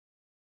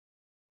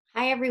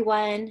Hi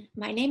everyone,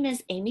 my name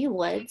is Amy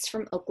Woods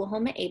from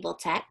Oklahoma Able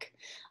Tech.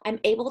 I'm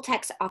Able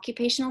Tech's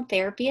occupational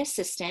therapy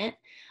assistant.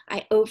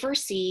 I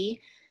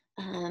oversee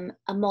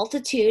a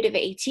multitude of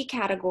AT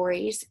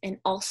categories and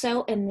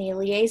also am the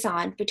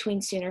liaison between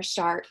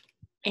SoonerStart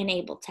and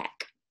Able Tech.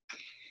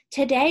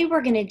 Today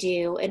we're going to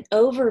do an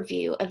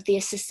overview of the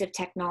assistive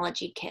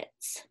technology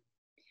kits.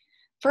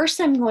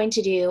 First, I'm going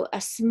to do a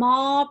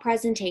small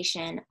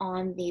presentation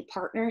on the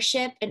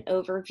partnership and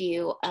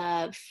overview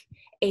of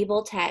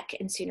Able Tech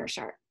and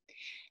SoonerStart.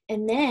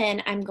 And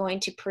then I'm going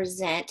to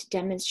present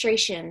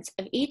demonstrations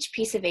of each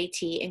piece of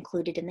AT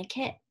included in the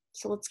kit.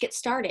 So let's get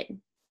started.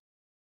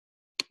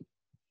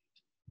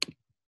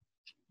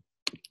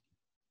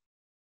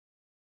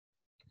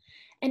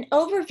 An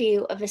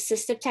overview of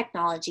assistive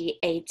technology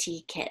AT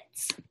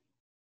kits.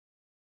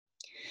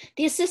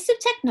 The Assistive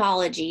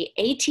Technology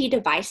AT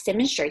Device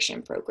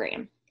Demonstration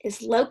Program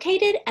is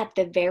located at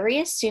the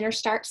various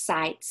SoonerStart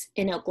sites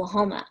in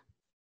Oklahoma.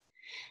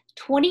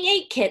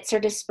 28 kits are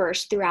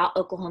dispersed throughout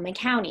Oklahoma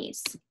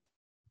counties.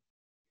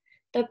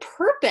 The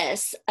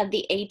purpose of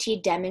the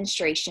AT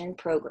demonstration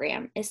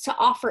program is to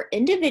offer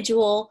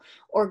individual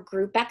or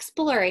group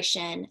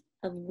exploration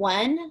of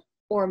one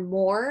or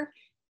more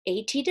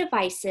AT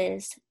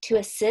devices to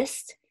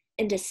assist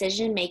in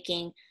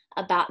decision-making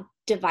about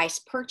device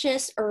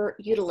purchase or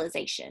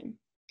utilization.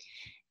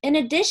 In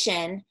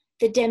addition,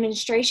 the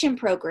demonstration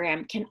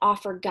program can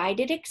offer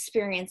guided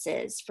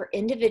experiences for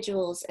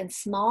individuals and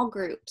small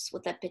groups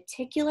with a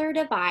particular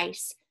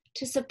device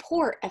to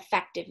support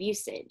effective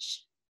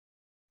usage.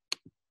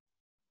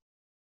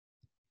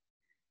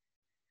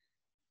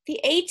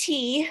 The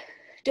AT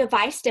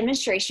Device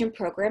Demonstration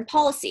Program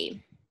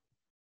Policy.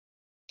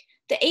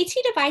 The AT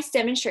Device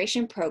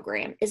Demonstration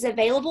Program is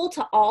available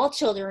to all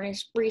children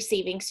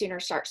receiving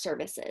SoonerStart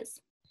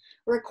services.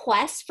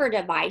 Requests for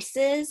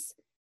devices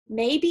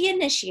may be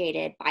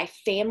initiated by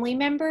family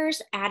members,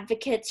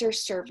 advocates, or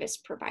service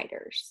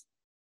providers.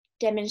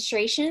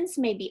 Demonstrations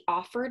may be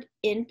offered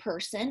in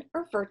person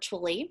or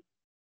virtually.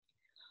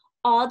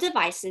 All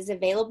devices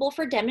available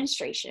for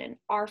demonstration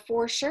are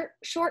for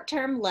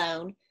short-term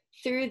loan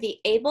through the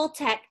Able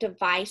Tech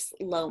Device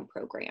Loan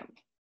Program.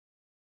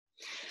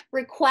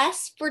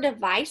 Requests for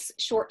device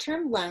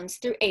short-term loans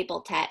through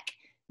Able Tech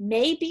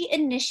may be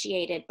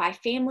initiated by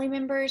family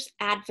members,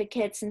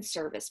 advocates, and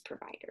service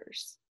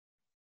providers.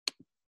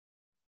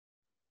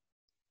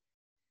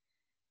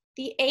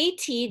 The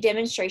AT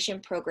Demonstration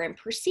Program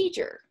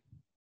Procedure.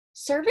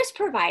 Service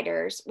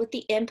providers with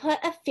the input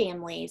of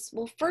families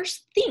will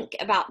first think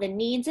about the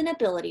needs and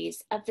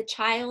abilities of the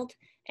child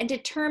and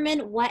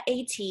determine what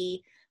AT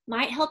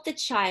might help the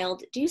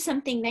child do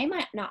something they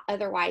might not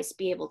otherwise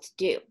be able to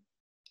do.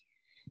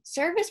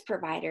 Service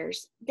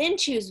providers then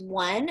choose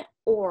one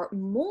or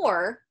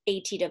more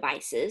AT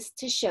devices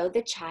to show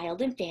the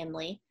child and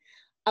family,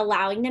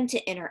 allowing them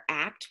to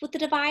interact with the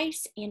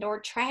device and/or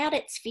try out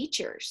its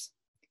features.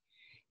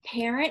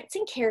 Parents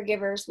and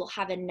caregivers will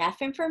have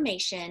enough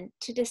information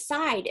to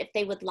decide if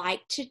they would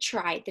like to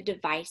try the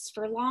device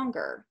for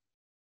longer,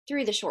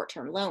 through the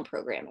short-term loan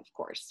program, of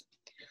course,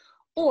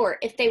 or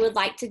if they would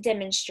like to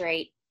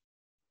demonstrate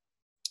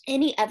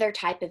any other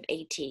type of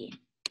AT.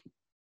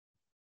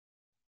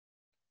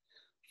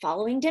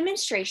 Following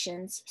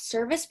demonstrations,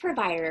 service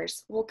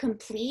providers will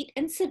complete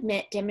and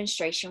submit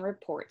demonstration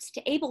reports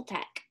to Able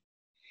Tech.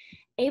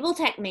 Able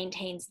Tech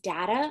maintains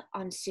data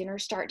on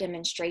SoonerStart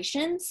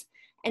demonstrations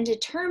and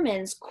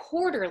determines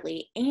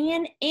quarterly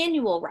and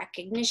annual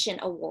recognition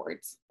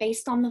awards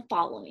based on the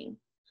following: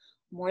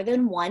 more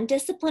than one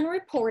discipline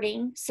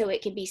reporting, so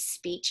it could be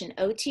speech and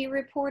OT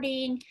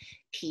reporting,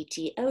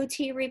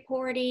 PT-OT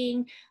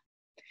reporting,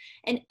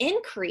 an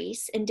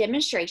increase in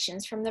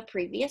demonstrations from the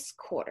previous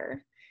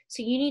quarter.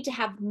 So you need to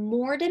have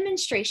more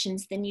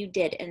demonstrations than you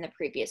did in the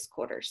previous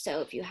quarter. So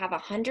if you have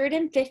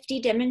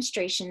 150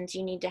 demonstrations,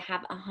 you need to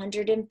have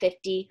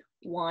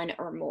 151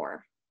 or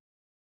more.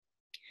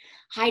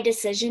 High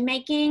decision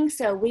making,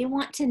 so we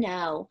want to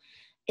know,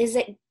 is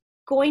it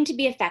going to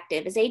be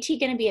effective? Is AT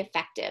going to be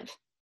effective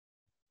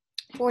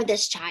for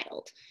this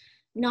child?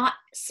 Not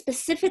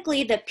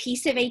specifically the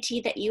piece of AT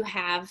that you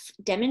have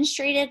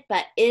demonstrated,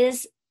 but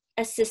is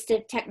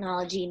assistive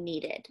technology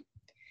needed?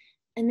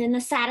 And then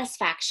the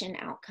satisfaction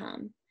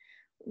outcome.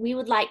 We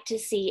would like to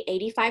see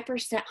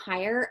 85%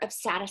 higher of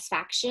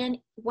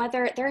satisfaction,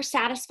 whether they're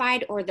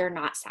satisfied or they're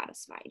not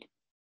satisfied.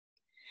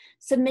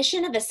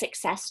 Submission of a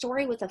success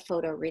story with a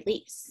photo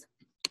release.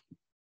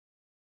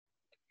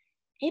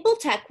 Able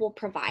Tech will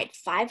provide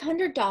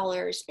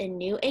 $500 in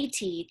new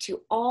AT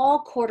to all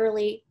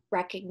quarterly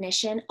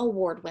recognition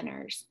award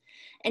winners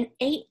and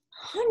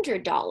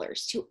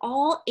 $800 to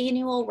all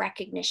annual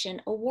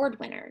recognition award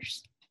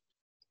winners.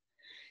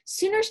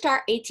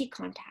 SoonerStart AT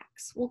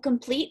contacts will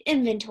complete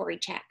inventory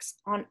checks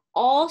on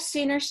all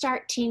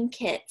SoonerStart team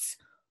kits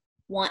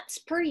once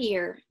per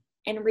year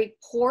and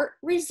report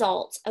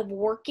results of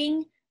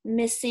working,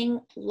 missing,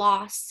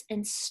 lost,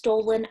 and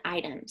stolen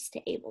items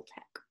to Able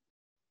Tech.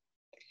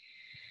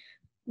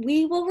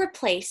 We will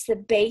replace the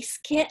base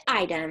kit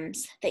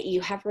items that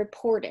you have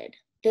reported.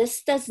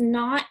 This does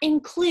not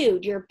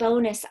include your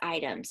bonus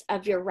items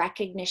of your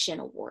recognition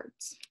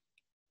awards.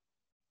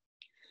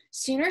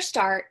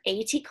 SoonerStart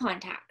AT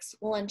contacts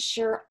will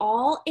ensure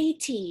all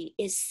AT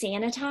is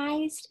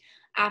sanitized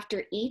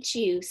after each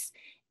use,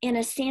 and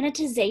a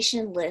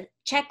sanitization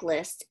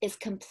checklist is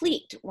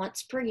complete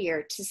once per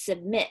year to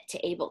submit to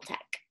AbleTech.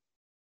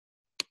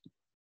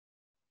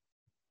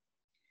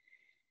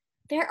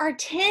 There are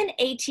 10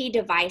 AT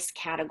device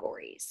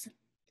categories.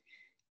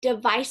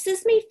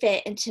 Devices may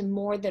fit into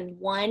more than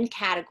one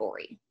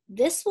category.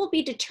 This will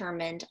be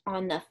determined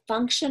on the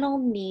functional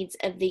needs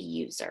of the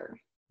user.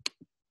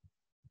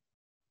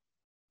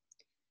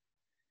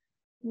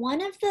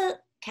 One of the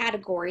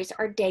categories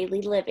are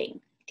daily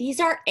living. These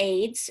are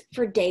aids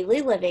for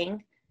daily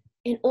living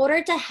in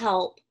order to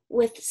help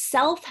with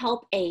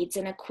self-help aids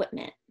and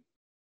equipment.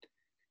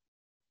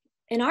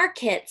 In our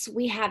kits,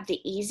 we have the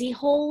Easy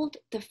Hold,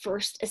 the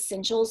First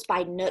Essentials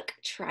by Nook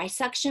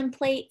Tri-Suction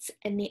Plates,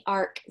 and the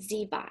ARC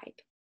Z-Vibe.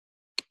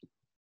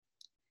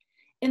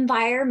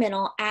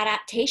 Environmental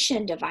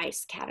Adaptation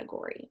Device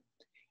category.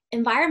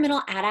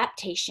 Environmental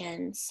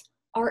adaptations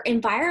are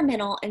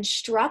environmental and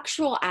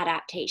structural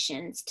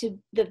adaptations to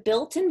the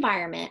built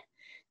environment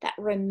that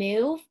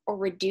remove or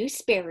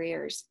reduce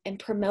barriers and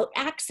promote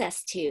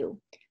access to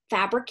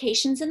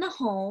fabrications in the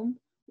home,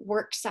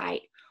 work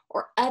site,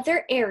 or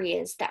other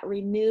areas that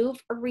remove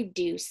or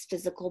reduce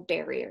physical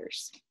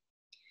barriers.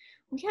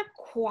 We have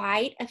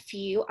quite a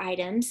few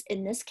items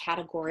in this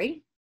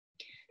category.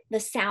 The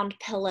sound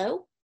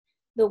pillow,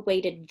 the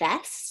weighted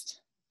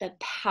vest, the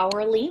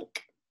power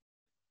link,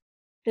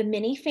 the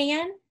mini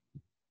fan,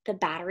 the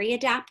battery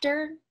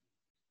adapter,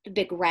 the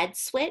big red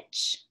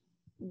switch,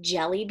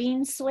 jelly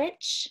bean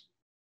switch,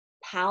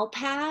 PAL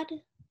pad,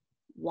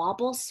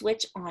 wobble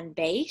switch on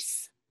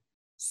base,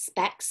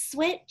 spec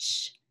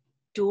switch,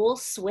 dual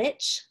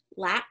switch,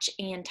 latch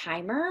and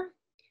timer,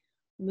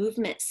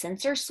 movement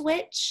sensor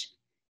switch,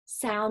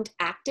 sound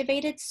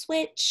activated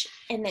switch,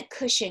 and the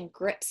cushion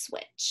grip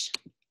switch.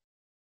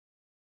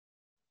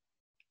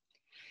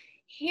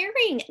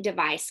 Hearing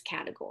device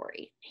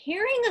category.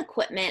 Hearing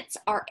equipments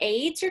are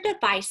aids or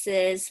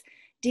devices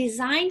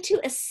designed to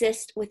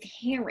assist with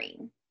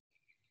hearing.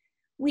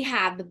 We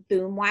have the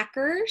boom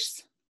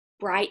whackers,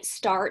 Bright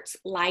Starts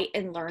Light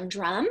and Learn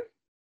Drum,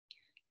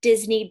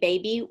 Disney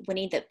Baby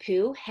Winnie the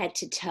Pooh Head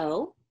to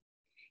Toe,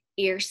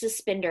 Ear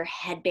Suspender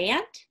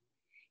Headband,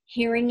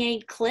 Hearing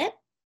Aid Clip,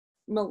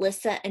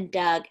 Melissa and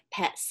Doug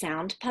Pet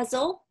Sound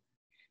Puzzle,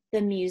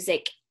 the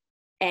Music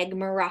Egg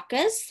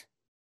Maracas,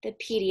 the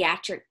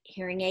Pediatric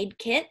Hearing Aid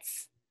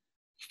Kits,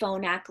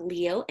 Phonak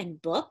Leo and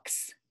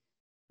Books,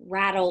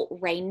 Rattle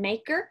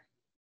Rainmaker,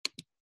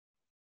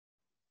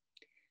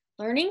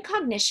 Learning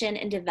Cognition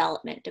and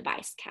Development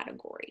Device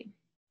category,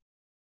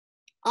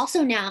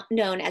 also now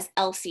known as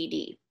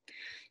LCD,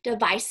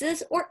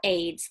 devices or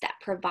aids that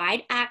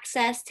provide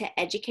access to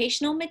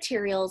educational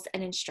materials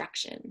and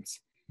instructions,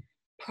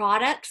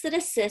 products that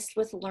assist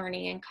with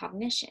learning and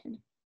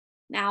cognition.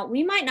 Now,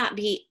 we might not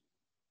be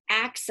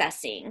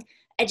accessing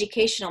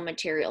educational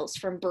materials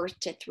from birth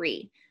to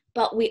 3,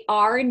 but we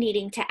are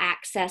needing to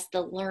access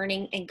the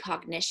learning and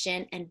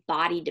cognition and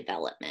body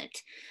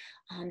development.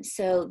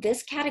 So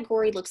this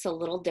category looks a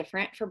little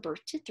different for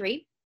birth to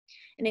 3.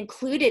 And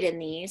included in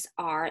these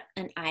are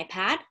an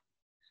iPad,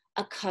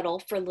 a Cuddle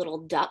for Little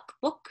Duck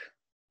book,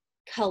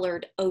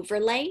 colored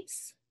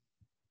overlays,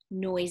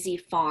 Noisy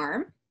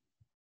Farm,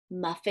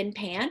 Muffin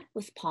Pan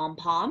with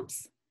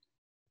pom-poms,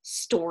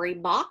 Story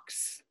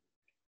Box,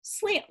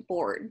 Slant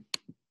Board.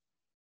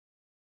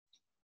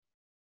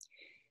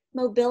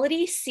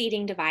 Mobility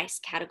seating device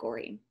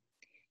category.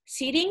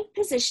 Seating,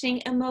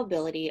 positioning, and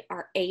mobility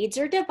are aids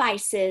or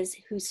devices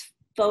whose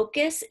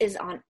focus is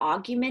on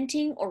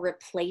augmenting or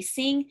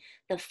replacing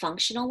the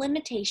functional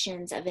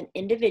limitations of an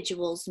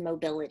individual's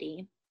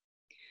mobility.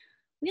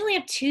 We only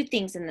have 2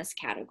 things in this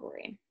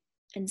category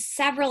and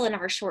several in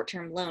our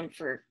short-term loan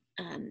for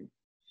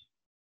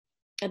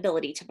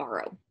ability to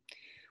borrow.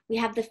 We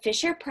have the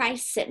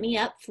Fisher-Price Sit Me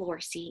Up floor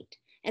seat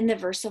and the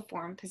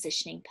Versaform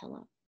positioning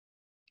pillow.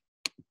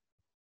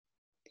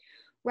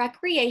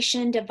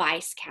 Recreation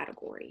device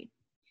category.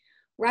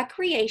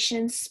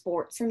 Recreation,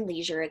 sports, and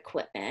leisure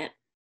equipment.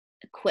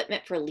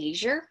 Equipment for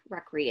leisure,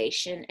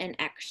 recreation, and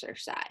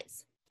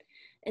exercise.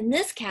 In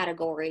this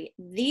category,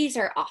 these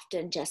are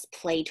often just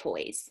play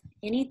toys,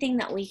 anything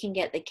that we can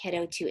get the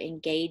kiddo to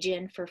engage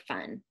in for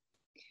fun.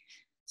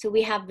 So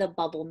we have the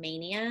Bubble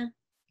Mania,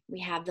 we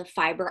have the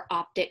fiber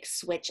optic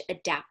switch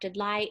adapted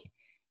light,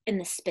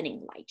 and the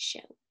spinning light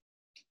show.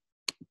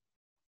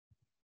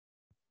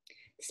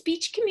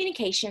 Speech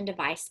communication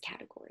device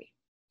category.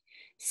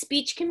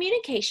 Speech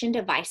communication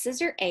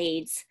devices or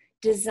aids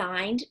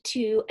designed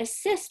to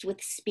assist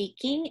with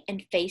speaking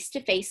and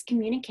face-to-face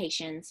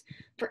communications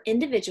for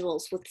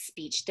individuals with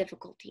speech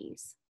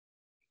difficulties.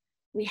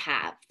 We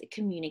have the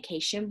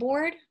communication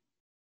board,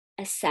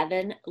 a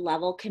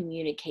 7-level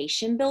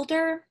communication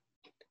builder,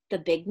 the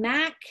Big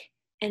Mac,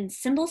 and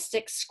symbol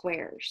stick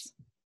squares.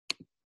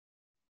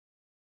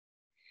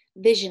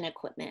 Vision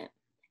equipment.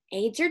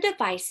 Aids are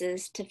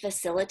devices to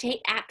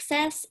facilitate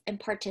access and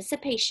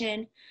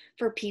participation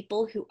for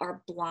people who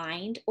are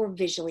blind or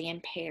visually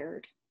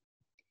impaired.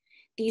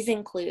 These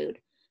include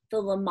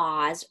the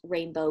Lamaze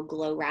Rainbow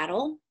Glow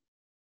Rattle,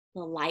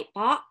 the Light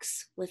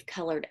Box with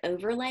colored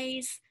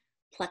overlays,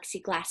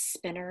 plexiglass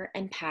spinner,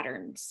 and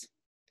patterns,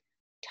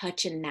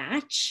 Touch and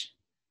Match,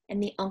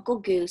 and the Uncle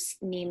Goose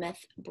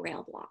Nemeth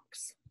Braille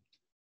Blocks.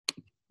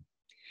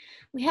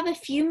 We have a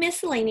few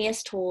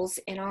miscellaneous tools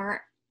in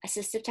our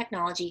assistive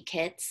technology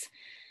kits.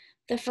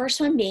 The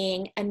first one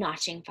being a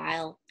notching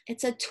file.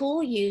 It's a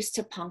tool used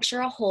to puncture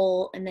a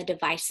hole in the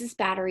device's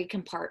battery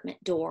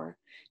compartment door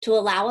to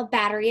allow a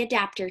battery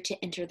adapter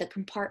to enter the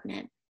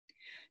compartment.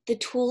 The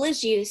tool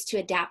is used to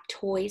adapt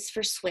toys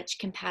for switch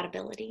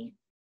compatibility.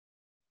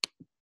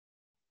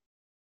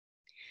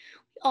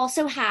 We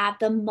also have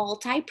the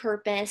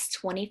multi-purpose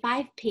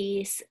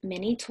 25-piece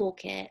mini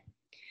toolkit.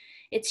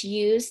 It's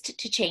used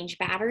to change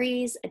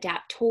batteries,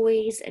 adapt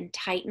toys, and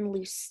tighten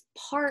loose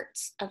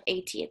parts of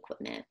AT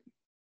equipment.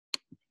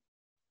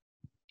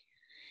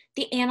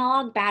 The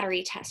analog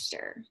battery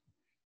tester.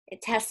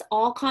 It tests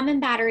all common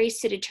batteries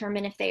to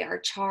determine if they are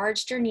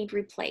charged or need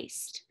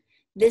replaced.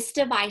 This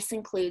device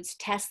includes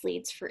test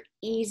leads for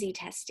easy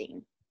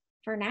testing.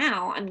 For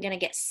now, I'm going to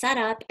get set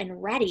up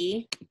and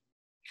ready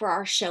for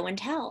our show and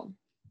tell.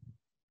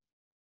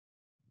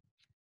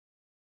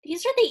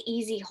 These are the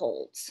easy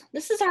holds.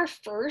 This is our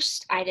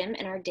first item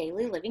in our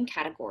daily living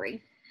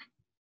category.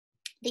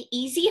 The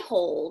easy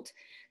hold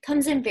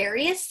comes in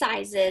various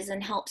sizes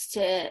and helps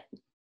to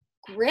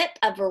grip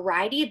a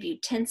variety of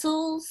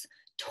utensils,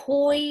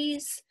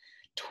 toys,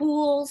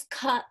 tools,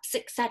 cups,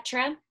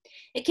 etc.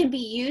 It can be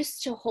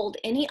used to hold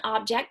any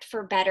object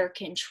for better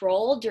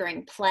control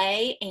during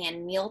play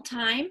and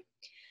mealtime.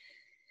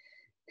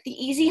 The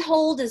Easy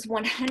Hold is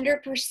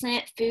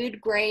 100%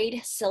 food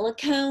grade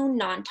silicone,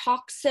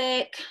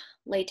 non-toxic,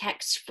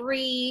 latex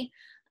free.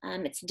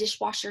 It's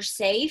dishwasher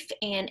safe,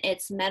 and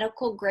it's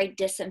medical grade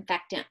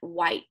disinfectant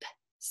wipe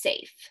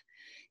safe.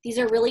 These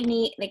are really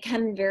neat. They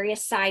come in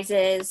various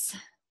sizes.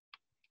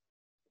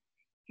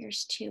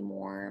 Here's two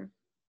more.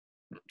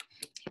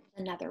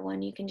 Another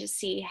one. You can just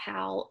see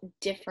how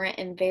different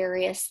and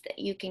various that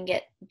you can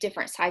get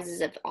different sizes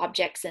of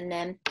objects in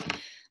them.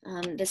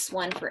 This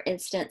one, for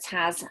instance,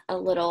 has a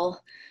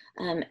little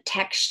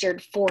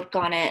textured fork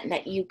on it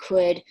that you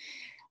could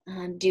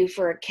do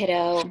for a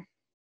kiddo.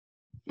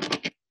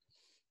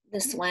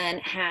 This one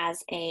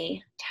has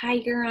a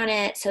tiger on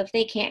it, so if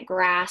they can't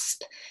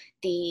grasp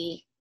the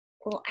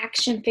little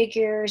action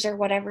figures or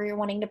whatever you're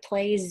wanting to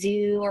play,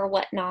 zoo or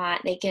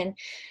whatnot, they can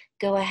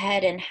go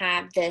ahead and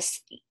have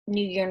this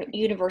new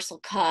universal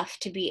cuff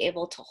to be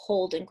able to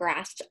hold and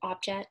grasp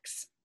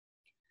objects.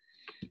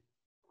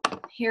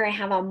 Here I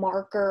have a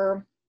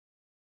marker.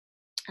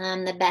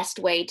 The best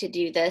way to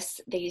do this,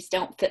 these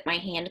don't fit my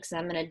hand because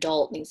I'm an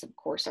adult. These, of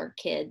course, are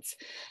kids,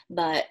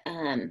 but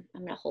I'm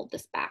going to hold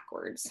this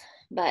backwards.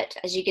 But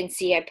as you can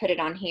see, I put it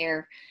on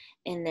here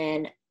and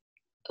then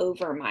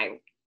over my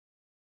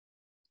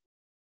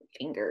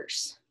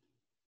fingers.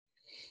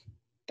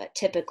 But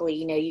typically,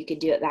 you know, you could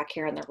do it back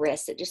here on the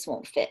wrist. It just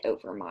won't fit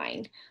over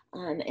mine.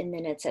 And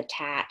then it's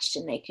attached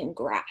and they can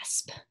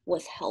grasp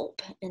with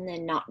help and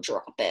then not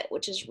drop it,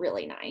 which is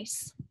really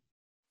nice.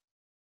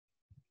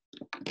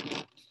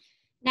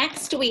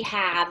 Next, we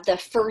have the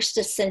First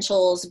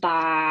Essentials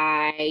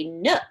by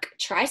Nook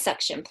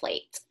Tri-Suction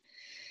Plate.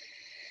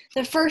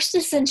 The First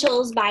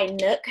Essentials by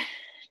Nook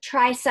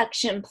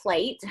Tri-Suction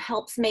Plate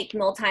helps make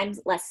mealtimes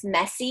less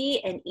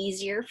messy and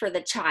easier for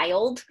the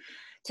child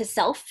to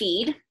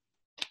self-feed.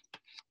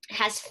 It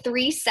has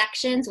 3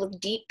 sections with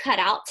deep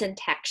cutouts and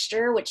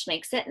texture, which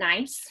makes it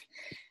nice.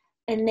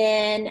 And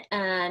then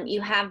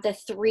you have the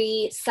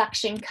 3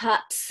 suction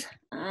cups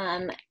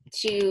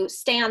to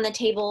stay on the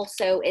table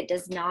so it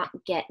does not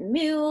get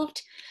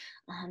moved.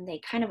 They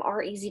kind of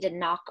are easy to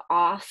knock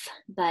off,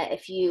 but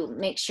if you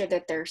make sure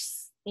that they're,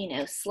 you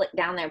know, slick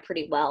down there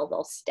pretty well,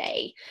 they'll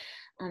stay,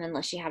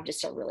 unless you have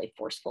just a really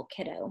forceful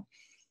kiddo.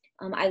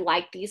 I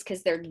like these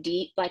because they're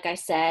deep, like I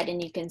said,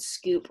 and you can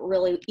scoop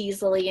really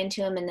easily into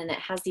them. And then it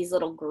has these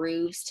little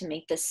grooves to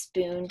make the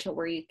spoon to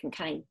where you can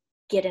kind of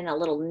get in a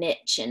little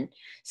niche and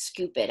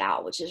scoop it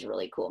out, which is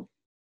really cool.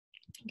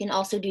 You can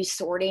also do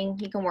sorting.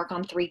 You can work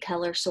on 3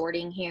 color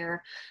sorting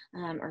here,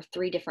 or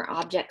 3 different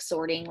object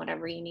sorting,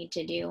 whatever you need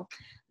to do.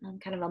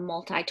 Kind of a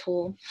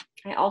multi-tool.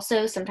 I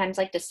also sometimes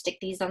like to stick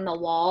these on the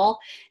wall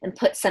and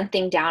put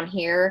something down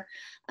here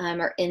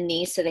or in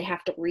these so they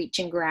have to reach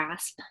and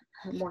grasp.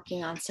 I'm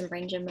working on some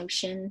range of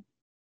motion.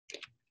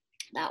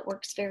 That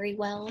works very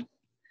well.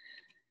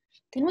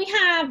 Then we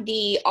have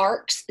the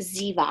ARX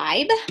Z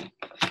Vibe.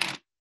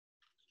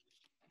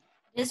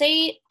 It is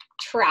a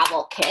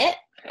travel kit.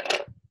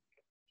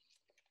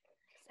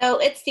 So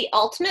it's the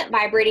ultimate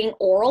vibrating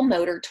oral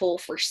motor tool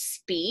for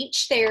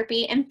speech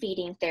therapy and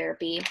feeding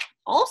therapy,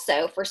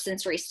 also for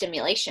sensory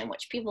stimulation,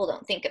 which people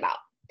don't think about.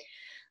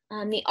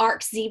 The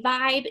ARC Z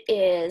Vibe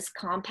is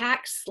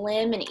compact,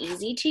 slim, and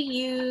easy to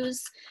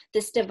use.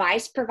 This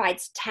device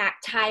provides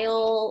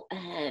tactile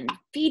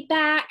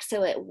feedback,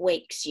 so it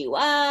wakes you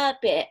up.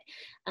 It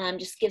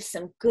just gives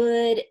some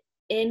good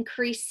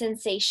increased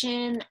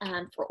sensation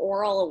for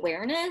oral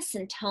awareness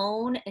and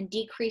tone, and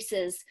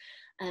decreases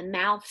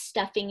mouth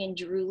stuffing and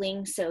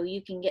drooling, so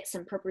you can get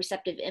some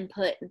proprioceptive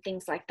input and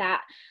things like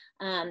that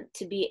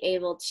to be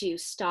able to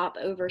stop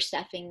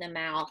overstuffing the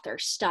mouth or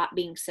stop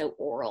being so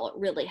oral. It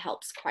really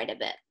helps quite a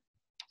bit.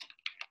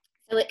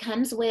 So it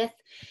comes with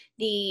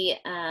the,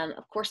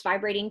 of course,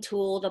 vibrating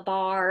tool, the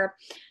bar,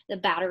 the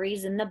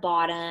batteries in the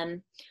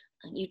bottom.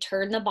 You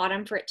turn the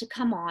bottom for it to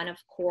come on, of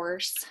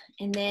course,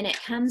 and then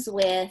it comes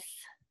with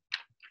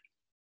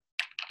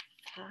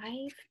 5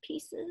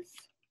 pieces.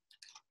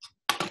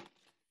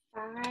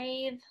 5.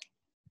 We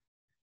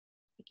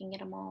can get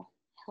them all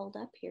held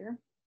up here.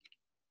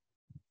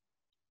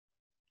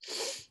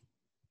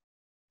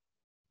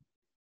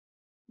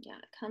 Yeah,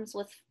 it comes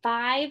with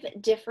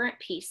 5 different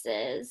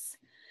pieces.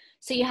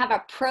 So you have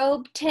a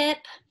probe tip,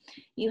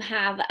 you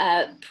have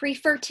a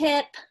prefer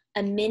tip,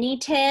 a mini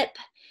tip,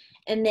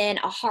 and then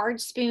a hard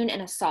spoon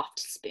and a soft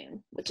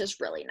spoon, which is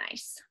really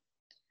nice.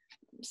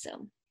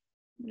 So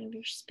one of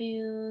your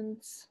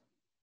spoons.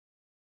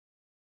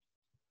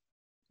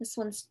 This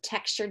one's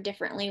textured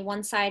differently.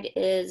 One side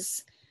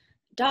is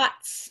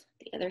dots,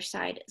 the other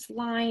side is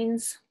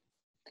lines.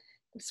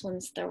 This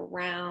one's the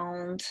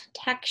round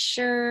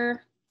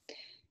texture.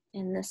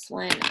 And this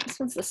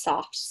one's the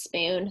soft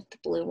spoon, the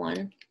blue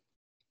one.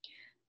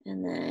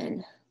 And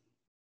then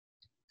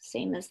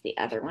same as the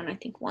other one. I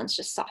think one's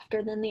just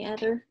softer than the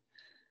other.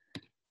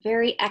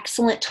 Very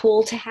excellent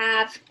tool to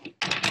have.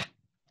 I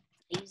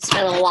used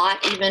it a lot,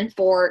 even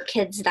for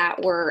kids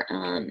that were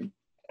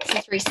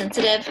sensory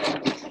sensitive.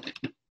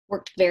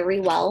 Worked very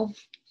well.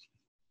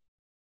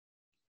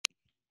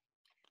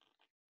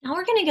 Now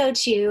we're going to go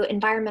to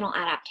environmental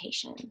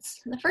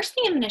adaptations. The first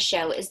thing I'm going to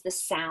show is the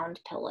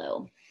sound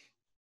pillow.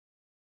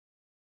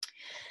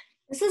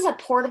 This is a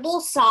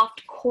portable,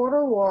 soft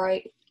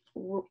corduroy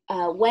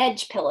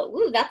wedge pillow.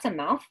 Ooh, that's a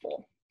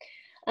mouthful.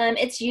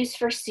 It's used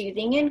for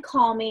soothing and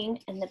calming,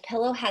 and the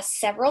pillow has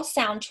several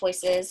sound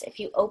choices. If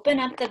you open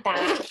up the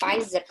back by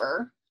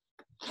zipper,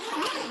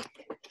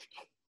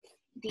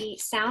 the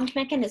sound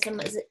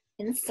mechanism is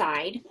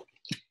inside,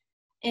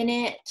 and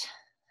it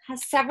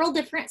has several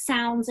different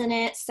sounds in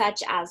it,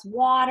 such as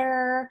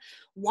water,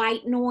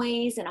 white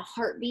noise, and a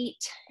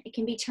heartbeat. It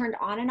can be turned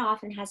on and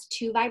off and has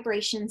 2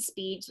 vibration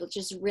speeds, which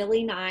is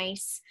really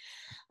nice.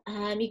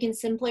 You can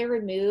simply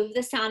remove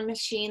the sound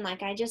machine,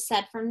 like I just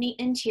said, from the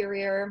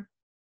interior.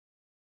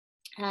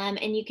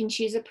 And you can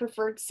choose a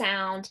preferred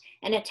sound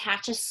and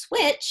attach a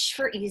switch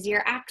for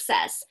easier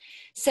access.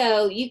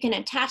 So you can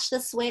attach the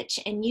switch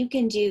and you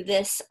can do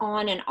this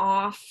on and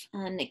off.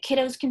 The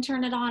kiddos can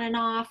turn it on and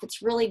off.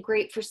 It's really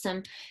great for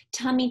some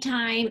tummy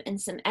time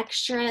and some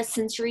extra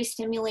sensory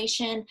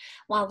stimulation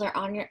while they're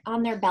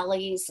on their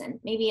bellies, and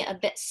maybe a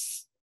bit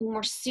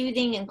more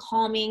soothing and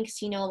calming,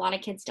 because you know a lot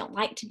of kids don't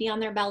like to be on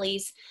their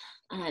bellies.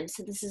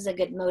 So this is a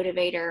good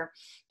motivator,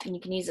 and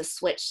you can use a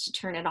switch to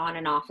turn it on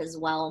and off as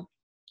well.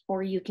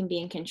 Or you can be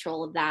in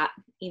control of that.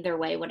 Either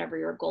way, whatever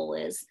your goal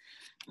is.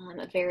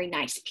 A very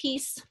nice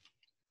piece.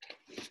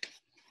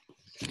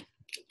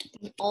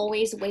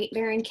 Always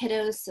weight-bearing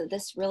kiddos, so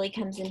this really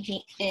comes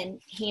in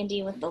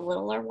handy with the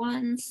littler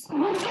ones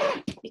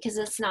because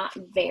it's not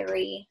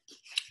very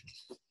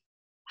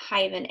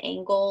high of an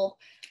angle.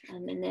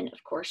 And then,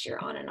 of course,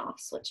 your on and off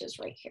switches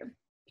right here.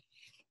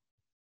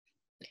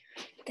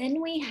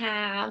 Then we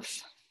have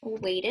a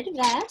weighted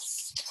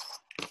vest.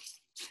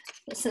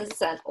 This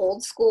is an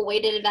old school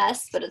weighted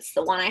vest, but it's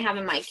the one I have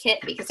in my kit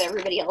because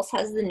everybody else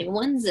has the new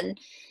ones and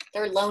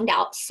they're loaned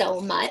out so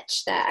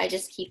much that I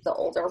just keep the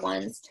older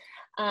ones.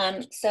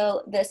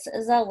 So this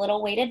is a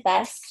little weighted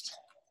vest.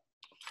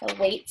 The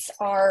weights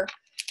are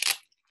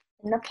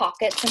in the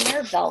pockets and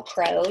they're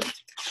Velcroed.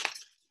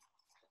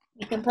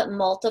 You can put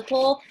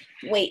multiple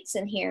weights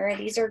in here.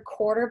 These are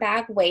quarter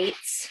bag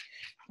weights.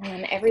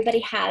 Everybody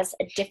has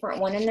a different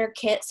one in their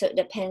kit, so it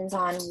depends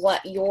on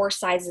what your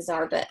sizes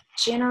are, but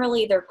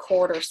generally they're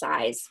quarter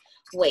size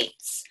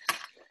weights.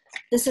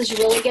 This is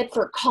really good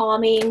for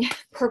calming,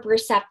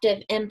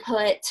 proprioceptive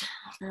input.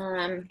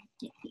 You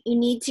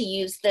need to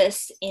use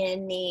this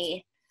in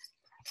the,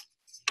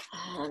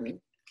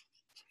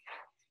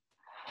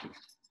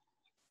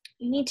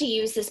 you need to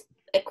use this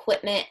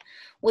equipment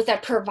with a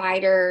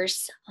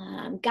provider's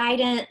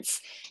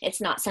guidance. It's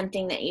not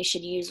something that you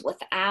should use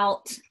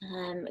without.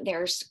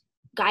 There's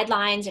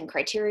guidelines and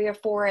criteria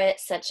for it,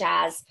 such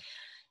as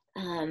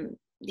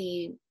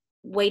the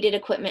weighted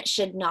equipment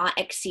should not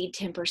exceed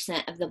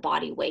 10% of the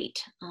body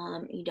weight.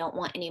 You don't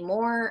want any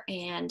more,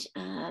 and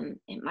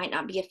it might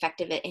not be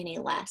effective at any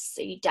less.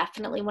 So you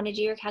definitely want to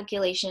do your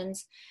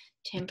calculations,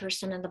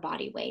 10% of the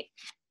body weight.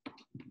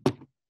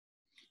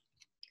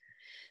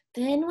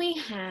 Then we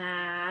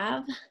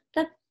have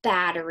the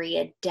battery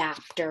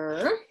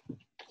adapter.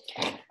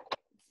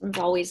 It's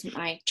always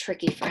my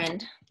tricky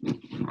friend.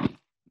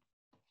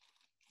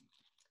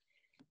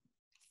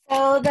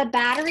 So the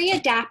battery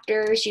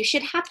adapters, you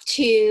should have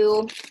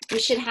two. You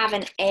should have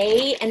an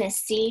A and a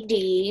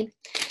CD.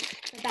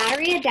 The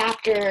battery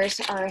adapters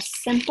are a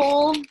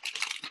simple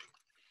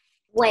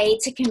way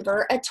to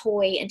convert a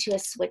toy into a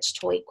Switch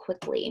toy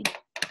quickly.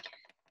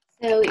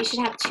 So you should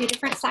have two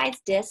different size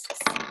discs,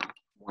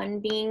 one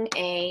being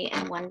A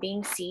and one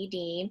being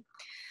CD.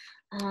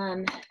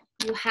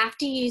 You have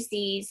to use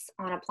these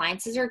on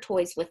appliances or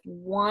toys with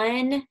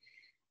one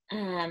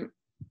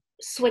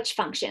switch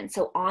function,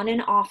 so on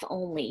and off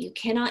only. You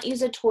cannot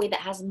use a toy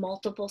that has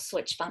multiple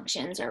switch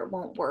functions or it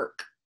won't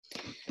work.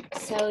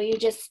 So you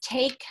just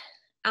take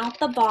out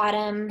the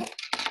bottom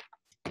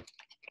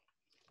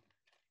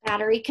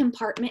battery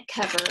compartment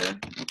cover.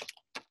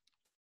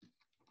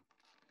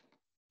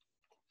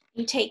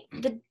 You take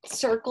the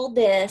circle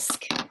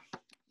disc, I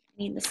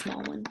need the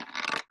small one,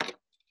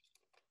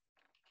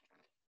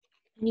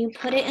 and you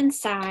put it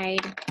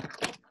inside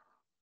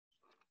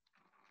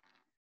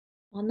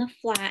on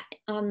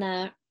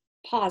the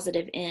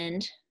positive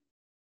end,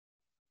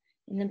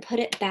 and then put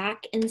it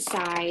back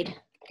inside.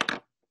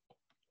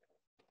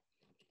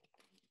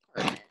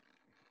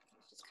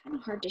 It's kind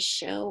of hard to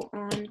show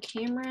on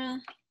camera,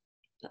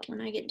 but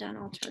when I get done,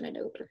 I'll turn it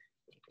over.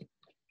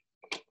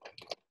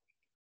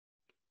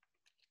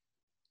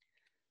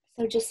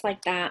 So just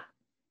like that.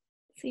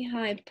 See how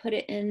I put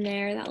it in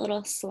there, that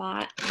little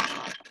slot?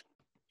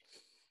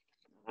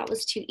 That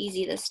was too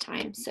easy this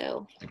time,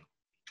 so.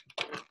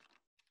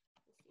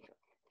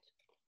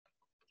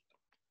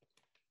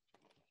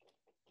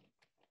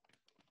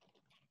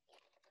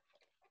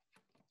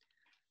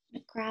 I'm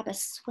gonna grab a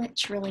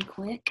switch really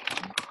quick.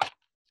 I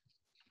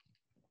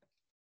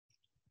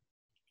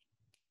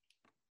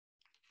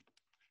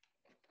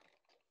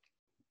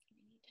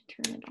need to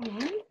turn it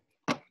on.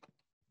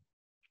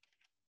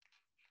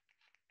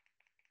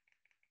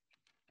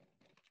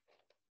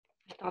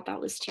 I thought that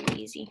was too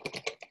easy.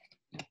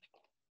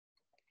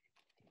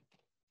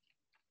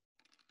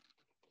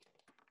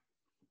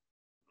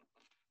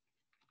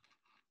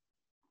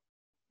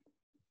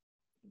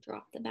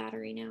 Drop the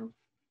battery now.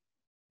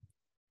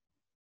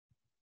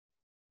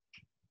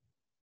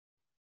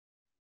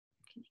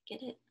 Can I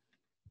get it?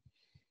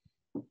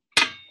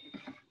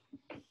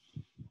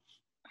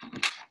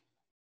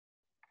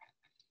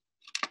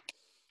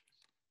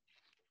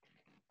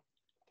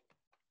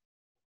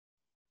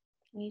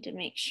 I need to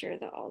make sure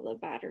that all the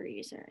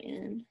batteries are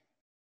in.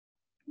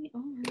 They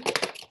are.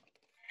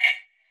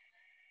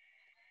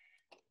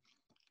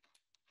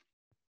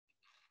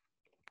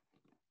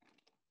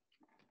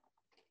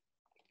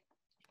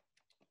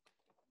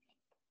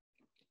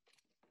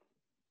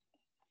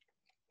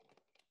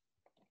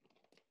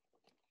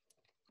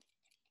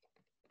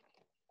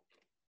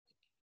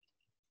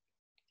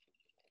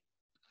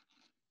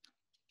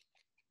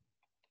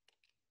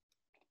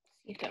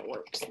 See if it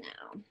works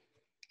now.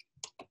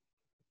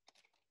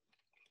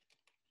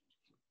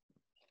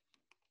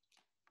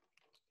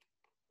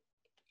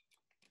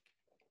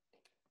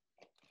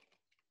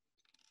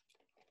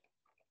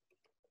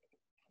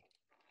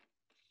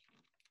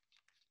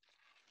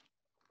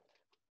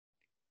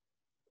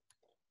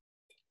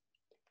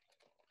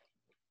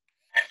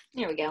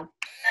 There we go.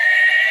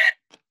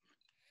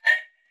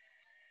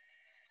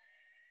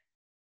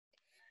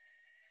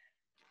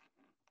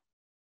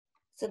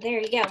 So there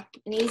you go,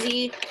 an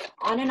easy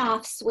on and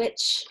off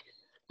switch,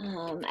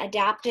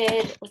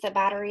 adapted with a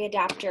battery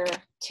adapter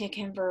to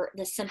convert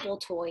the simple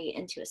toy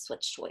into a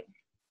Switch toy.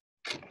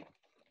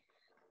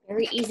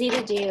 Very easy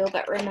to do,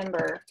 but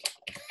remember,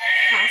 it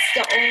has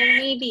to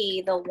only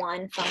be the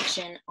one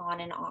function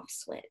on and off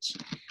switch.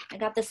 I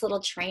got this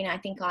little train, I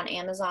think, on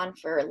Amazon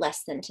for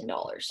less than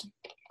 $10.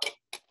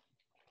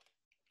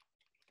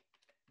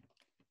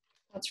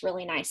 That's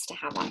really nice to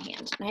have on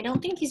hand. And I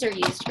don't think these are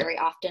used very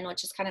often,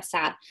 which is kind of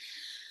sad.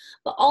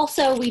 But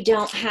also, we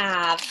don't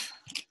have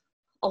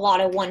a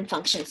lot of one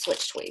function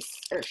switch toys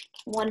or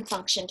one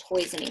function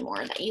toys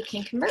anymore that you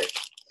can convert.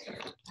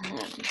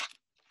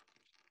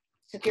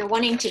 So if you're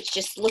wanting to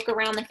just look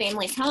around the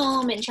family's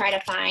home and try to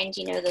find,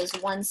 you know, those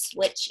one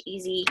switch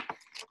easy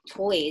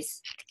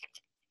toys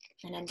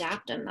and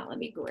adapt them, that would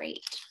be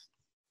great.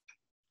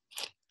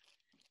 All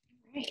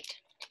right.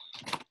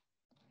 Let's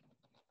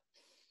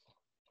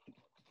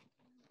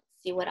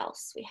see what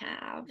else we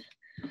have.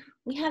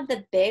 We have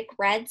the Big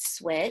Red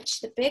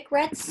Switch. The Big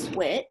Red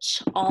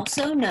Switch,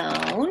 also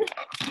known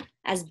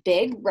as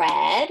Big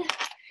Red,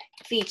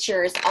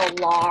 features a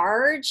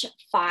large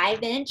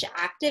 5-inch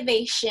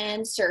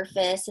activation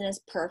surface and is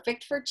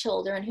perfect for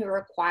children who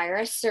require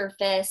a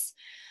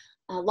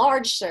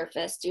large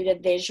surface due to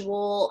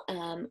visual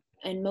and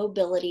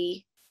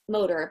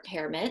motor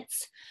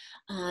impairments.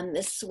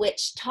 The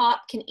switch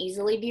top can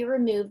easily be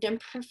removed and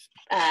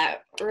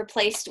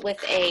replaced with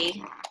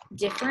a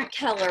different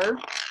color,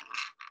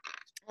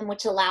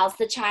 which allows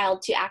the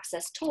child to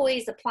access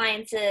toys,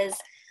 appliances,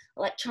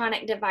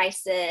 electronic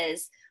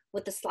devices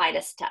with the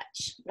slightest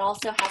touch. It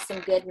also has some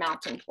good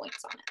mounting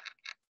points on it.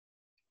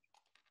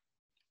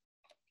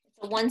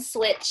 It's a one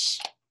switch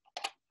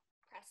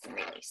press and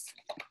release.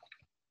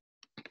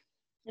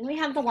 Then we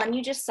have the one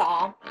you just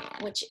saw,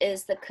 which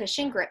is the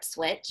cushion grip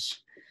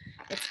switch.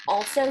 It's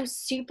also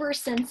super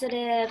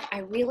sensitive. I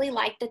really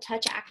like the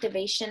touch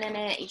activation in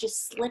it. You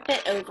just slip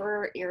it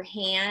over your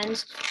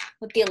hand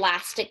with the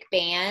elastic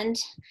band,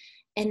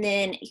 and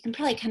then you can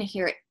probably kind of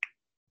hear it.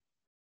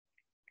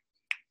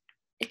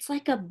 It's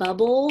like a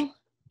bubble.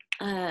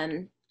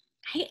 I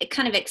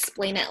kind of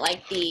explain it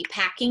like the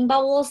packing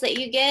bubbles that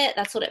you get.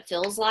 That's what it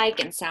feels like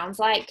and sounds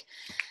like.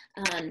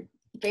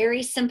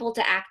 Very simple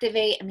to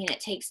activate. I mean,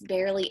 it takes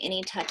barely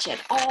any touch at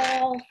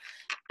all.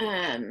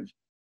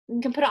 You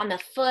can put it on the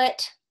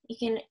foot. You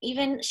can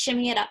even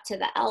shimmy it up to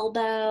the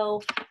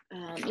elbow.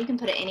 You can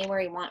put it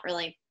anywhere you want,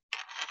 really.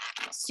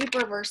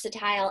 Super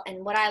versatile.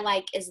 And what I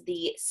like is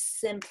the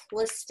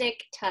simplistic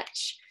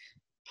touch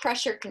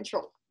pressure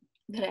control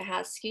that it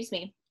has. Excuse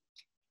me.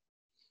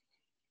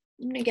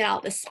 I'm going to get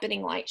out the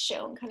spinning light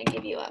show and kind of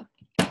give you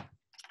an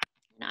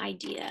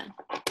idea.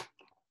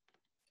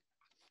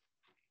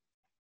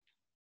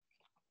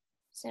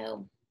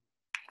 So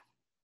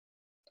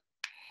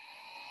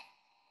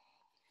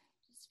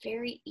just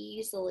very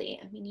easily,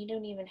 I mean, you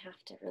don't even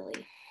have to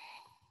really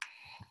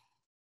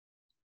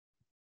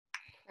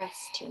press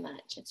too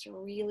much. It's a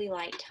really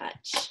light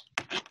touch.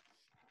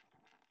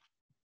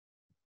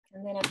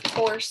 And then of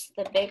course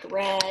the big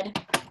red,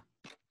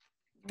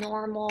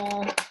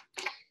 normal,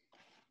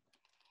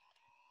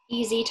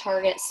 easy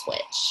target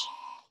switch.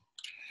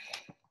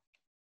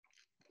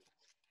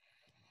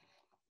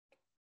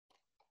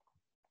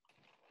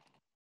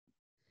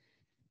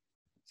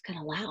 It's kind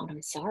of loud,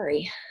 I'm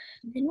sorry.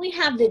 Then we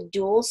have the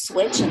dual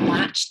switch and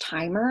latch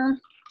timer.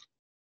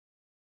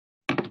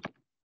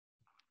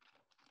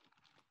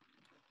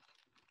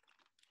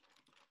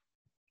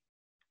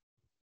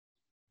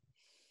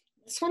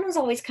 This one was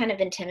always kind of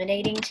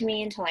intimidating to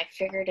me until I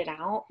figured it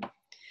out.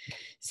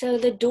 So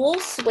the dual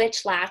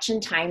switch latch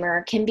and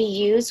timer can be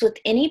used with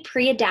any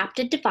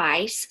pre-adapted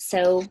device.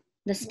 So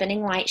the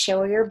spinning light show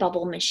or your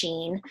bubble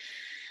machine.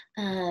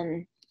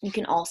 You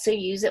can also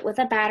use it with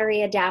a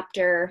battery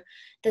adapter.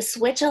 The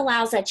switch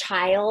allows a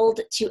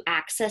child to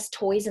access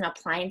toys and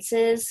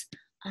appliances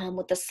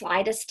with the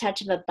slightest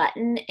touch of a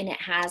button, and it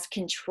has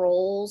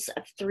controls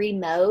of 3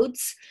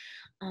 modes.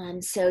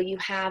 So you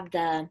have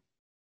the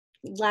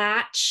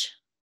latch,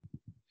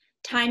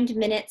 timed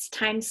minutes,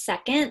 timed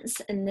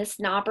seconds, and this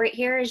knob right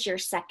here is your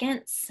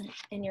seconds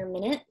and your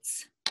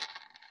minutes.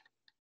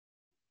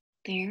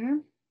 There.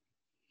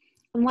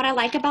 And what I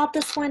like about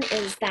this one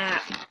is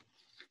that,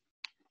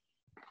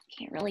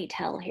 can't really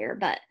tell here,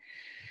 but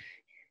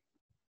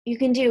you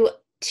can do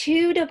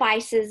 2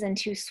 devices and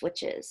 2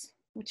 switches,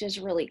 which is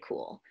really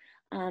cool.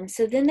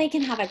 So then they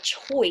can have a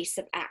choice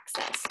of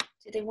access.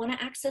 Do they want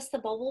to access the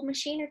bubble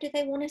machine or do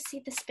they want to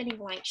see the spinning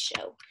light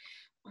show?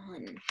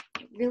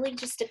 It really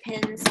just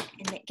depends,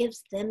 and it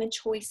gives them a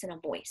choice and a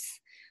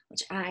voice,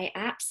 which I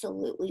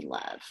absolutely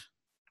love.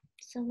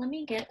 So let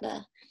me get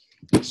the,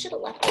 I should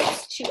have left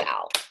those 2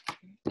 out.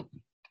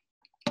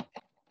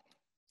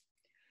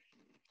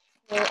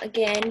 Well,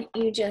 again,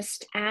 you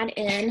just add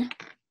in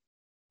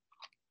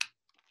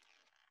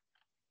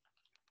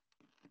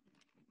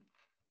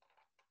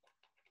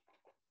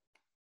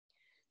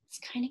this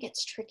kind of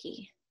gets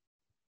tricky.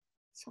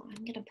 So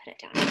I'm going to put it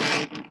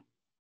down.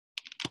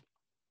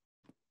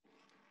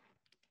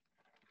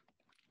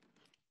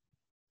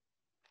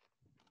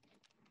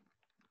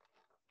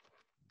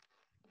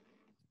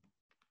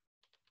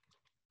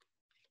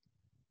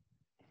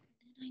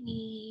 I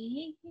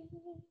need,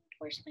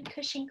 where's my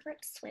cushion grip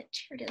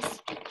switch? Here it is.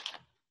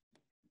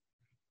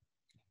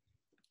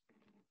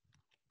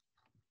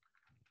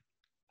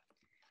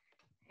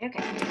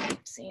 Okay,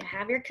 so you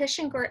have your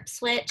cushion grip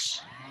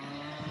switch,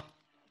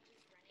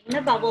 running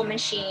the bubble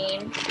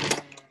machine.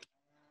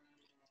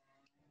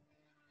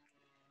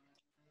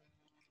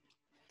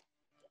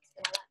 It's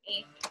gonna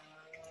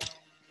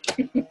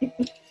let me.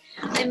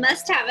 I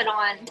must have it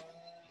on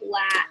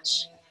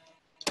latch.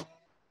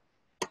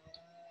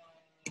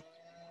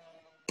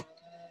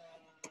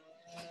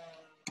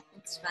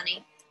 It's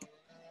funny.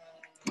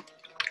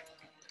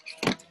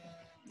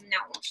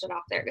 Now we'll shut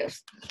off. There it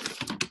goes.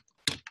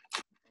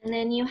 And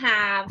then you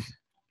have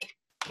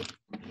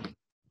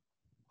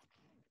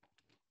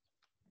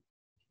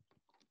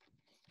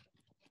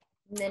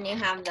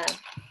the,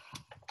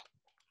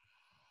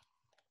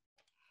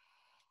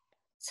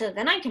 so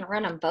then I can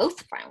run them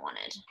both if I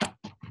wanted. A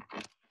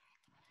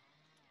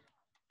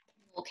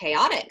little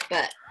chaotic,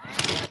 but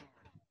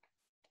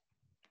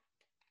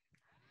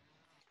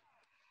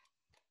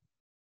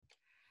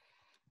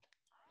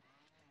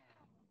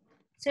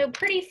so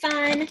pretty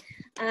fun.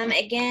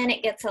 Again,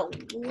 it gets a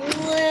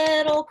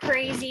little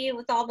crazy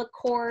with all the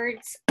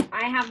cords.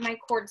 I have my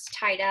cords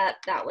tied up.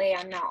 That way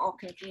I'm not all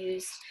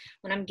confused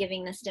when I'm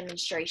giving this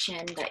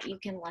demonstration, but you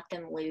can let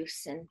them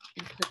loose and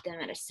put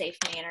them in a safe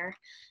manner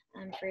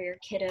for your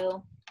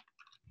kiddo.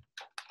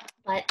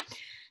 But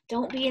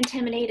don't be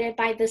intimidated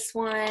by this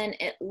one.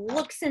 It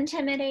looks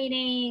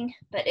intimidating,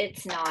 but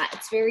it's not.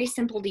 It's very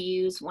simple to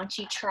use. Once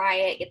you try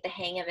it, get the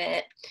hang of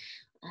it,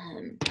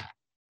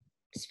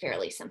 it's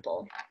fairly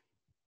simple.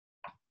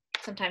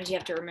 Sometimes you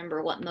have to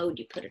remember what mode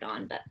you put it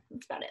on, but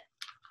that's about it.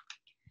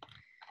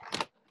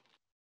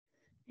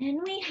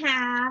 And we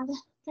have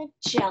the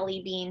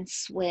jelly bean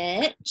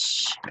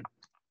switch.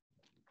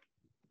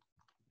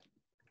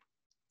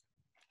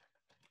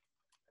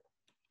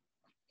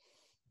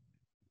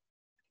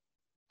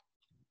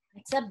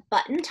 It's a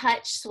button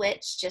touch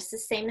switch, just the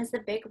same as the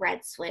big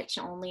red switch,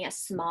 only a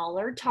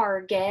smaller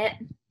target.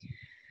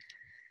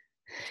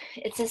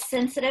 It's a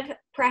sensitive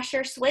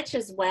pressure switch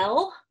as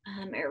well.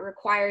 It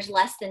requires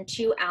less than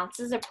 2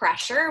 ounces of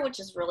pressure, which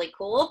is really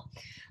cool.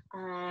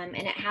 And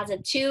it has a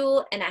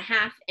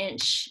 2.5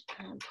 inch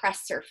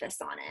press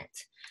surface on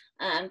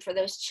it for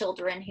those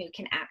children who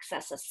can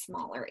access a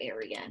smaller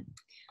area.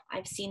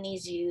 I've seen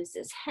these used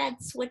as head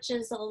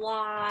switches a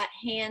lot,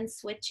 hand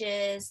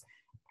switches,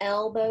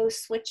 elbow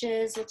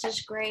switches, which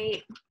is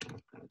great.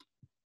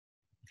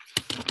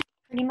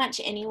 Pretty much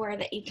anywhere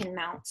that you can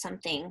mount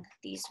something,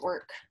 these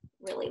work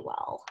really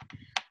well.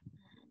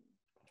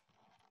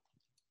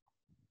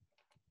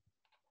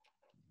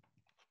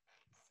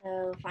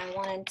 So if I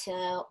wanted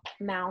to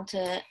mount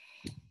it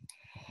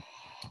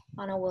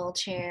on a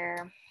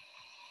wheelchair,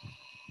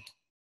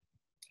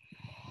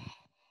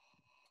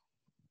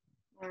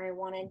 or I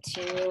wanted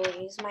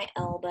to use my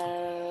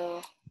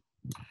elbow,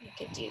 I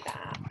could do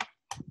that.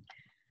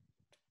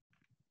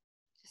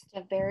 Just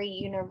a very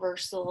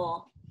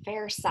universal,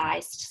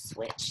 fair-sized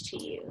switch to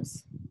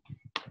use.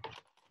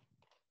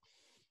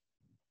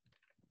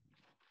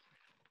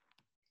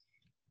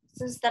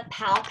 This is the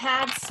PAL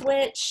Pad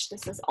switch.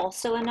 This is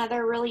also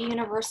another really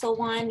universal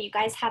one. You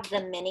guys have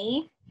the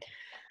mini.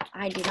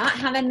 I do not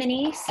have a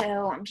mini,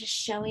 so I'm just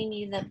showing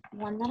you the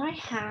one that I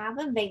have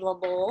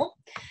available.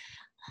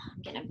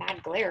 I'm getting a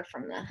bad glare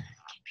from the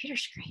computer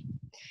screen.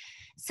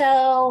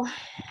 So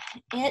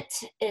it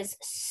is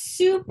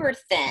super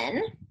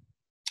thin.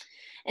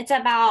 It's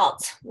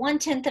about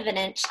 1/10 of an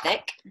inch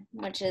thick,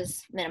 which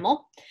is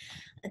minimal.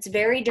 It's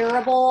very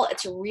durable.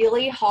 It's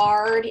really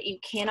hard. You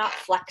cannot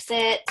flex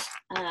it.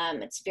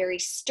 It's very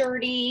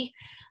sturdy,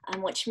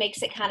 which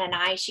makes it kind of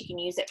nice. You can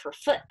use it for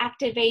foot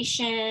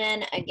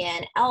activation.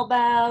 Again,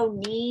 elbow,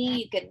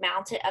 knee. You could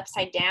mount it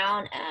upside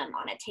down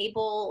on a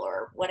table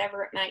or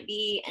whatever it might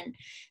be, and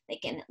they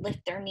can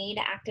lift their knee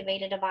to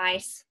activate a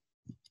device.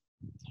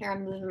 Here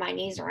I'm moving my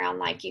knees around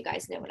like you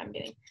guys know what I'm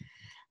doing.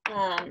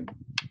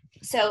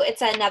 So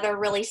it's another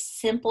really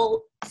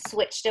simple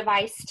switch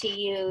device to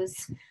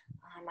use.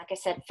 Like I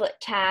said, foot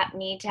tap,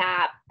 knee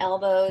tap,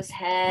 elbows,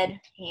 head,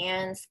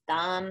 hands,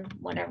 thumb,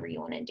 whatever you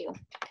want to do.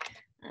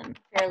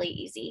 Fairly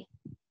easy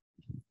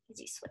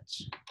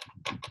switch.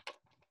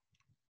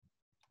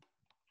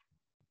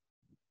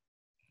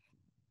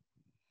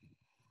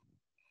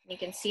 You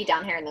can see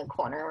down here in the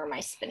corner where my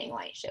spinning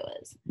light show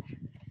is.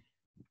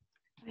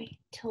 If I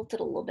tilt it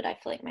a little bit, I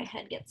feel like my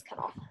head gets cut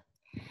off.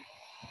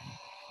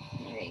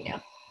 There you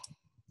go.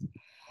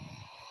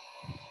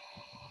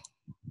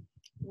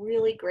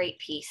 Really great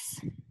piece.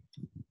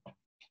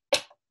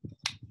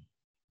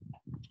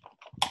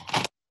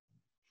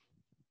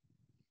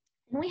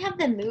 And we have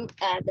the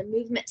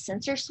movement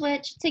sensor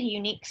switch. It's a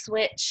unique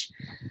switch.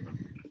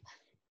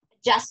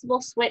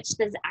 Adjustable switch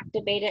that's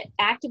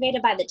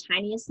activated by the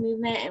tiniest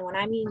movement. And when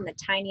I mean the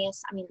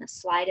tiniest, I mean the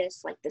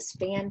slightest, like this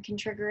fan can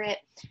trigger it.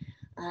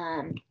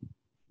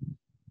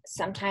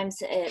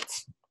 Sometimes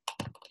it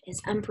is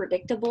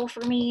unpredictable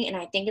for me, and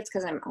I think it's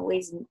because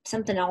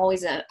something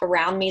always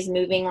around me is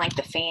moving, like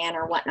the fan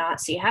or whatnot.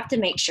 So you have to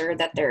make sure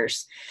that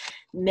there's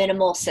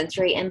minimal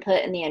sensory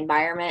input in the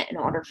environment in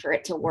order for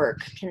it to work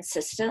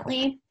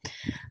consistently.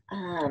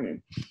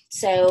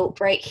 So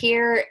right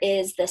here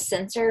is the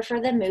sensor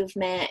for the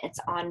movement. It's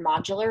on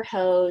modular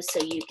hose,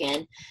 so you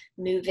can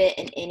move it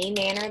in any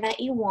manner that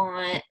you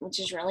want, which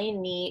is really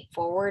neat.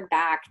 Forward,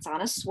 back. It's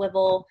on a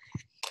swivel.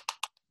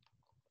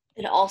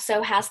 It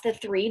also has the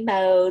 3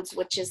 modes,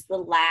 which is the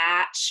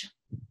latch,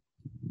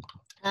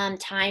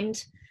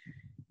 timed,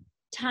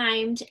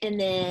 and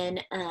then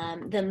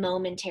the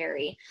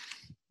momentary.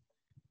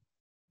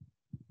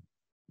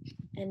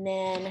 And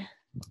then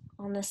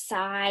on the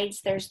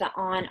sides, there's the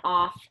on,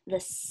 off, the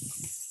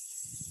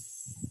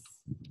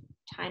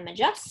time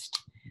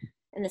adjust,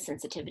 and the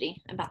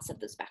sensitivity. I about said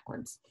those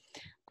backwards.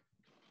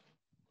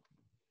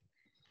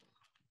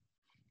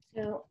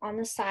 So on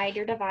the side,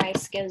 your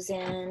device goes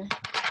in.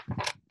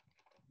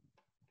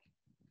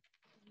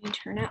 You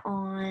turn it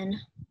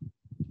on.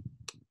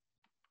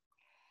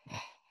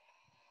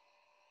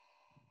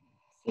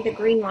 See, the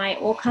green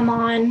light will come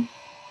on.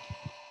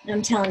 And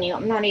I'm telling you,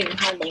 I'm not even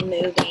hardly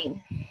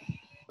moving.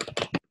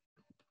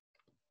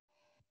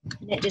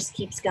 And it just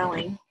keeps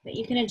going. But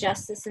you can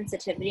adjust the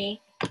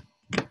sensitivity.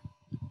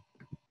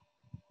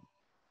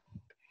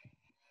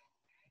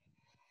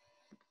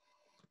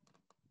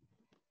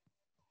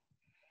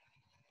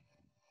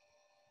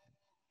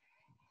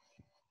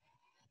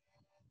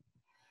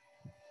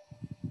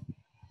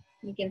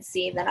 You can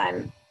see that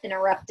I'm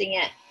interrupting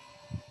it.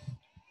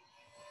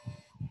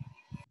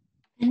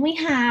 And we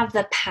have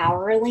the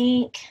Power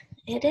Link.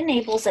 It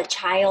enables a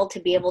child to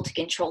be able to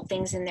control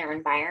things in their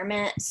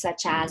environment,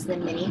 such as the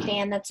mini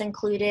fan that's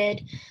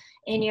included.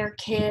 in your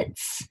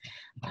kits.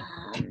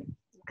 You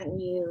can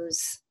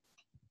use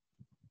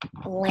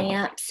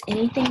lamps,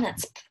 anything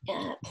that's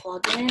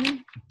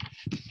plug-in.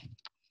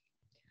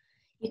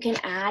 You can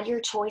add your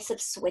choice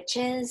of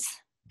switches.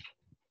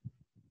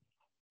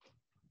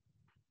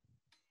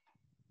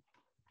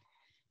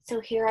 So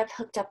here I've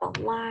hooked up a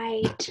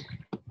light.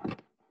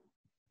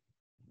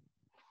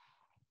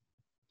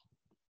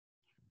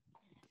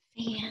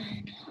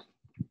 Fan.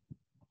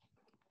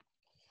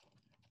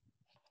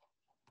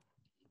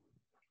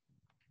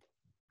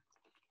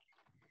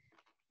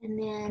 And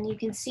then you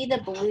can see the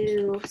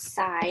blue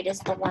side is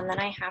the one that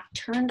I have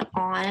turned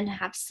on,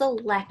 have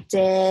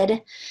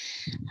selected.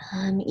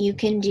 You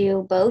can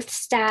do both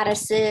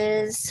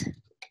statuses.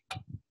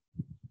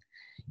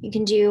 You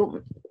can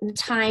do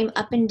time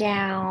up and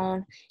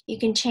down. You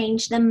can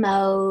change the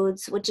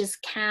modes, which is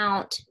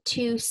count,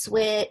 to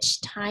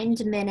switch,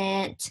 timed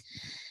minute.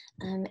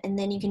 And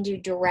then you can do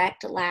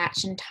direct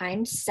latch and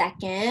timed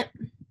second.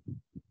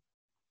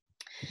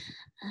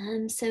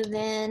 So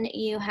then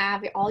you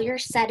have all your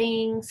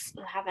settings.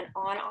 You have an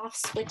on-off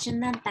switch in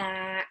the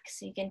back,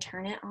 so you can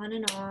turn it on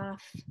and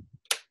off.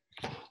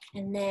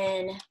 And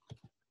then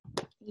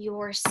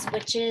your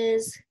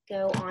switches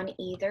go on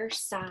either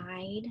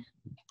side.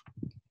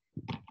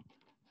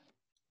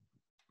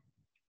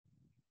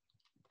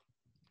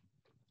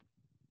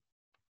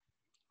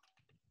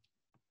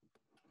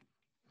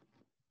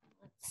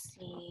 Let's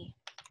see.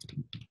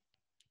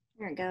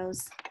 There it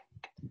goes.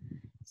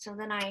 So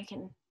then I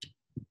can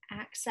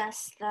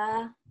access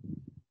the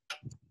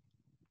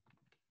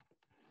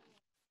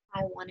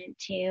I wanted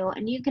to.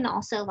 And you can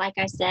also, like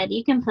I said,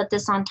 you can put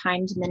this on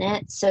timed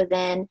minutes, so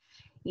then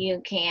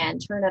you can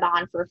turn it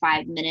on for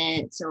 5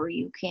 minutes, or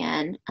you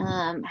can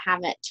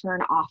have it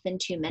turn off in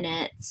 2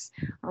 minutes,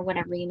 or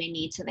whatever you may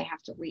need, so they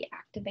have to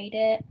reactivate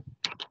it.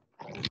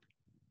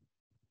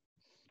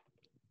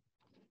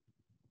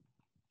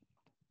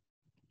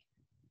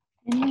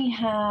 Then we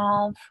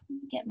have,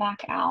 get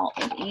back out,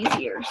 an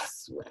easier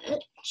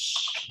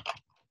switch.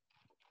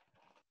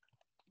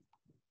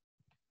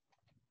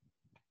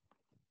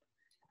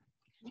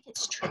 I think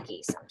it's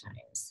tricky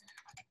sometimes.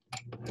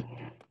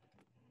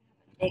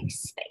 Big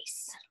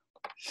space.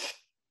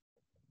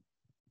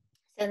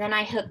 So then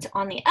I hooked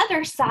on the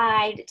other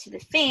side to the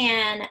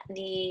fan,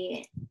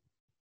 the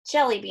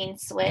jelly bean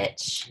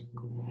switch,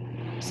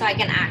 so I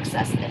can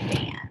access the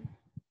fan.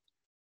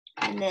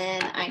 And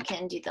then I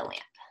can do the lamp.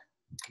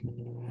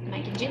 And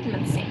I can do them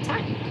at the same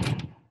time.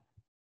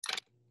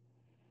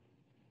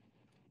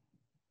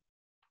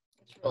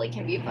 Which really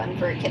can be fun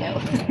for a kiddo.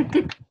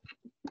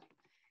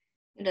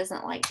 Who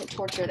doesn't like to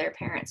torture their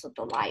parents with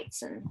the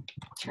lights and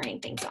turning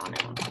things on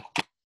and off.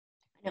 I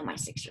know my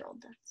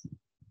 6-year-old does.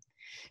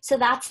 So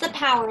that's the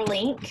Power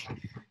Link.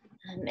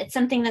 It's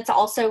something that's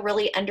also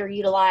really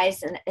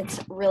underutilized, and it's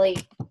really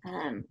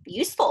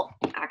useful,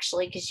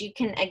 actually, because you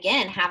can,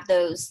 again, have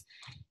those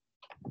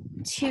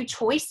 2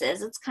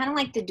 choices. It's kind of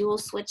like the dual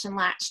switch and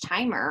latch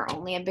timer,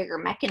 only a bigger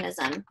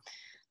mechanism,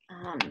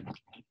 and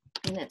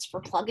it's for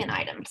plug-in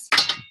items.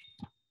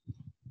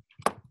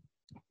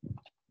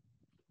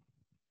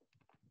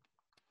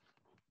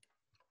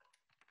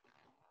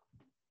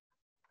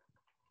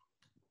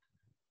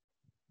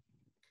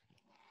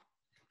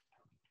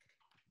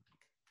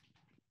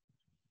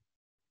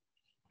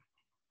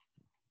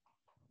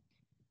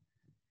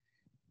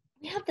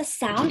 We have the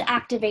sound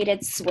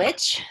activated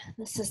switch.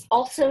 This is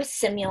also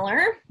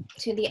similar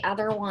to the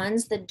other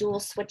ones, the dual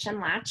switch and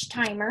latch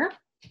timer.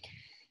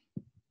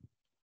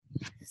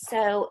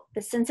 So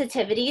the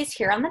sensitivity is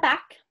here on the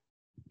back,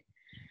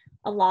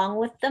 along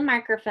with the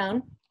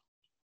microphone.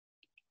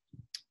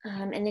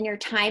 And then your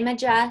time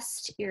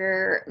adjust,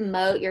 your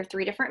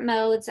 3 different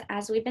modes,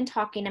 as we've been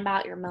talking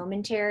about, your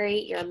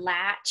momentary, your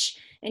latch,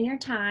 and your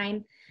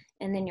time,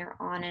 and then your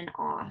on and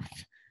off.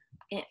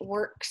 It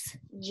works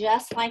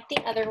just like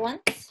the other ones.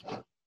 If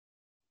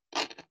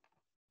I can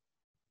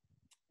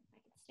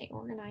stay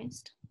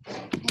organized. I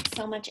have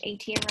so much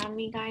AT around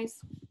me, guys.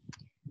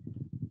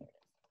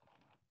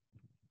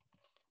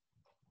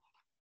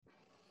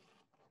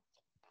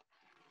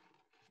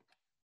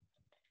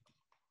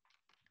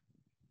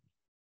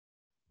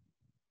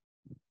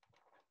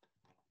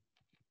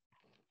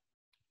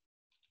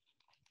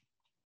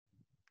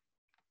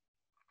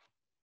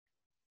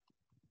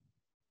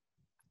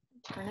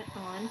 Turn it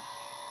on.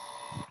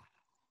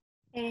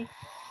 Okay.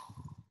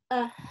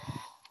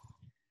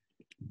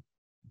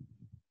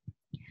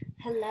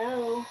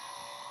 Hello.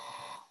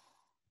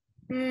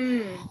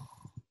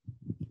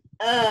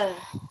 If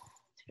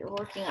you're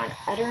working on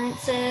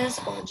utterances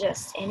or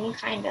just any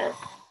kind of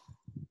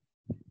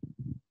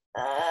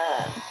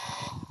I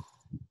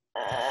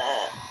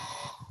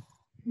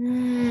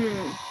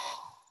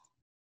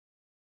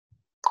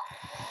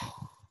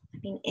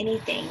mean,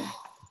 anything.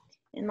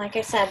 And like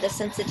I said, the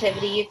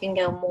sensitivity, you can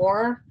go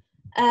more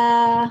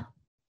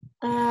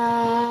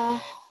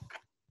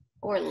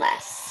or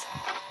less.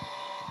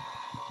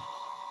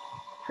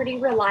 Pretty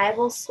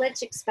reliable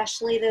switch,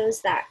 especially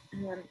those that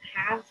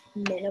have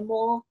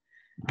minimal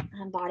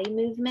body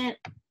movement.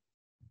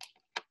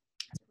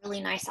 It's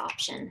Really nice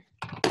option.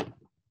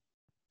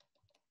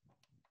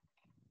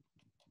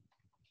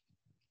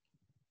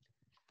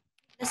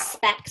 The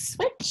spec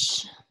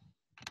switch.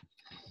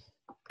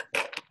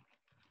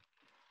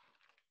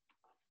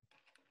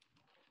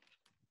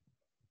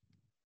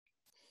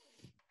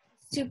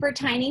 Super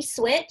tiny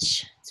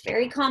switch. It's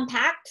very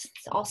compact.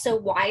 It's also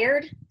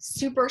wired.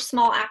 Super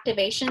small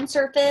activation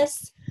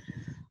surface.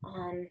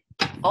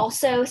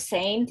 Also,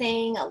 same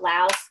thing,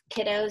 allows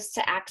kiddos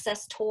to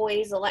access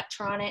toys,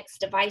 electronics,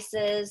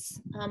 devices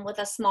with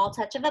a small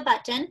touch of a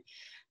button.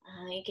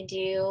 You can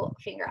do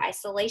finger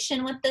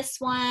isolation with this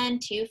one,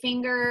 2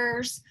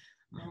 fingers.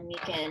 You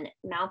can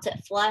mount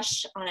it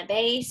flush on a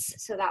base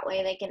so that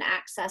way they can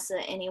access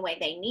it any way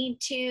they need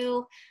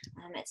to.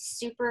 It's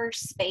super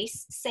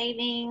space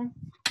saving,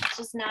 which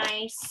is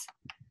nice.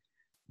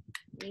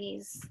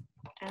 These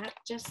act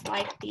just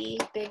like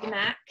the Big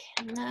Mac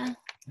and the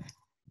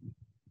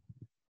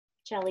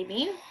Jelly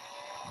Bean.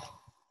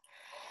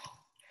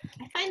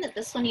 I find that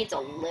this one needs a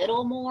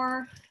little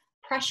more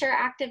pressure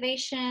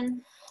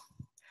activation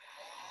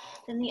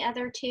than the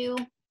other two,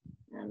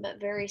 but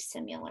very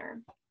similar.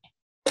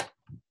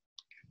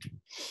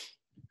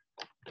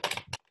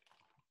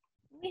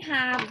 We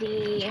have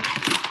the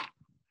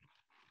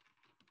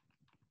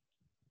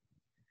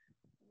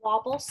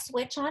wobble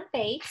switch on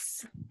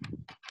base.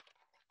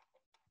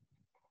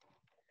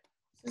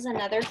 This is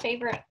another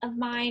favorite of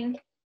mine.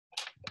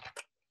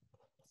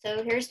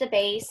 So here's the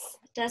base.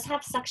 It does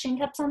have suction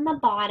cups on the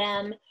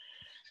bottom.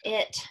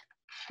 It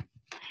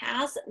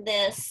has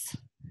this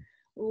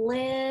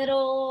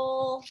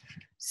little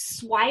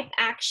swipe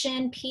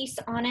action piece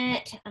on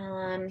it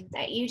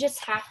that you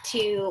just have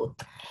to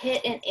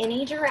hit in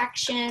any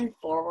direction,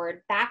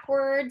 forward,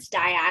 backwards,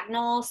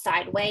 diagonal,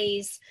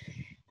 sideways,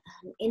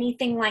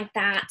 anything like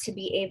that to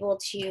be able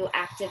to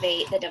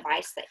activate the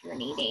device that you're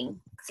needing.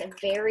 It's a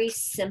very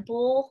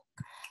simple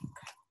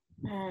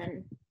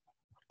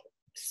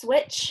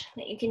switch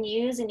that you can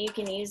use, and you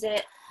can use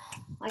it,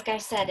 like I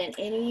said, in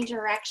any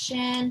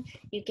direction.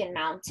 You can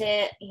mount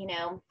it, you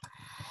know,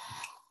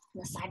 on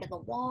the side of the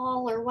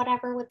wall or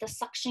whatever with the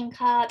suction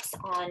cups,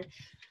 on,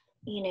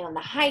 you know, in the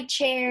high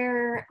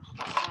chair,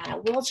 on a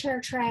wheelchair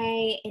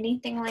tray,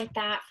 anything like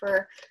that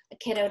for a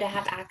kiddo to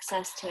have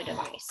access to a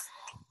device.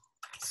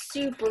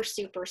 Super,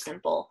 super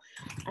simple.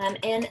 I'm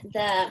going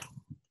to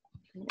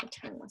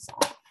turn this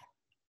off.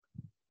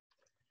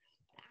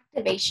 The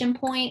activation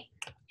point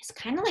is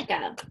kind of like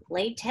a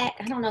latex.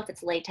 I don't know if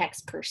it's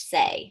latex per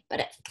se, but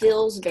it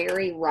feels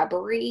very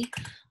rubbery.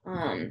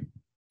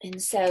 And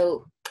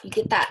so you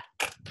get that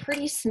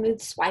pretty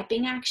smooth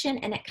swiping action,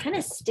 and it kind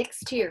of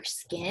sticks to your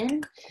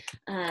skin.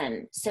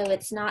 So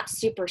it's not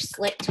super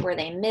slick to where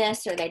they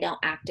miss or they don't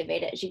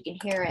activate it. As you can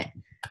hear it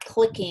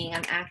clicking,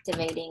 I'm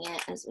activating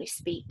it as we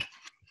speak.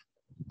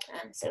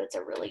 So it's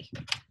a really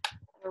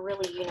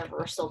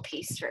universal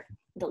piece for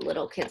the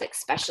little kids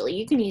especially.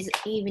 You can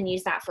even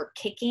use that for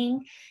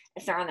kicking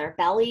if they're on their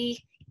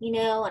belly, you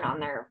know,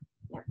 and they're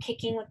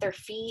kicking with their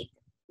feet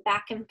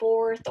back and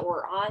forth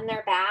or on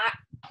their back.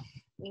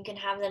 You can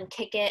have them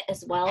kick it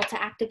as well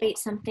to activate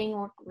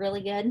something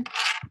really good.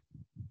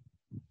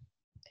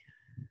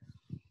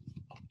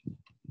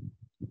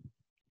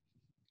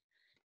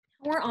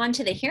 We're on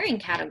to the hearing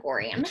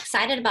category. I'm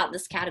excited about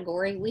this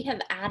category. We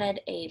have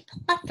added a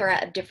plethora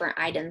of different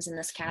items in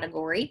this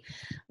category,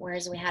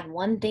 whereas we had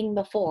one thing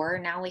before,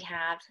 now we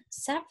have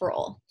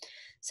several.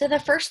 So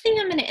the first thing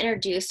I'm going to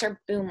introduce are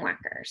boom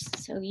whackers.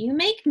 So you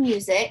make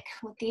music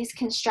with these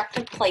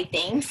constructed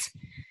playthings.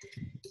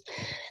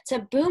 It's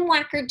a boom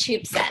whacker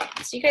tube set.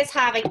 So you guys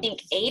have, I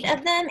think, 8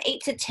 of them,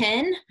 8 to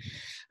 10.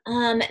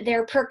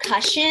 They're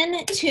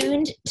percussion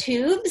tuned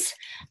tubes,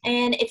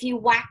 and if you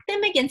whack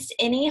them against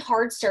any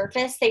hard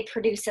surface, they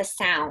produce a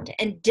sound,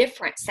 and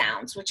different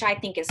sounds, which I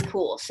think is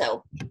cool.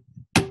 So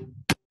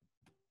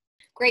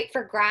great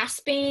for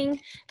grasping,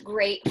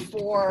 great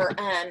for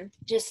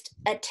just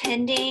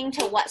attending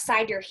to what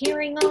side you're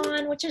hearing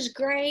on, which is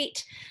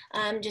great.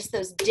 Just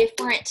those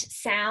different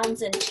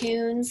sounds and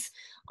tunes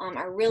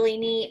are really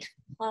neat.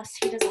 Plus,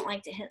 who doesn't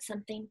like to hit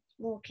something?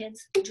 Little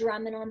kids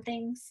drumming on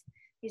things.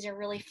 These are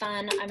really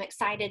fun. I'm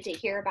excited to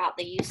hear about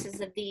the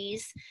uses of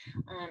these.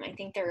 I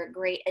think they're a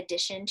great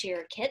addition to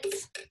your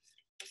kits.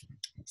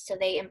 So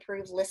they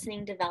improve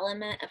listening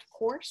development, of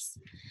course.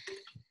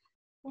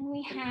 Then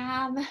we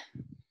have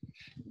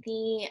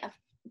the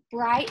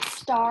Bright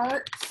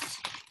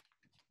Starts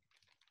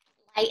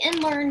Light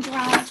and Learn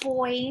drum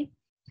toy.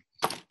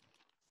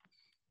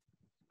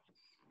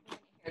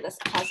 Hear this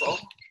puzzle.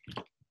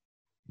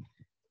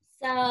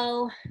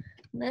 So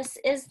this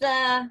is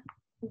the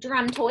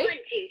drum toy. 1, 2,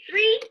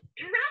 3,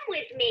 drum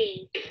with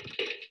me.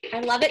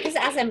 I love it because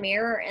it has a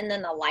mirror and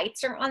then the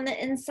lights are on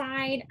the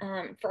inside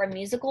for a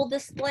musical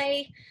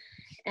display.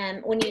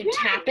 And when you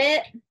tap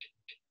it,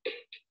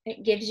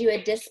 it gives you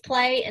a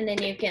display, and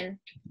then you can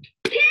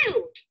 2,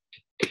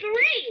 3,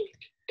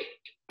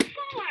 4,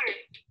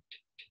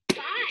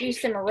 5. Do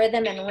some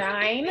rhythm and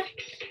rhyme.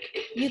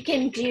 You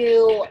can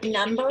do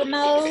number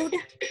mode.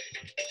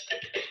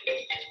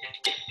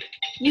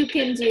 You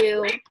can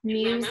do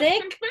music.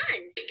 Let's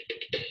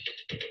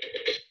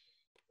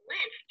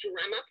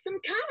drum up some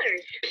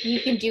colors. You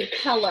can do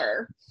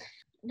color.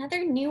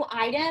 Another new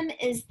item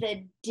is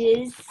the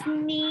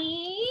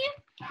Disney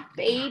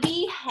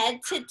Baby Head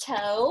to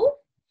Toe.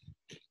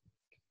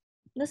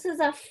 This is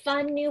a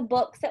fun new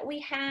book that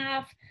we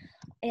have.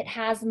 It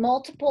has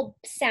multiple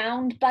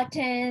sound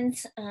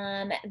buttons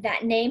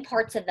that name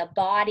parts of the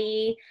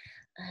body,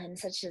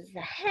 such as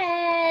the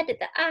head,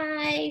 the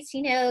eyes,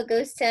 you know, it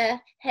goes to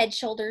head,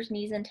 shoulders,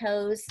 knees, and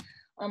toes,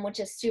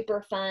 which is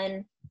super fun.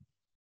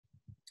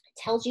 It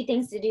tells you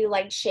things to do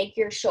like shake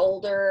your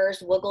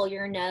shoulders, wiggle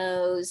your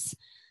nose,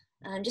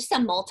 just a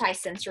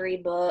multi-sensory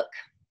book.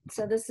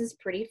 So this is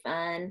pretty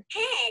fun.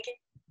 Head.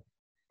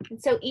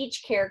 And so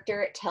each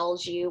character, it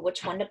tells you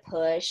which one to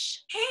push.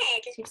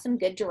 Head. So some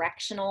good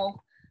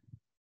directional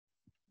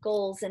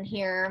goals in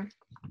here.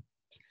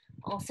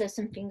 Also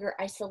some finger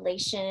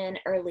isolation,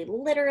 early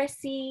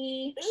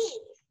literacy,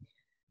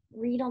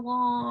 read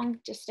along,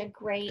 just a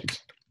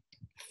great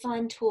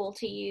fun tool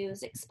to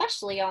use,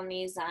 especially on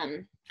these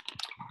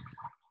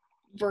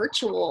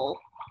virtual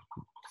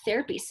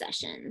therapy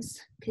sessions,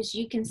 because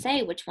you can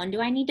say, which one do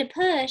I need to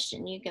push?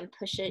 And you can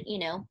push it, you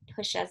know,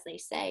 push as they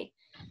say.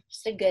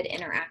 Just a good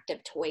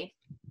interactive toy.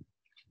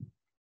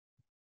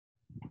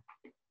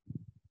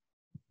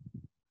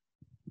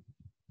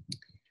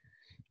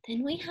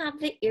 Then we have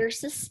the ear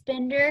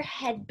suspender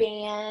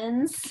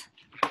headbands.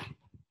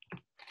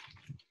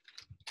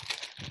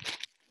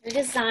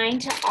 They're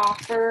designed to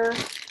offer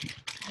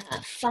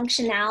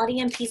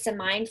functionality and peace of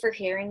mind for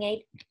hearing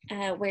aid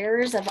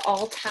wearers of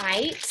all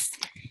types.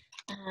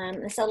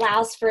 This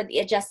allows for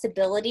the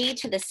adjustability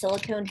to the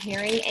silicone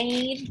hearing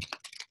aid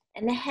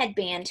and the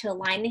headband to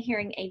align the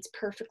hearing aids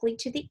perfectly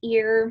to the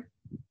ear.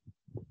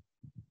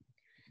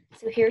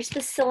 So here's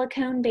the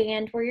silicone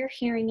band where your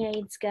hearing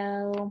aids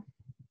go.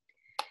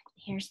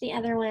 Here's the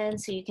other one,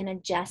 so you can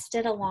adjust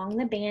it along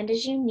the band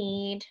as you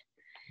need.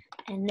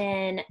 And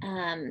then,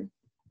 of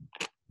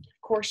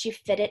course, you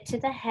fit it to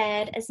the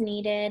head as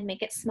needed,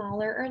 make it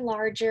smaller or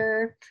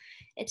larger.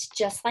 It's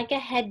just like a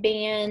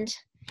headband.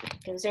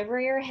 It goes over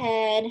your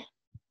head.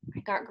 I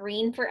got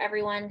green for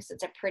everyone because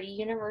it's a pretty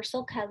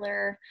universal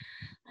color.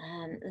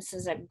 This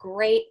is a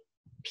great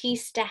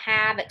piece to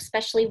have,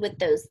 especially with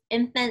those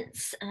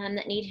infants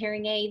that need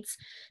hearing aids,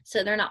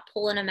 so they're not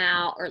pulling them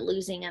out or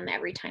losing them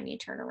every time you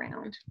turn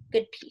around.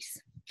 Good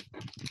piece.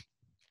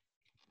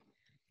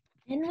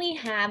 Then we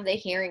have the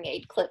hearing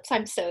aid clips.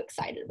 I'm so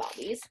excited about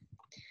these.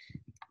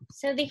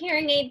 So the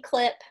hearing aid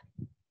clip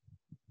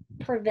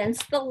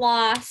prevents the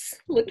loss.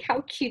 Look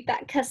how cute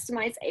that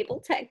customized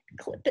AbleTech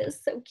clip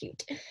is. So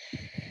cute.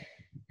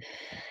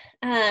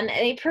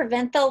 They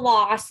prevent the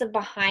loss of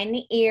behind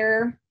the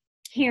ear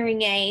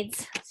hearing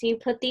aids. So you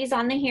put these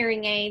on the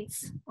hearing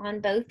aids on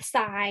both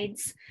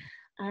sides,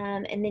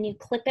 and then you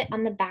clip it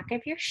on the back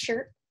of your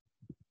shirt.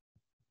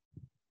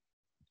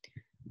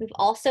 We've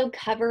also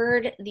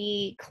covered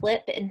the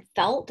clip in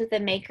felt that the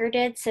maker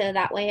did, so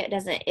that way it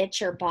doesn't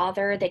itch or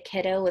bother the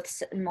kiddo with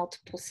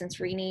multiple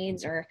sensory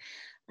needs or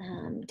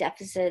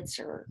deficits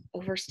or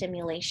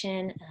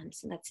overstimulation.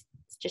 So that's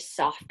just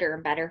softer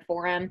and better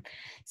for them.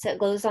 So it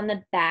goes on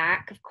the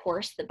back, of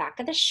course, the back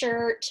of the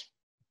shirt.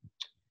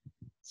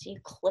 So you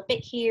clip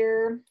it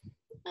here.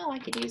 Oh, I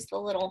could use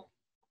our little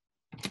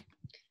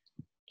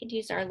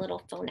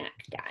phonak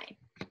guy.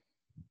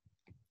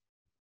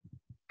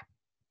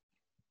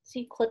 So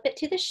you clip it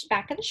to the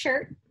back of the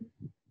shirt.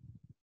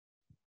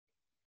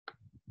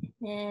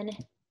 And then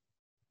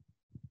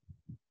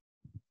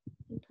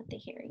you put the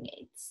hearing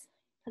aids,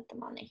 put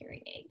them on the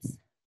hearing aids.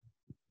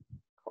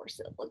 Of course,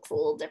 it looks a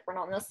little different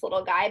on this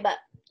little guy, but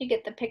you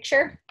get the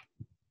picture.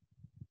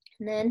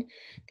 And then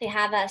they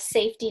have a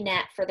safety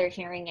net for their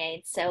hearing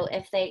aids. So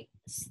if they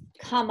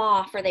come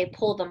off or they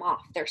pull them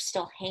off, they're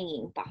still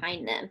hanging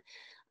behind them.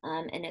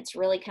 And it's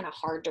really kind of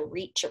hard to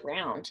reach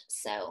around.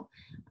 So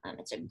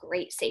it's a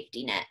great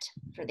safety net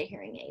for the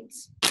hearing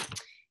aids.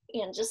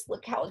 And just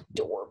look how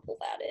adorable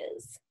that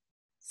is.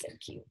 So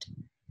cute.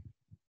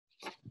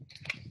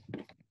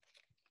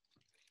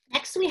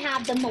 Next we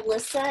have the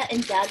Melissa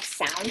and Doug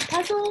sound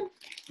puzzle.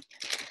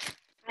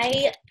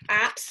 I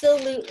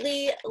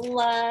absolutely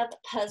love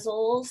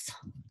puzzles.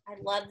 I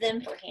love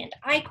them for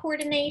hand-eye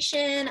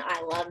coordination.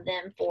 I love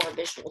them for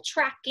visual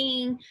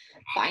tracking,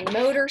 fine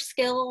motor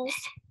skills.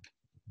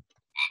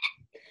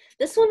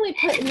 This one we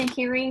put in the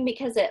hearing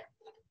because it,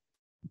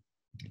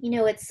 you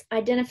know, it's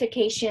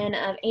identification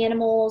of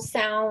animals,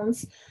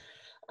 sounds.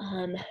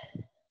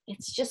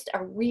 It's just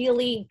a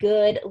really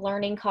good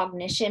learning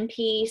cognition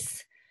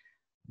piece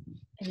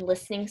and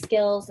listening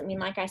skills. I mean,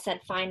 like I said,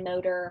 fine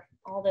motor,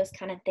 all those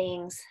kind of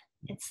things.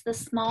 It's the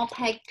small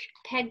peg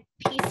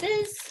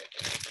pieces.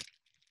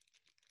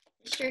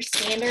 It's your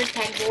standard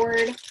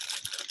pegboard. It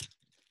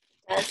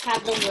does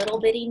have the little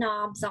bitty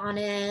knobs on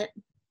it.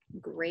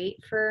 Great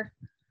for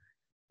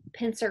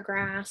pincer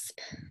grasp.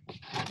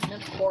 And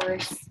of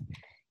course,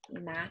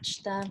 you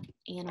match the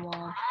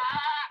animal.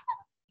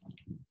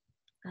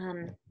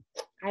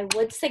 I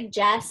would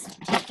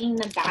suggest taking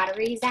the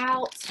batteries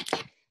out.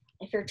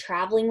 If if you're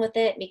traveling with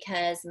it,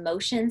 because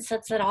motion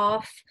sets it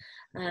off.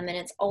 And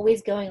it's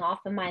always going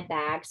off in my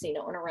bag, so you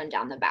don't want to run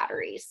down the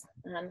batteries.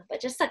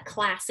 But just a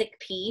classic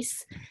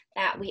piece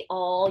that we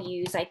all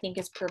use, I think,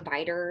 as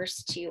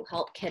providers to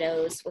help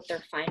kiddos with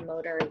their fine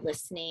motor,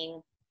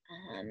 listening,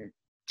 and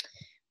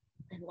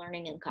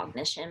learning and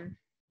cognition.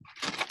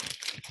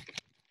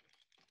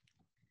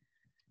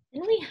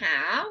 Then we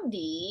have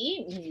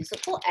the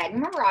musical egg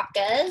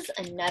maracas,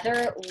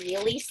 another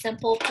really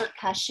simple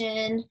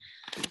percussion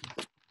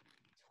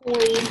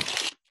toy.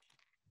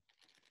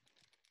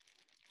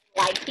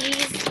 I like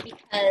these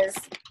because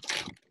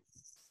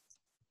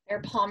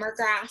they're palmar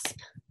grasp,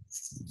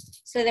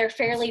 so they're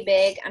fairly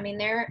big. I mean,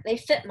 they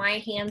fit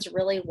my hands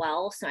really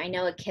well, so I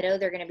know a kiddo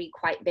they're going to be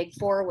quite big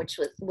for, which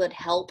would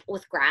help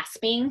with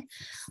grasping.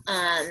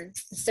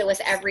 So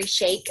with every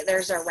shake,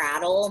 there's a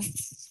rattle.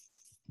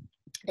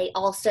 They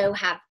also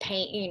have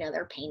paint, you know,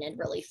 they're painted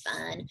really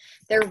fun.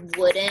 They're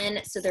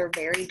wooden, so they're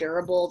very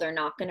durable. They're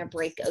not going to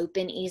break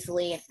open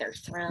easily if they're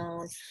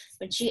thrown.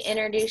 But you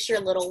introduce your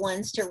little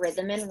ones to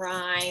rhythm and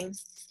rhyme,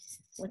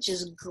 which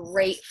is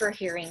great for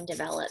hearing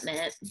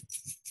development.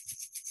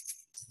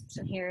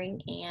 So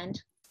hearing and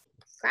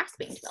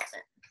grasping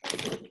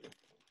development.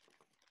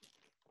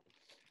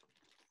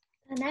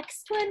 The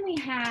next one we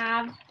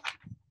have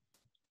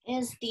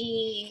is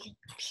the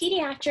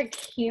pediatric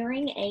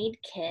hearing aid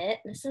kit.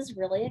 This is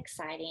really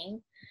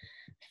exciting.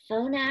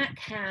 Phonak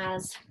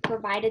has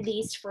provided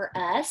these for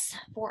us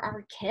for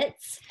our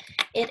kits.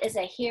 It is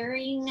a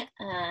hearing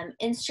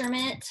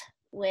instrument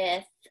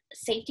with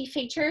safety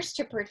features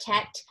to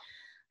protect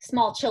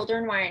small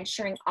children while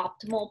ensuring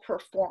optimal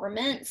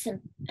performance and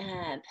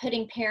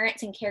putting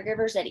parents and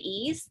caregivers at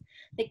ease.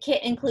 The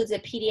kit includes a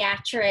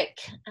pediatric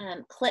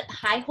clip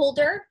high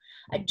holder,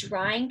 a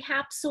drying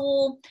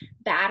capsule,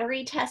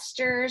 battery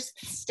testers,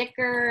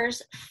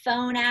 stickers,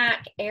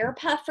 Phonak air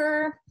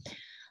puffer,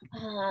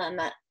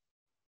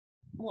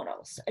 what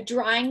else? A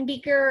drying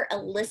beaker, a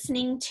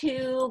listening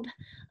tube,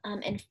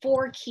 and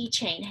 4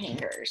 keychain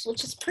hangers,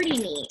 which is pretty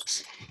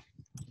neat.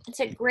 It's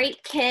a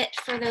great kit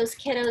for those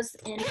kiddos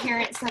and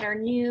parents that are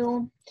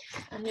new.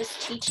 I'm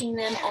just teaching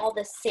them all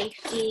the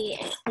safety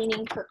and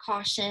cleaning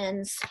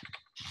precautions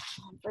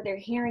for their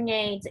hearing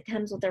aids. It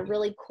comes with a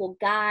really cool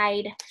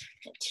guide.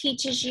 It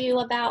teaches you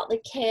about the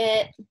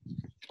kit.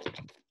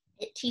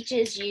 It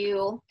teaches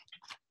you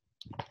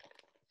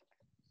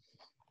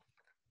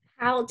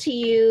how to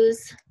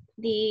use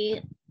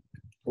the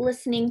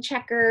listening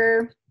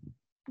checker.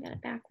 Got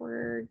it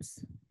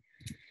backwards.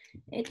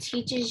 It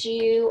teaches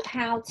you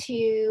how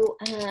to,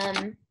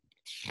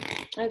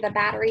 the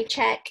battery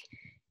check.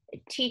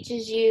 It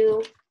teaches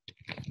you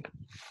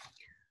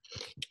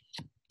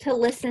to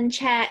listen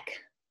check,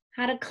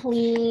 how to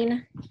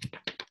clean,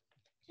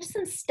 just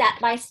some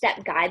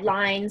step-by-step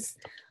guidelines.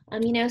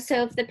 You know,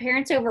 so if the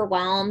parent's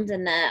overwhelmed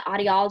and the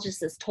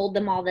audiologist has told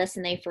them all this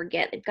and they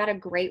forget, they've got a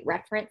great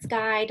reference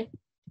guide.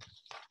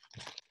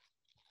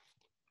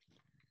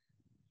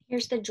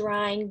 Here's the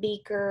drying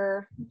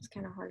beaker. It's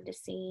kind of hard to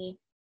see.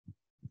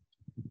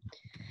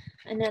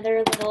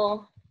 Another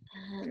little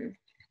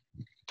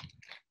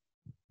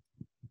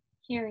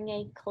hearing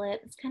aid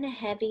clip. It's kind of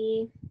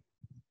heavy.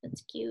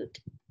 It's cute.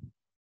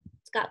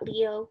 It's got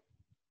Leo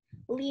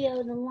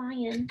the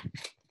lion.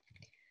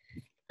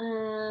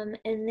 And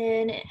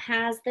then it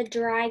has the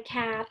dry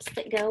caps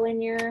that go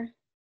in your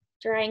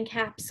drying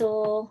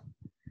capsule.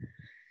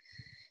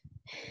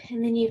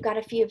 And then you've got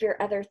a few of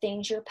your other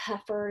things, your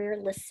puffer, your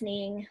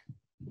listening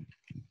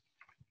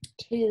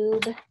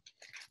tube,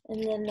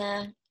 and then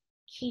the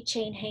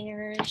keychain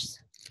hangers.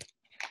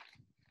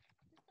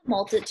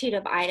 Multitude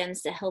of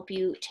items to help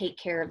you take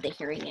care of the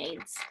hearing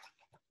aids.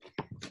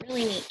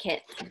 Really neat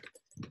kit.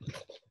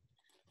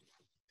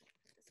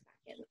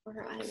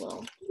 Or I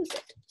will use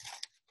it.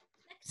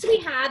 Next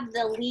we have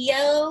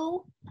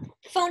the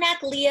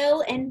Phonak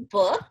Leo and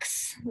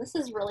books. This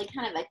is really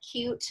kind of a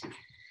cute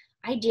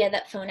idea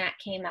that Phonak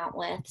came out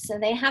with. So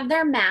they have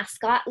their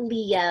mascot,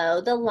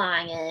 Leo, the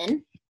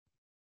lion,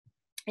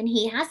 and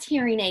he has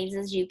hearing aids,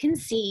 as you can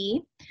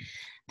see.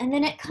 And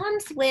then it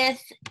comes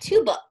with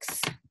 2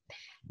 books.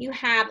 You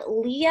have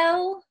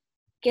Leo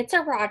Gets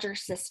a Roger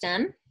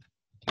System,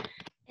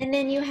 and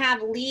then you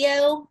have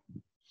Leo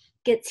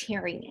Gets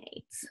Hearing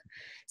Aids.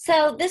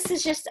 So this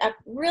is just a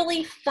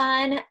really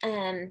fun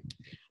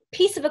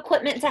piece of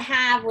equipment to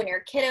have when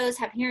your kiddos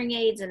have hearing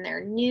aids and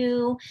they're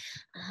new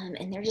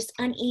and they're just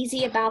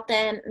uneasy about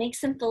them. It makes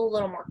them feel a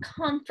little more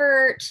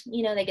comfort.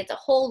 You know, they get to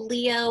hold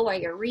Leo while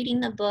you're reading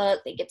the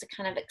book. They get to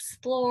kind of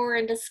explore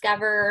and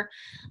discover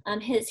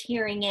his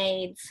hearing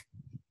aids.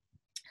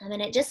 And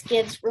it just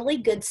gives really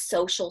good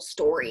social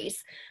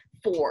stories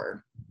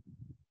for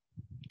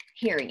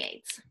hearing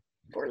aids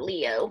for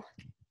Leo.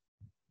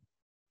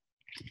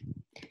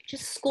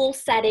 Just school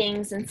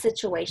settings and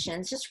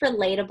situations, just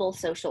relatable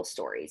social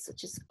stories,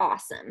 which is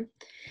awesome.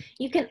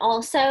 You can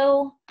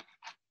also,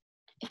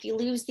 if you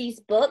lose these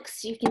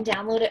books, you can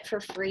download it for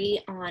free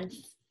on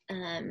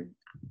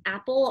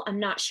Apple.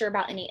 I'm not sure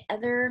about any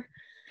other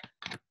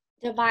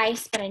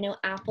device, but I know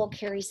Apple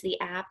carries the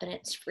app and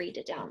it's free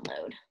to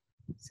download.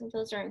 So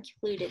those are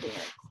included in our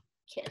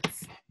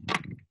kits.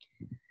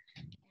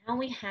 Now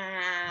we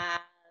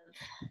have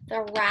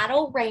the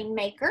Rattle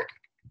Rainmaker.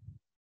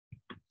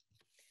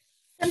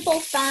 Simple,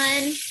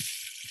 fun,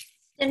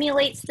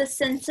 stimulates the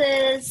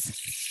senses,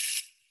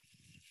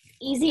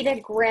 easy to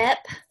grip,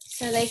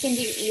 so they can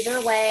do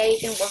either way.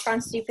 You can work on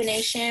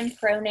supination,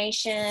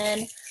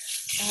 pronation.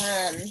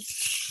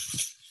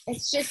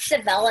 It's just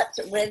developed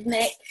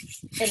rhythmic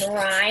and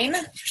rhyme.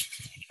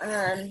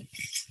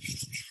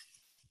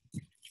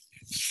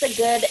 It's a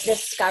good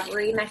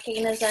discovery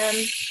mechanism.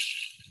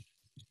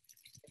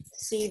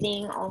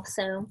 Soothing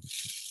also,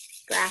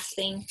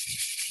 grasping,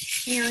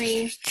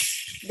 hearing,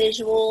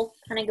 visual,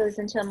 kind of goes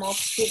into a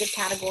multitude of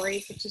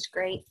categories, which is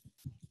great.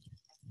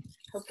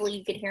 Hopefully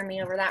you could hear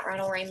me over that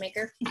Rattle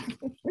Rainmaker.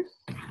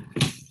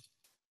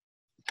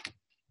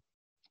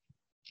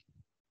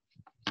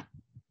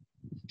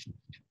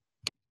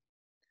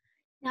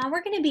 Now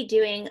we're going to be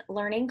doing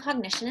learning,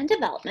 cognition, and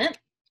development.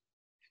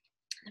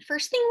 The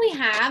first thing we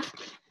have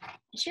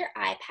is your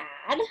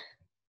iPad.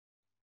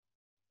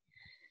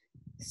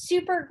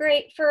 Super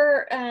great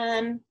for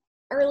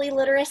early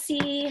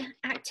literacy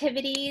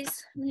activities.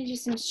 I'm going to do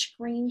some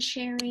screen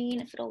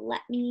sharing if it'll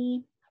let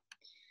me.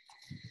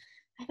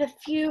 I have a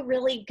few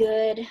really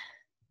good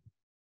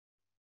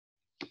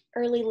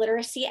early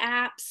literacy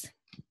apps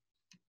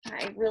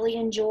I really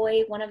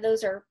enjoy. One of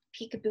those are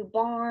Peekaboo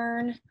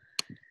Barn.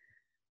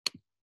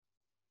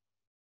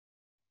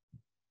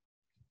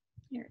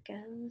 Here it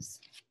goes.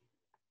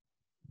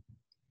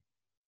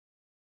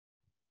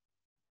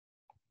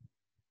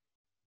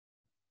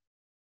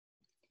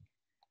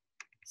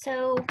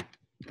 So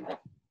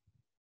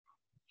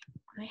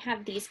I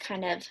have these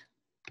kind of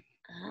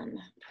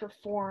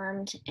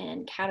performed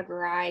and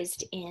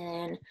categorized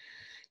in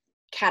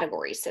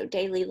categories. So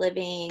daily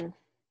living,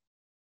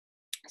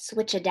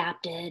 switch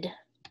adapted.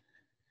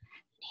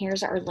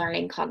 Here's our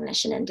learning,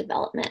 cognition, and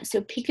development.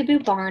 So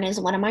Peekaboo Barn is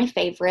one of my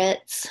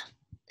favorites.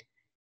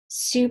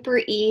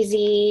 Super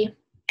easy.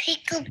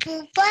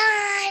 Peekaboo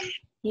Barn.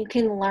 You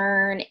can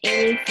learn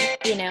any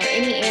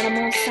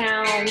animal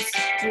sounds.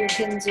 You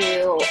can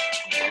do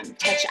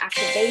touch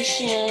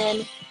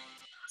activation.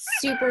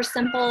 Super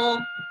simple.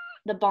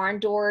 The barn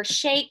door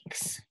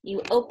shakes.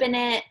 You open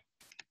it.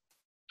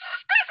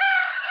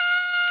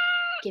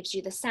 Gives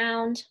you the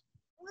sound.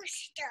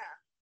 Rooster.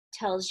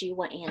 Tells you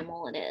what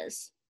animal it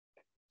is.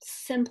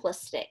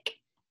 Simplistic.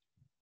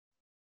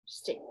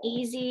 Just an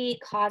easy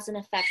cause and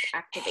effect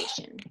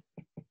activation.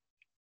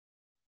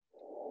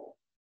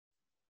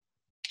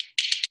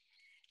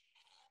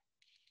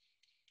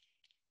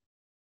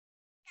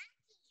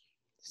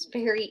 It's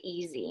very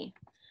easy.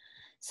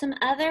 Some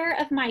other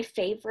of my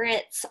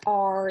favorites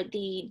are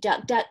the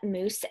Duck Duck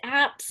Moose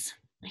apps.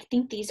 I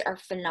think these are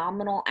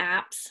phenomenal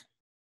apps.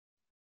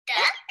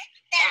 Duck,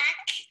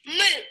 duck,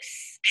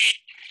 moose.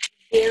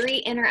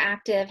 Very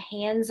interactive,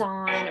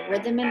 hands-on,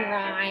 rhythm and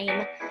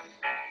rhyme.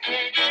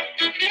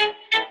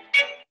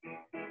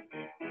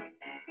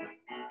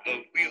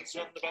 The wheels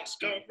on the bus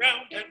go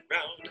round and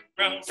round,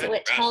 round So and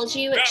it tells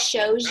you, it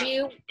shows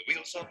you the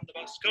wheels on the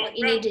bus go what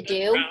you need to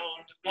do. round,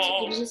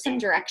 It gives you some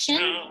direction.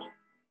 round.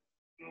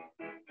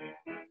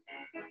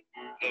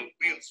 The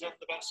wheels on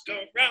the bus go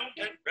round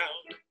and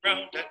round,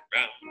 round and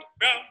round,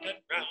 round and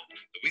round.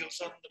 The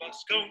wheels on the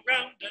bus go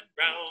round and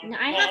round. Now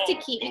I have to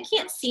keep, you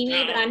can't see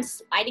me, but I'm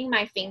sliding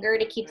my finger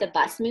to keep the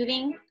bus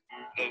moving.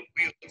 The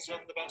wheels on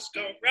the bus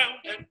go round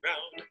and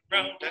round,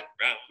 round and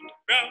round,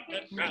 round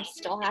and And I round.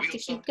 still have to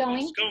Wheels keep on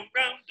the bus going. go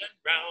round and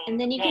round. And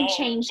then you can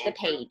change the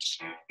page.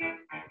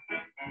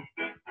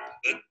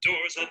 The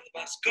doors of the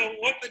bus go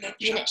open and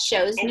shut. And it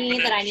shows me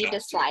Open that I and need to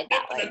shut, slide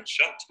that open way. and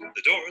shut.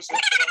 The doors of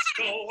the bus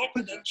go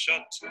open and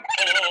shut.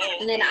 All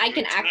And then I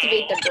can over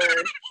activate the town.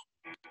 bird.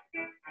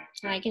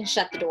 And I can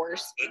shut the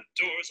doors. The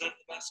doors of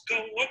the bus go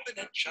open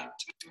and shut.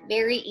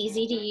 Very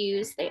easy to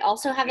use. They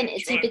also have an The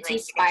itsy driver on bitsy the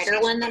bus spider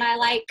says, one that I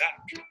like. Back,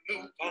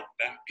 move on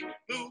back,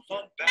 move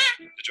on back.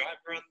 The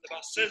driver on the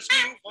bus says,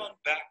 move on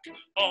back,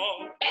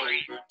 all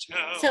over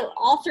town. So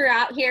all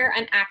throughout here,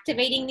 I'm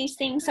activating these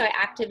things. So I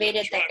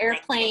activated the driver on the bus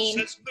airplane,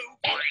 says,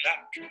 move on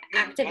back, move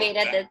activated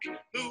on the back,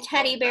 move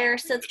teddy on bear. back.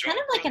 So it's The kind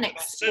of like an driver on the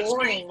bus says, move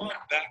exploring on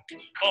back,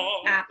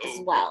 all app as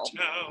over well,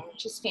 town.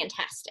 which is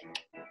fantastic.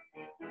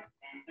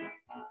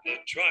 The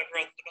driver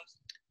on the bus.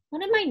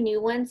 One of my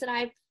new ones that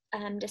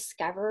I've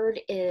discovered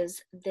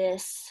is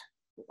this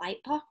light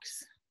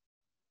box.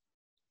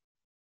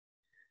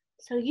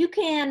 So you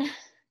can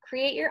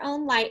create your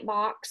own light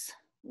box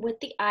with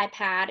the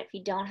iPad. If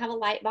you don't have a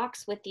light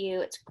box with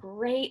you, it's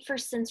great for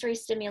sensory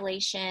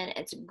stimulation.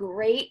 It's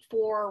great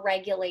for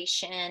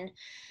regulation,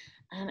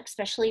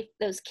 especially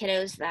those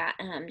kiddos that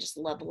just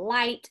love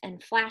light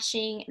and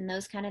flashing and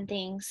those kind of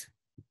things.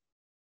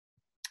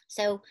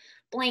 So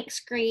blank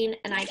screen,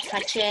 and I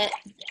touch it.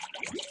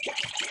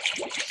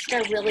 Just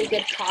a really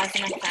good cause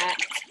and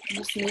effect. I'm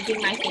just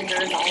moving my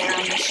fingers all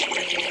around the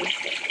screen.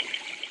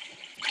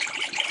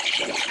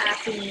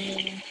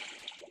 Tapping.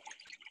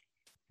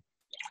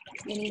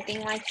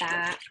 anything like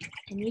that.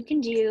 And you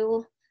can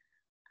do,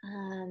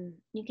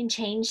 you can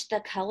change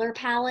the color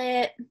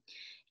palette.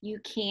 You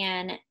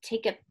can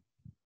take a,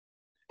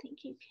 I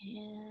think you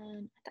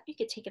can, I thought you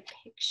could take a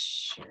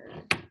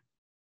picture.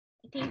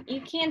 I think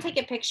you can take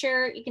a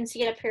picture. You can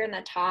see it up here in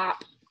the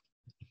top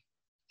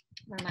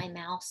where my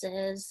mouse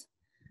is.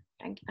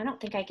 I don't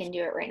think I can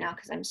do it right now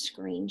because I'm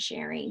screen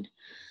sharing.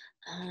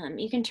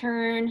 You can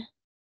turn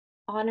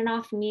on and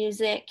off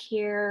music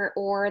here,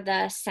 or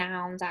the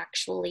sounds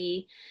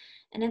actually.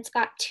 And it's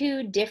got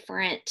two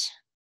different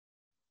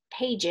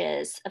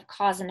pages of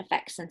cause and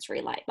effect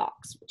sensory light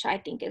box, which I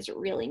think is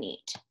really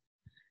neat.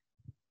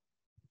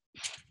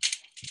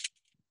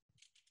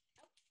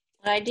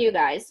 What I do,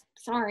 guys,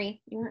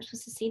 sorry, you weren't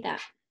supposed to see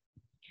that.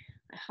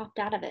 I hopped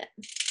out of it.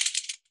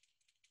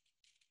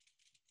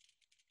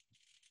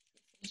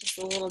 Just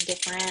a little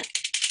different.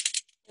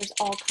 There's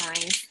all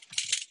kinds.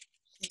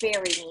 It's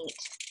very neat.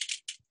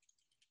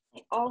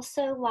 I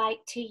also like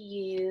to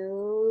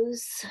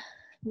use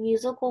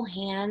musical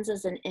hands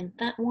as an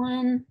infant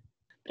one,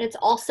 but it's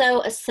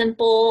also a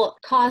simple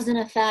cause and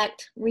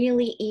effect,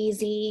 really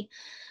easy.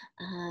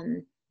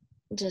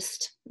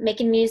 Just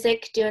making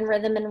music, doing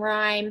rhythm and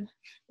rhyme.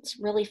 It's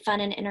really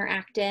fun and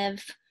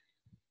interactive.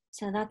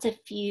 So that's a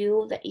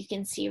few that you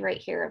can see right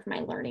here of my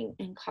learning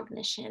and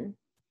cognition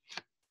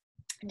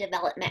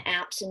development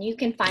apps. And you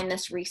can find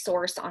this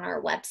resource on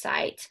our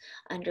website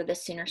under the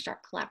SoonerStart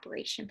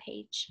collaboration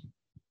page.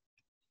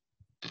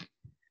 I'm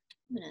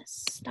gonna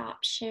stop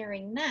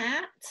sharing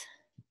that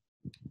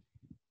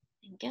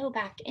and go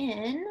back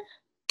in.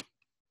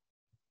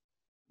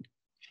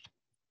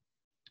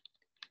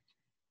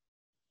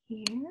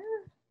 Here,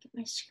 get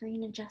my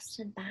screen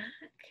adjusted back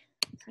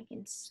so I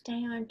can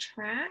stay on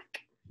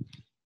track.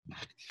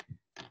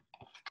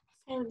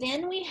 So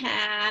then we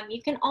have,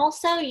 you can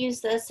also use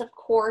this, of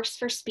course,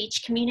 for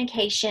speech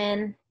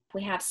communication.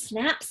 We have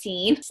Snap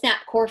Scene,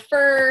 Snap Core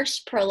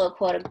First, Prolo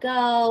Quota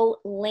Go,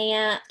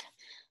 LAMP,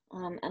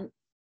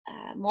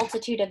 a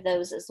multitude of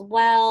those as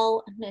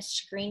well. I'm going to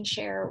screen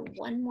share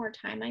one more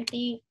time, I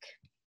think.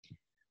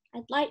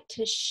 I'd like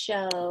to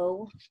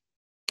show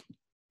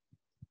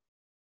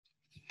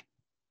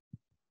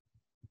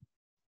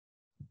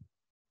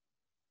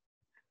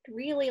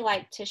really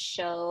like to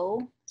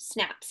show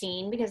Snap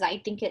Scene because I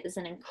think it is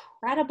an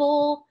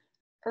incredible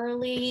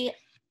early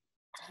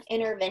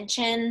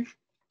intervention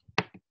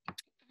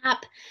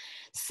app.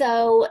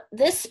 So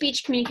this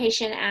speech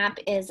communication app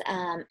is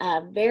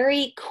a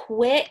very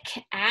quick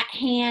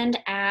at-hand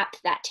app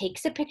that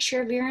takes a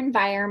picture of your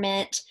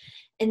environment,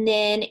 and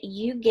then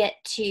you get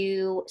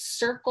to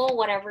circle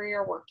whatever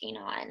you're working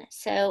on.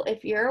 So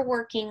if you're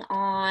working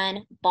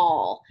on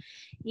ball,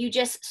 you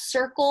just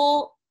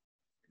circle.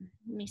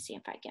 Let me see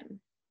if I can,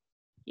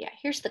 yeah,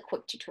 here's the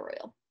quick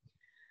tutorial.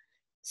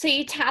 So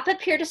you tap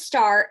up here to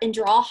start and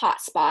draw a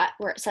hotspot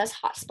where it says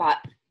hotspot.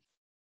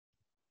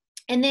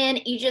 And then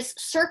you just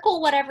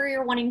circle whatever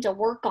you're wanting to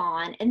work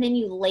on, and then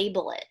you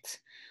label it,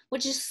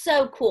 which is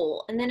so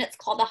cool. And then it's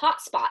called a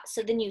hotspot.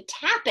 So then you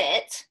tap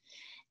it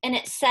and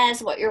it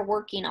says what you're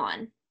working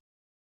on.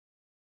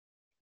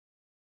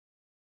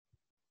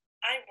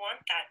 I want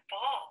that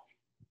ball.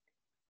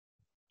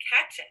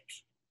 Catch it.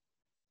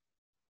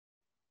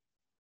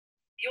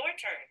 Your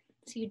turn.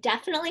 So you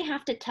definitely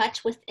have to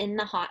touch within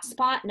the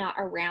hotspot, not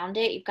around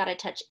it. You've got to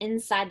touch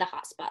inside the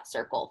hotspot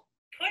circle.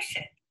 Push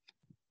it.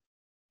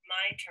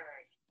 My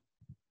turn.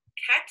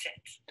 Catch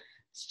it.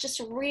 It's just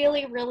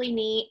really, really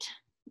neat.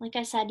 Like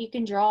I said, you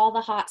can draw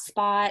the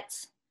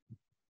hotspots.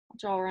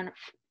 I'll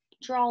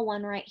draw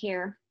one right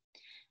here.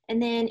 And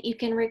then you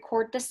can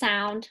record the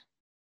sound.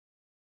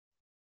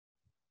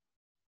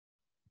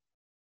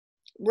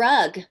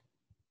 Rug.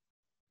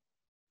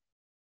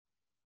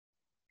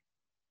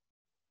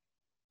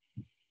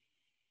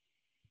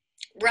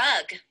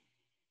 Rug.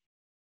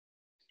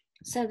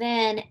 So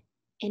then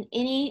in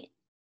any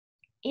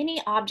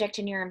object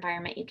in your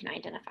environment you can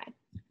identify,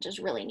 which is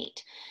really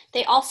neat.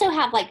 They also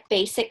have like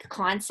basic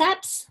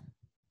concepts.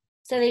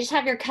 So they just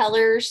have your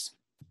colors.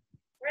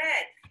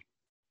 Red,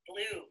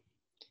 blue.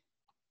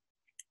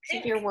 So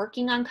if you're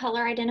working on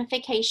color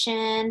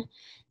identification,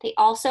 they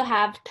also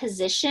have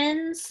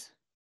positions,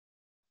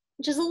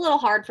 which is a little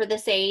hard for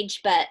this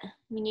age, but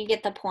I mean, you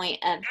get the point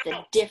of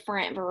the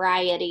different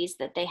varieties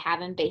that they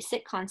have in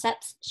basic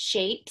concepts.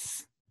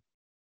 Shapes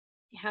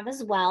you have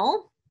as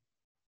well.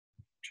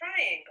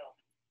 Triangle.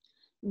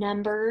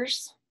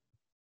 Numbers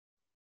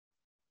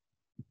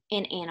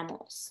and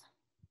animals.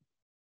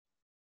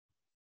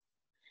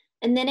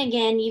 And then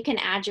again, you can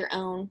add your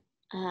own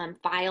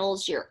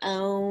files, your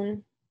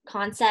own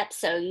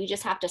concepts. So you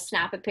just have to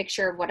snap a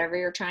picture of whatever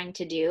you're trying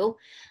to do.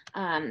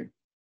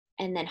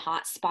 And then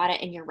hotspot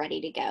it and you're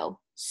ready to go.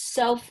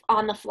 So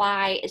on the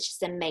fly, it's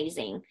just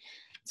amazing.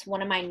 It's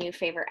one of my new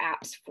favorite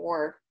apps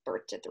for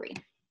birth to 3.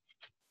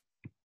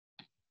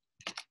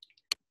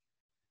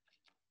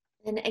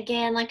 And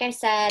again, like I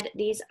said,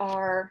 these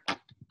are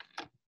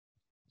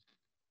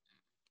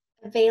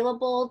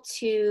available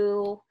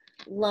to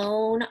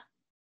loan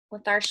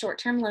with our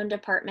short-term loan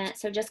department.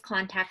 So just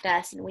contact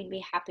us and we'd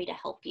be happy to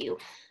help you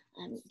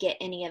get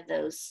any of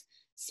those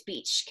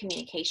speech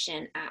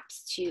communication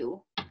apps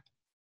to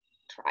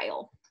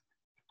trial.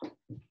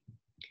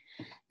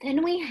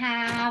 Then we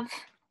have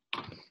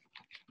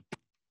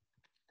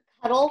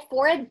Cuddle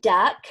for a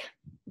Duck.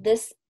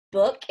 This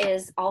book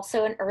is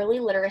also an early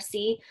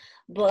literacy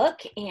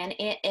book, and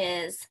it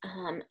is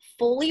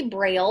fully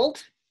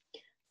brailled,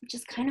 which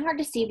is kind of hard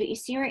to see, but you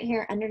see right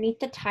here underneath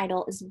the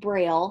title is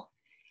Braille.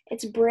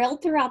 It's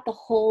brailled throughout the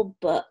whole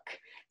book.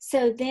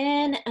 So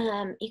then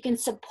you can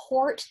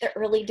support the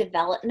early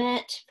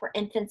development for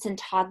infants and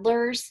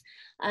toddlers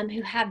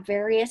who have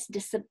various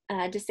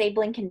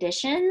disabling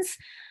conditions.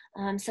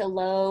 So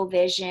low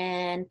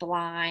vision,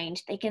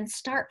 blind, they can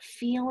start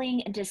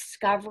feeling and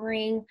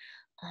discovering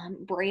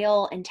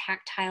braille and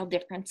tactile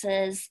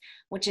differences,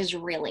 which is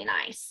really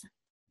nice.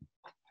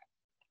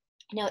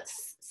 I know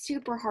it's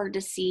super hard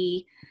to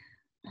see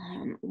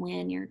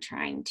when you're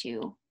trying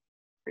to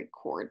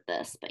record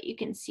this, but you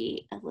can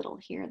see a little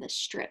here, the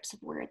strips of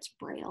where it's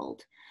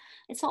brailled.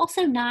 It's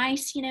also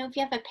nice, you know, if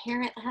you have a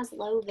parent that has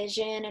low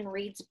vision and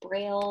reads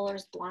braille, or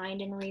is blind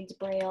and reads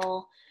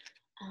braille,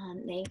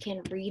 they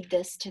can read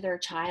this to their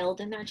child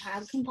and their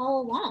child can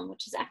follow along,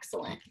 which is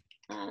excellent.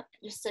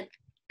 Just a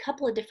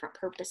couple of different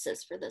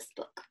purposes for this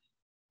book.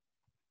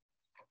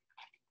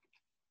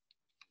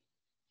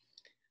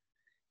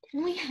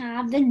 Then we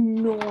have the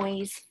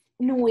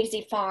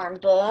Noisy Farm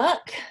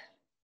book.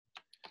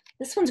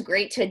 This one's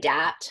great to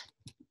adapt.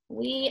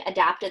 We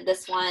adapted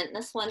this one.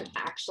 This one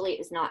actually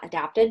is not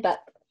adapted, but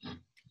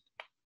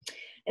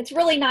it's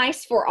really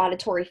nice for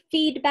auditory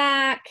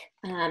feedback,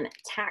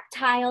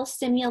 tactile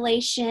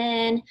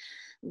stimulation,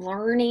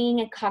 learning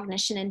and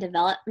cognition and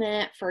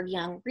development for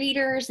young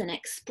readers and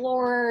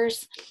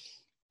explorers.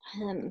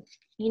 You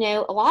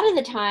know, a lot of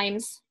the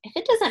times, if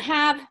it doesn't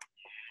have,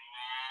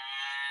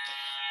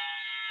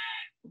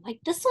 like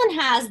this one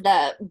has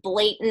the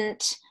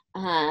blatant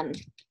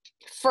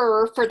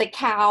fur for the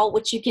cow,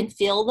 which you can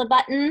feel the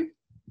button.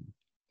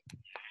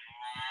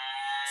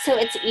 So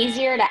it's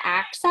easier to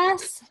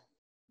access.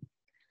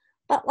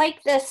 But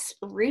like this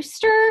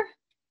rooster,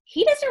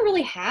 he doesn't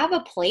really have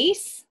a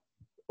place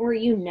where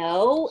you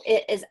know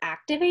it is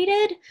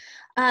activated.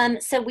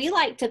 So we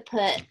like to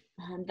put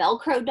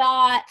Velcro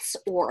dots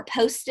or a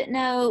Post-it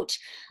note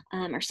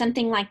or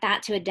something like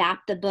that to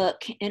adapt the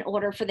book in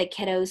order for the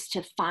kiddos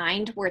to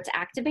find where it's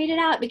activated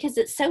at, because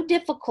it's so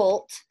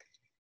difficult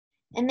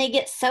and they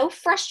get so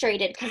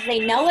frustrated because they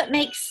know it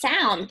makes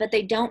sound, but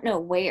they don't know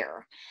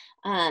where.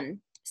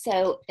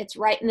 So it's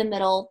right in the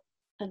middle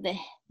of the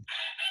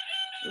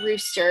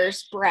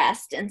rooster's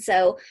breast. And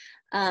so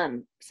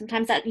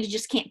sometimes that you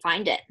just can't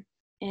find it.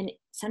 And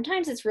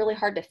sometimes it's really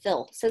hard to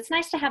fill. So it's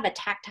nice to have a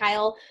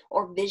tactile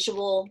or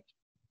visual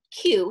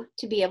cue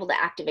to be able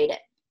to activate it.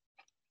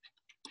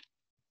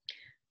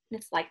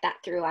 It's like that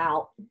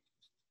throughout.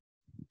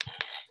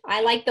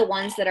 I like the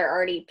ones that are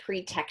already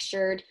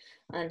pre-textured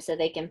so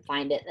they can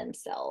find it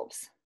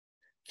themselves.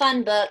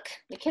 Fun book.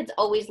 The kids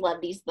always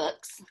love these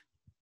books.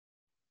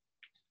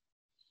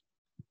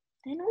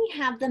 Then we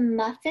have the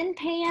Muffin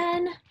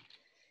Pan.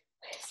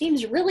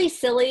 Seems really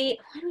silly.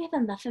 Why do we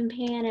have a muffin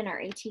pan in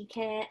our AT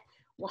kit?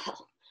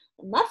 Well,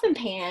 the muffin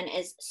pan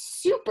is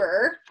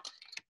super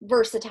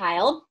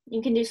versatile.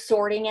 You can do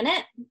sorting in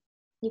it.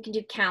 You can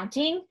do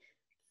counting,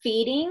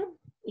 feeding.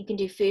 You can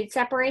do food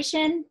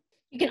separation.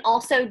 You can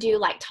also do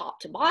like top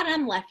to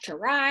bottom, left to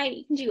right.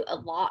 You can do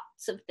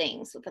lots of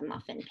things with a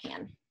muffin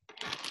pan.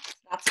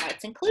 That's why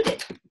it's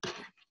included.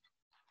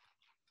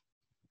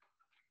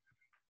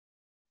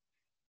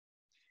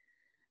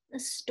 The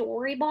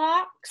story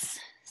box.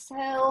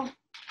 So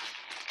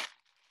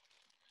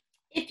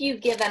if you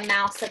give a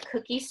mouse a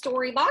cookie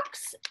story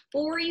box,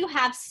 or you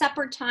have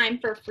supper time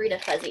for Frida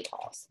Fuzzy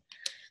Paws.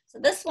 So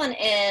this one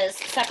is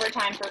supper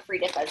time for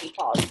Frida Fuzzy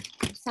Paws.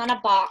 It's on a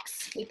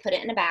box. We put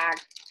it in a bag.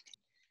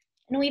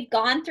 And we've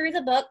gone through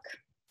the book.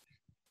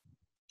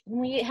 And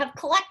we have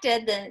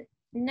collected the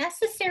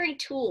necessary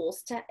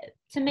tools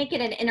to make it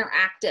an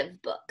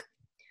interactive book.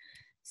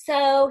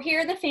 So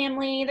here the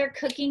family, they're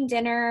cooking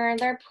dinner,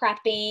 they're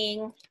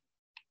prepping.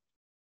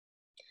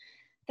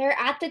 They're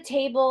at the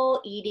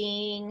table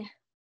eating.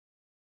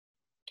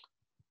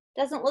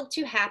 Doesn't look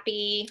too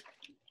happy.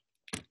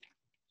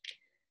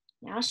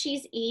 Now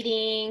she's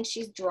eating.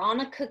 She's drawn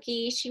a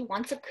cookie. She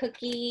wants a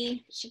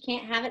cookie. She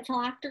can't have it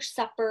till after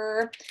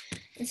supper.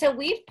 And so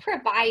we've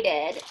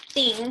provided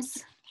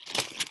things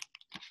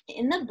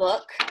in the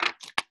book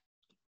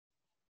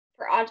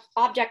for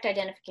object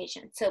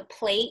identification. So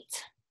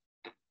plate.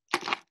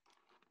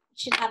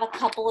 Should have a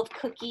couple of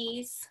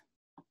cookies.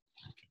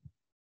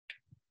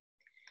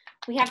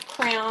 We have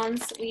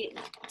crayons. We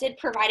did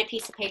provide a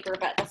piece of paper,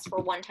 but that's for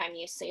one-time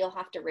use, so you'll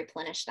have to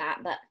replenish that.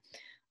 But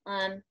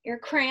your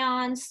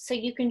crayons, so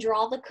you can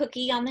draw the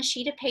cookie on the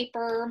sheet of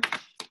paper.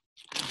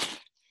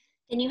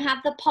 Then you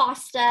have the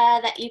pasta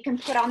that you can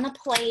put on the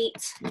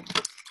plate.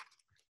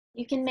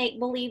 You can make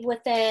believe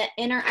with it,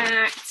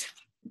 interact.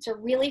 It's a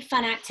really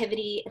fun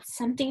activity. It's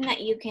something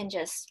that you can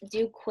just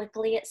do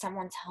quickly at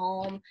someone's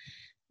home.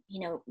 You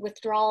know,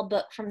 withdraw a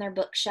book from their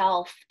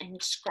bookshelf and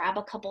just grab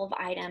a couple of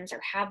items, or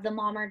have the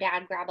mom or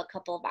dad grab a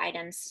couple of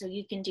items so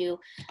you can do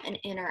an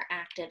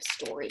interactive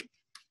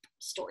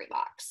story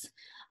box.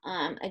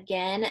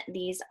 Again,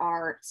 these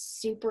are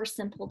super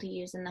simple to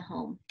use in the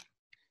home.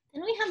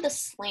 Then we have the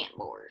slant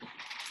board.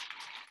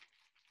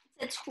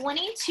 It's a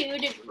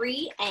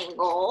 22-degree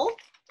angle.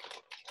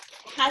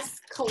 It has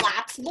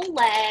collapsible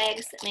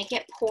legs that make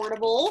it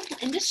portable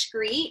and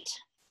discreet.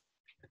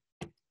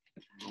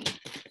 I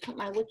put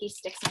my wiki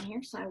sticks on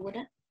here so I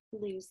wouldn't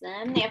lose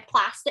them. They have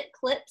plastic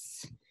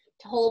clips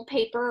to hold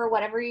paper or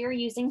whatever you're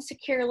using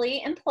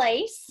securely in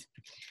place.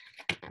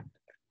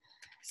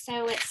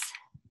 So it's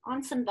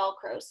on some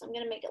Velcro, so I'm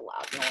going to make a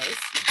loud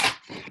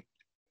noise.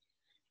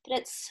 But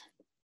it's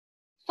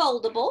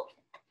foldable.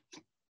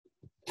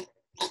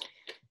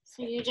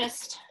 So you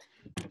just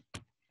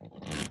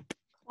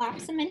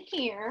collapse them in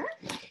here.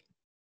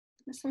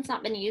 This one's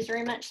not been used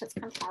very much, so it's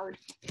kind of hard.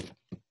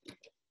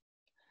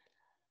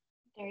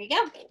 There you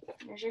go.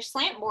 There's your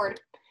slant board.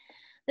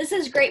 This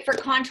is great for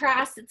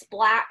contrast. It's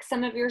black.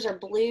 Some of yours are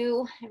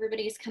blue.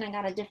 Everybody's kind of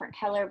got a different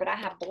color, but I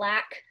have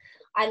black.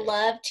 I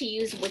love to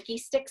use wiki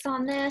sticks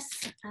on this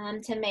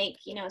to make,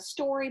 you know, a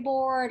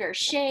storyboard or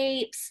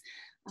shapes,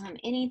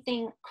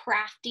 anything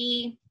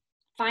crafty,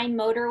 fine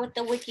motor with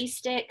the wiki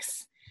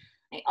sticks.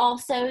 I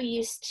also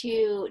used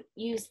to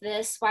use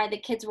this while the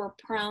kids were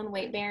prone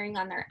weight bearing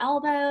on their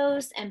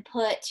elbows and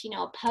put, you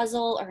know, a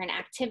puzzle or an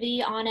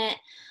activity on it.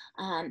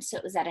 So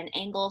it was at an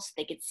angle so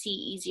they could see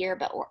easier,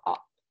 but we're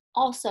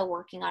also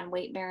working on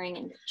weight bearing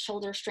and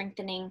shoulder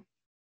strengthening.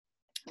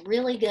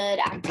 Really good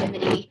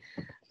activity,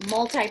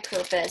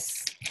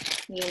 multi-purpose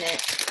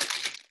unit.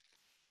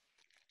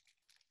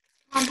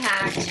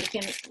 Compact,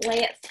 you can lay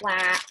it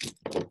flat.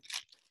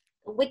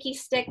 The wiki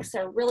sticks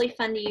are really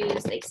fun to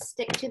use. They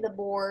stick to the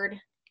board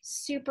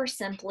super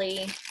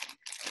simply.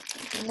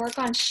 You can work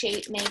on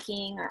shape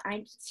making or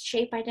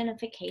shape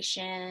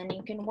identification.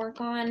 You can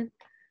work on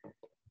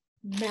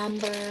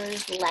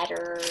numbers,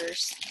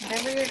 letters,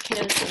 whatever your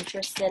kiddo's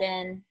interested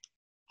in.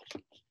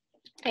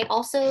 I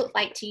also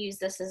like to use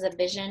this as a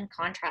vision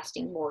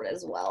contrasting board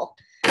as well.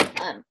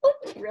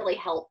 It really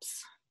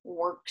helps,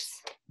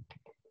 works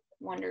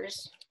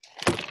wonders.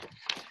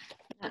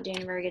 Not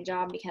doing a very good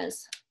job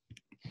because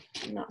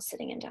I'm not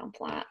sitting it down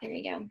flat. There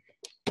you go.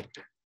 Making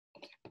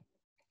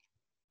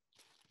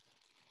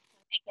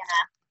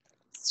a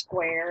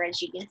square,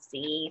 as you can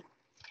see.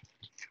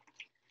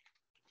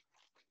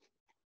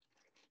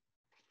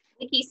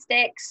 Wiki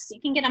sticks, you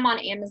can get them on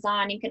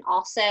Amazon. You can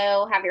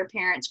also have your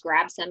parents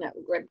grab some at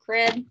Rib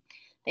Crib.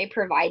 They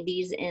provide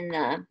these in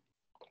the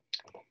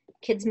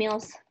kids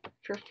meals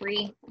for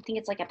free. I think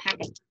it's like a pack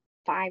of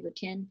 5 or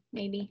 10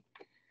 maybe.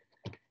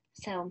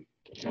 So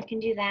you can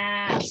do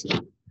that.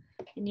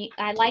 And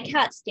I like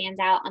how it stands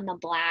out on the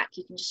black.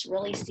 You can just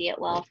really see it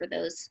well for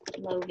those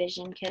low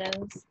vision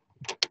kiddos.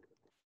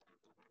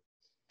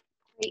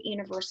 Great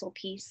universal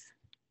piece.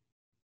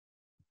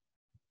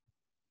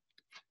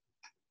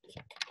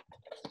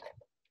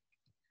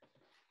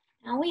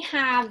 Now we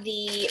have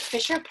the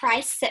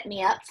Fisher-Price Sit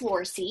Me Up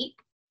floor seat.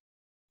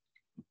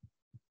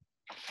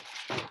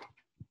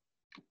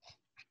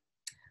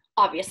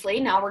 Obviously,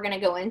 now we're going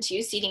to go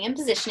into seating and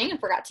positioning. I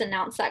forgot to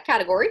announce that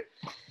category.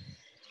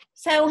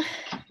 So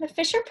the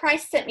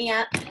Fisher-Price Sit Me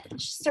Up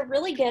is just a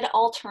really good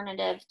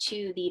alternative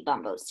to the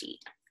Bumbo seat.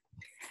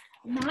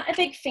 I'm not a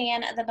big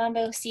fan of the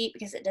Bumbo seat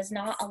because it does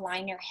not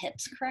align your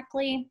hips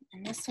correctly.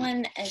 And this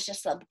one is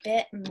just a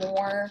bit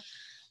more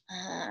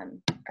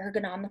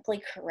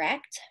ergonomically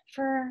correct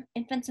for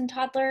infants and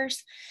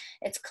toddlers.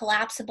 It's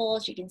collapsible.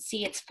 As you can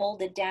see, it's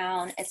folded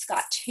down. It's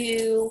got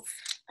 2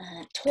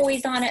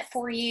 toys on it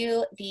for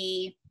you.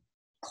 The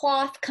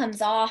cloth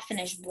comes off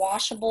and is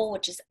washable,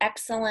 which is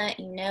excellent.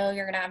 You know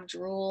you're gonna have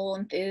drool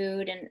and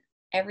food and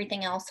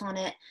everything else on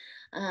it.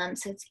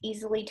 So it's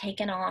easily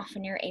taken off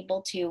and you're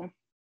able to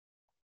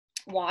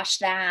wash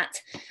that.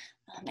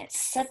 It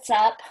sits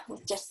up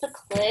with just a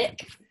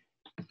click.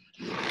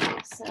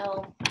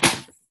 So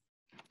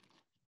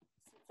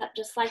up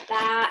just like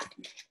that.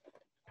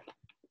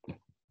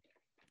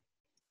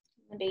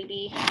 The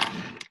baby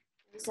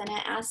goes in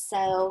it as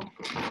so.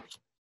 It's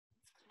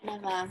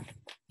kind of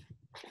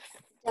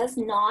does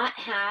not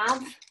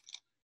have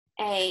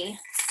a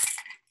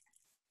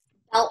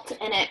belt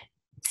in it,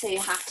 so you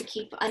have to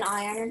keep an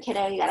eye on your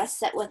kiddo. You got to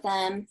sit with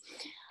them.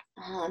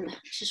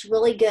 It's just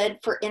really good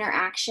for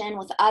interaction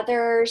with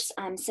others,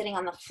 sitting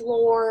on the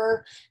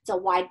floor. It's a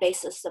wide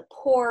base of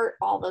support,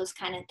 all those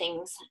kind of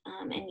things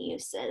and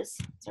uses.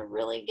 It's a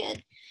really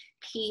good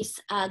piece.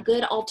 A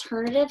good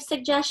alternative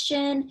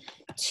suggestion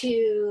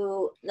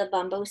to the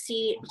Bumbo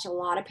seat, which a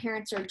lot of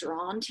parents are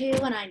drawn to,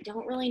 and I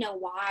don't really know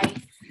why.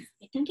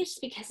 I think it's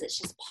because it's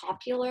just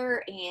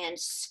popular and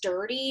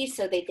sturdy,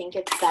 so they think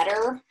it's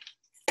better.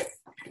 But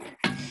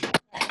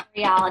in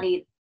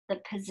reality,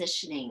 the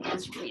positioning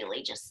is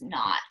really just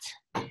not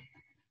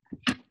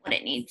what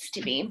it needs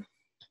to be.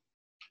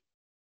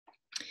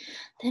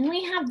 Then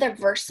we have the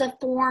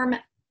Versaform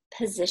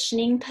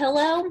positioning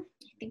pillow.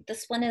 I think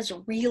this one is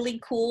really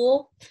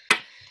cool.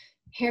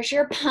 Here's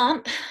your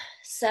pump.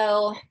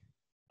 So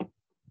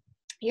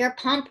your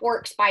pump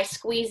works by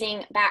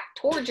squeezing back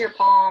towards your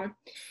palm,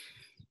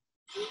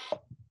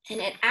 and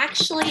it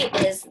actually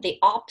is the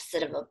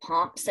opposite of a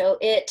pump. So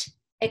it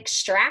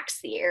extracts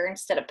the air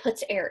instead of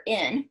puts air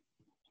in.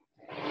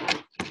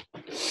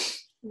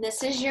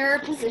 This is your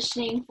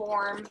positioning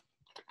form.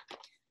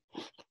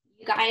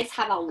 You guys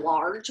have a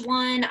large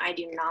one. I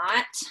do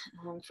not,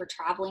 for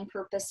traveling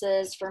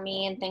purposes for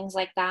me and things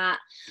like that.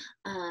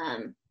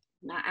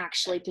 Not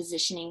actually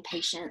positioning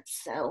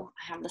patients, so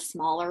I have the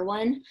smaller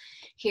one.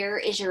 Here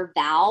is your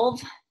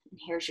valve,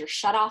 and here's your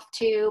shutoff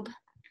tube,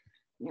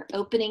 and your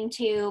opening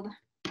tube.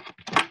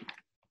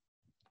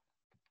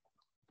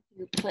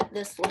 You put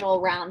this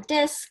little round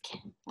disc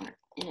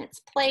in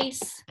its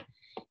place.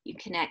 You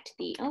connect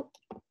the, oh,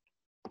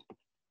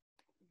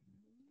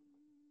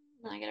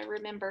 I gotta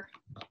remember.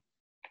 I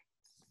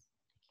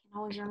can't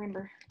always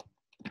remember.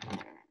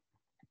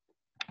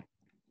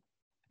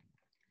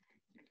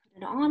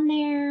 Put it on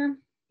there.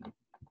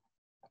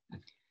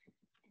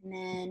 And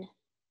then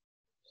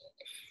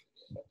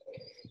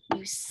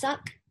you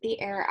suck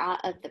the air out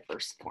of the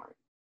Versaform.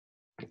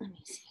 Let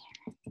me see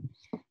here.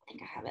 I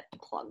think I have it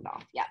plugged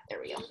off. Yeah, there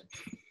we go.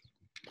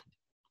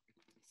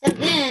 So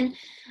then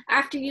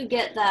after you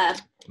get the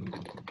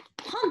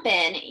pump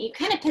in, you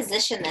kind of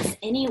position this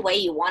any way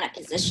you want to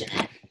position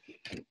it.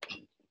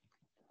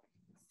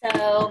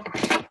 So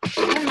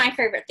one of my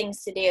favorite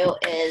things to do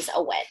is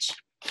a wedge.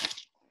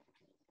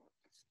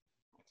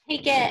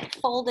 Take it,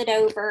 fold it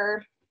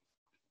over,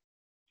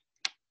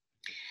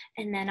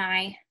 and then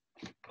I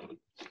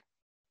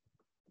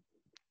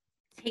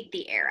take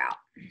the air out.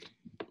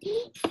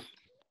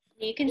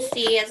 You can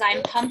see as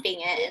I'm pumping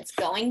it, it's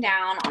going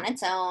down on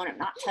its own. I'm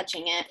not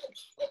touching it.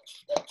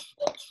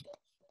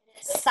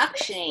 It's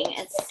suctioning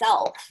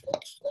itself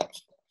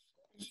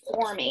and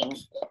forming.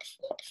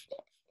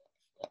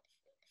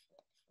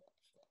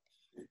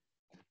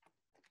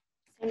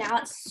 So now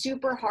it's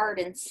super hard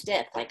and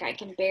stiff, like I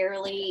can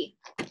barely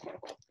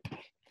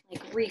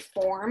like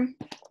reform.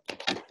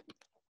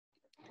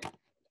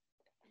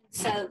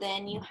 So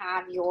then you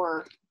have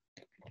your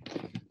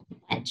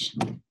wedge.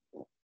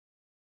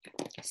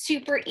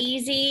 Super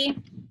easy.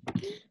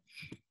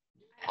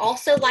 I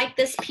also like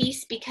this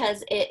piece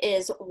because it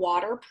is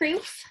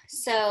waterproof.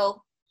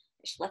 So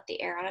just let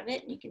the air out of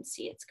it and you can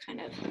see it's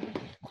kind of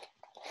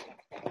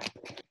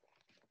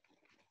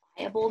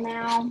pliable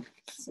now.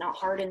 It's not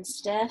hard and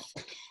stiff.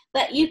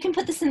 But you can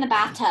put this in the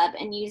bathtub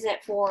and use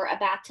it for a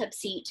bathtub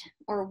seat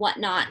or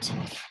whatnot.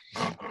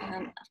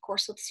 Of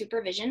course with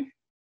supervision.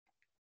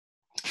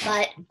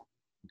 But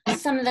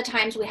some of the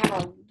times we have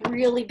a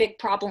really big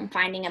problem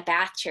finding a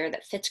bath chair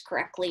that fits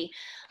correctly,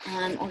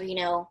 or, you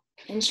know,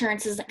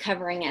 insurance isn't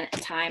covering it at the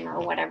time or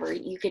whatever.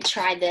 You could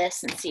try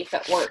this and see if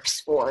it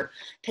works for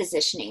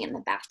positioning in the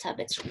bathtub.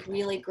 It's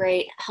really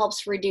great.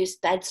 Helps reduce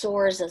bed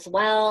sores as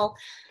well.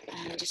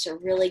 Just a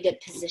really good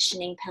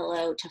positioning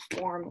pillow to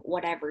form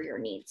whatever your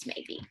needs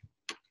may be.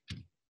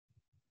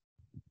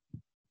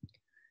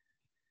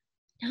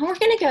 Now we're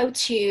going to go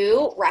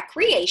to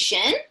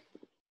recreation.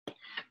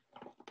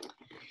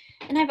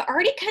 And I've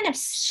already kind of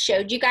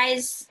showed you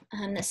guys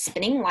the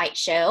spinning light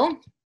show,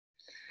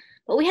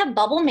 but we have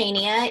Bubble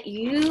Mania.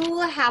 You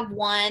have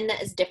one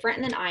that is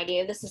different than I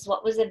do. This is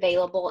what was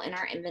available in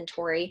our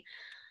inventory.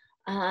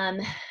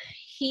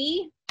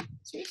 He's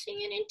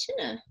missing an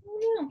antenna.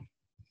 Oh no.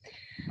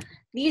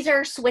 These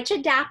are switch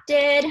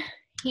adapted.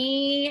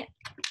 He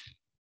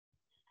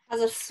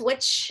has a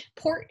switch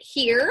port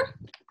here.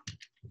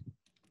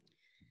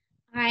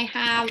 I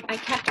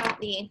kept out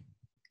the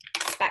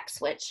spec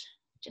switch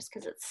just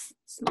because it's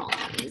small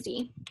and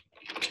easy.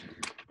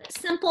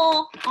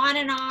 Simple, on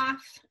and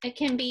off. It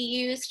can be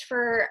used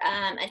for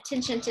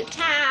attention to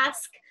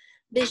task,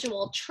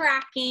 visual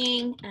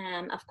tracking,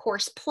 of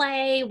course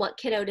play. What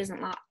kiddo does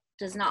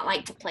not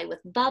like to play with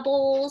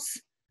bubbles?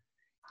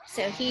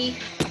 So he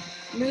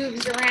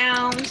moves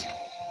around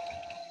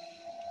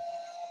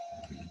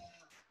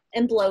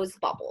and blows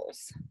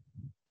bubbles.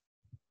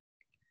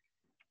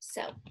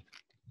 So,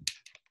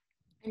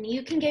 and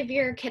you can give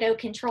your kiddo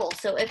control.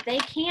 So if they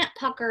can't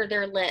pucker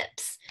their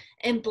lips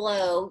and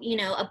blow, you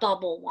know, a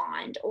bubble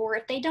wand, or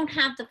if they don't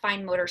have the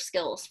fine motor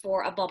skills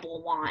for a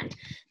bubble wand,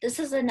 this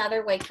is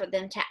another way for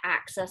them to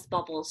access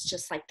bubbles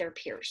just like their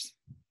peers,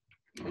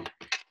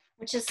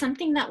 which is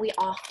something that we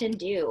often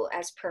do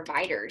as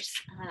providers.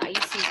 I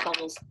use these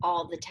bubbles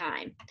all the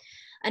time.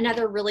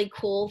 Another really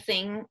cool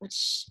thing,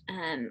 which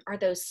are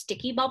those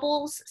sticky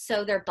bubbles.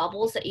 So they're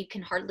bubbles that you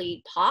can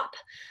hardly pop.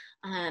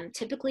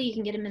 Typically you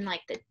can get them in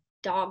like the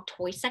dog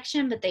toy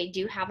section, but they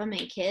do have them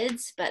in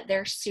kids, but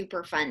they're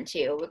super fun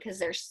too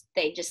because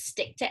they just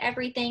stick to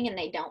everything and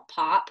they don't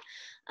pop.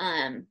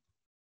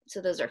 So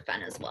those are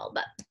fun as well.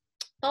 But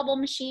bubble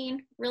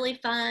machine, really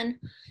fun.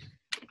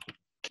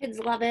 Kids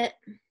love it.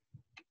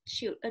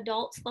 Shoot,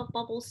 adults love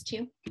bubbles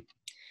too.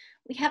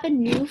 We have a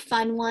new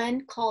fun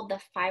one called the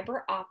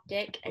fiber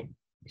optic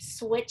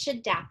switch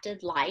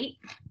adapted light.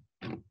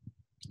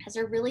 Has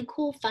a really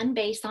cool fun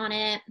base on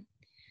it.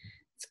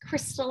 It's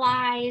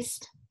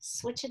crystallized,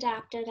 switch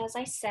adapted, as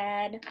I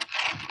said.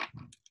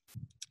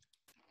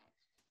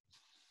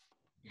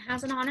 It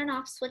has an on and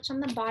off switch on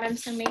the bottom,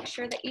 so make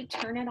sure that you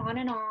turn it on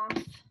and off.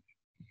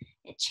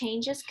 It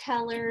changes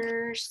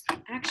colors.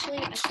 Actually,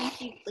 I think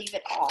you leave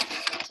it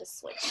off to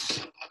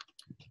switch.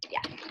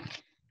 Yeah.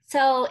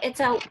 So it's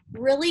a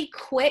really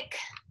quick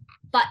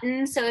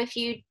button, so if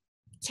you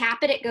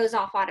tap it, it goes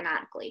off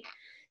automatically.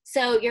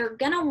 So you're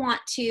gonna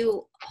want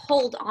to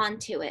hold on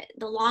to it.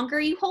 The longer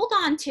you hold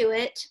on to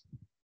it,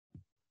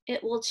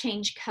 it will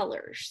change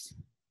colors.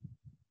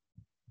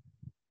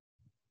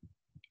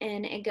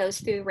 And it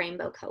goes through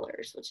rainbow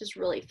colors, which is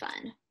really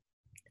fun.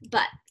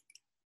 But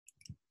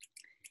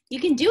you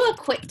can do a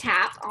quick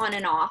tap on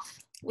and off,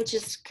 which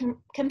is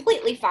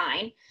completely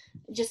fine.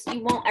 Just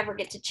you won't ever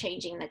get to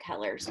changing the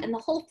colors. And the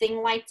whole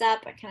thing lights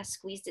up. I kind of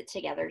squeezed it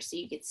together so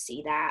you could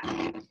see that.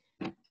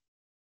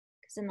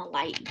 Because in the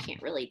light you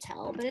can't really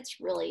tell, but it's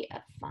really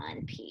a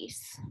fun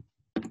piece.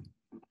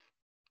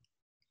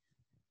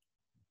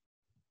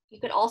 You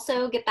could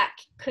also get that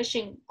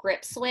cushion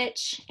grip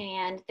switch,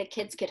 and the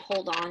kids could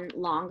hold on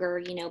longer,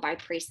 you know, by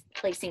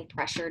placing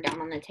pressure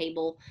down on the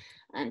table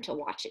to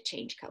watch it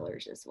change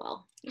colors as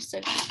well. Just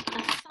a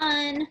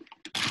fun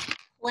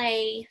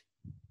play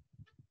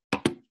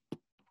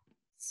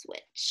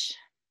switch.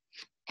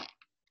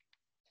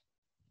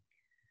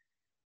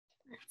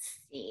 Let's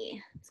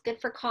see. It's good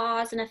for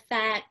cause and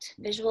effect,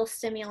 visual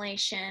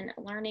stimulation,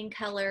 learning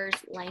colors,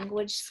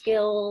 language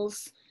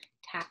skills,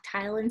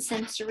 tactile and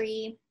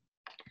sensory.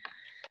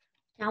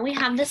 Now we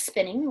have the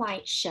spinning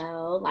light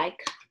show,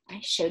 like I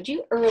showed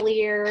you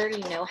earlier.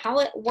 You know how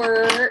it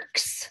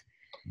works.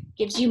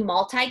 Gives you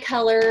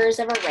multi-colors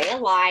of array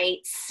of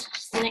lights.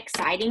 Just an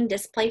exciting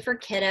display for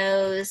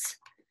kiddos.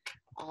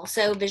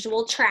 Also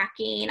visual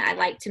tracking. I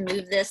like to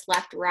move this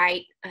left,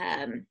 right,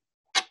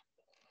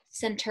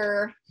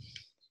 center.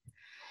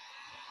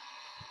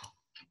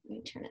 Let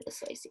me turn it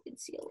this way so you can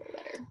see a little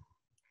better.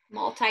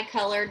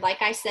 Multicolored,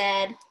 like I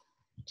said,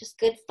 just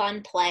good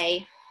fun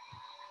play.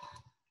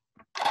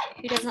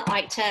 Who doesn't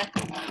like to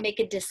make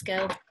a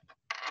disco?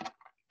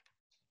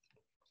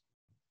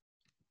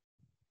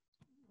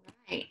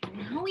 All right,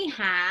 now we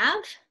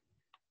have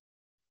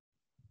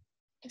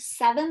the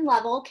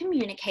 7-level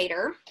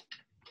communicator.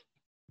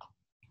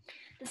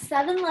 The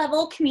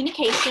 7-level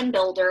communication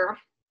builder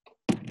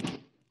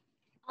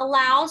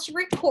allows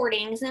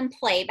recordings and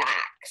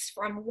playbacks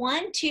from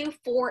 1, 2,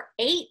 4,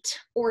 8,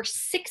 or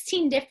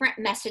 16 different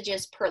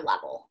messages per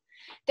level.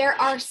 There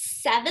are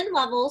 7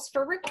 levels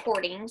for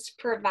recordings,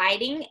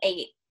 providing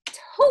a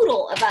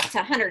total of up to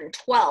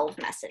 112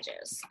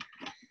 messages.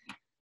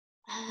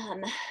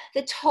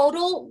 The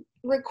total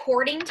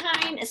recording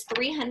time is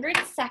 300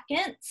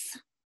 seconds.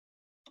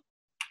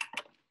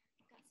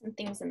 Got some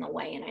things in the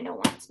way and I don't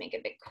want it to make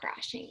a big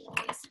crashing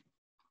noise.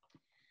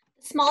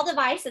 The small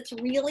device, it's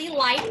really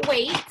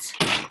lightweight,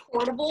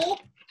 portable,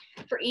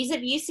 for ease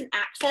of use and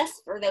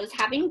access for those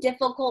having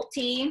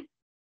difficulty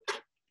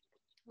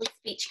with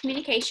speech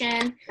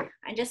communication.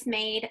 I just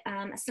made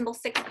a Symbol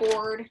 6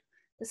 board.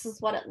 This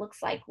is what it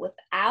looks like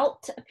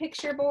without a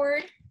picture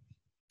board.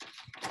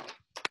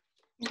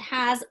 It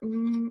has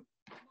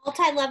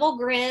multi-level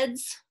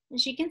grids,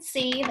 as you can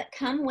see, that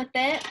come with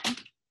it.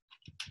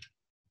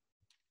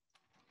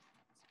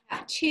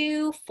 Got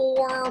 2,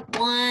 4,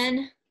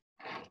 1,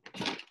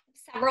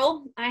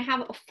 several. I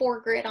have a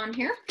 4 grid on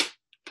here.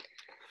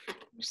 I'm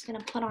just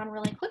gonna put on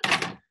really quick.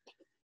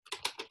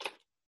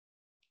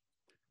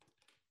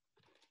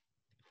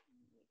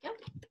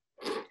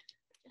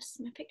 Just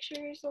my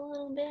pictures a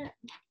little bit.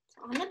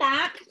 So on the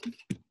back,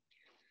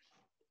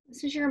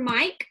 this is your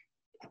mic,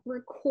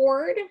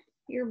 record,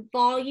 your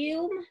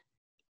volume,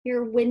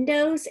 your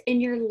windows, and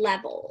your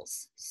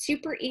levels.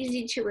 Super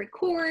easy to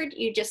record.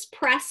 You just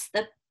press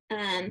the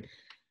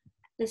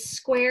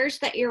squares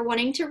that you're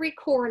wanting to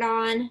record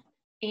on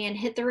and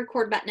hit the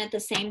record button at the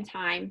same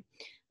time,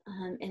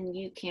 and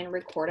you can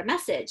record a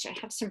message. I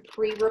have some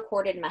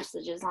pre-recorded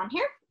messages on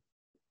here.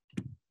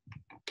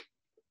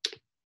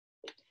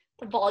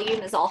 The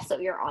volume is also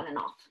your on and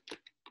off.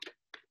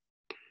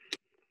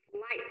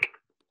 Like.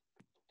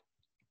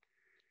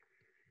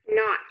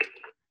 Not.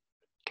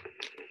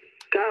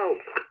 Go.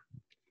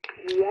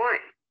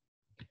 Want.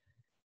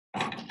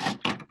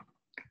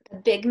 The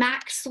Big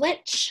Mac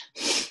switch.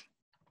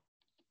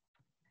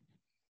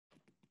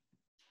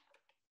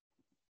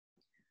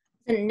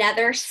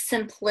 Another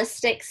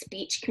simplistic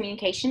speech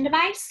communication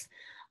device.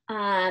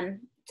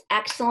 It's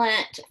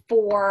excellent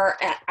for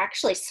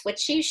actually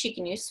switch use. You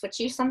can use switch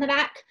use on the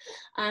back,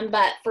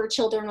 but for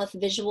children with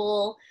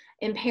visual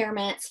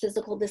impairments,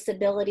 physical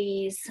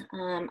disabilities,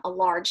 a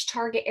large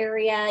target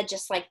area,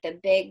 just like the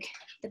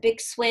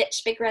big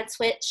switch, big red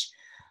switch,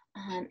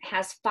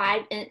 has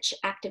 5-inch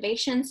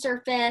activation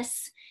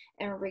surface,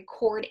 and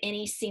record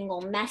any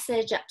single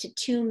message up to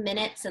 2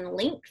 minutes in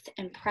length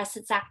and press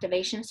its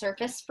activation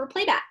surface for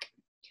playback.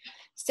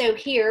 So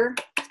here,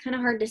 it's kind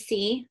of hard to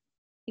see.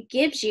 It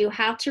gives you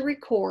how to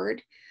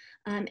record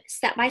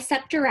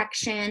Step-by-step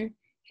direction.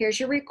 Here's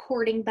your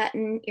recording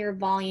button, your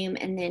volume,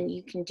 and then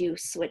you can do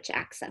switch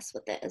access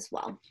with it as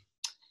well.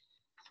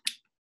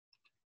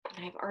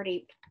 And I've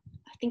already,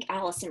 I think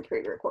Allison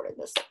pre-recorded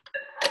this.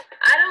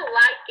 I don't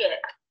like it.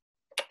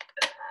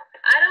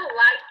 I don't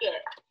like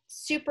it.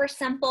 Super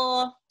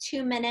simple,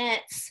 2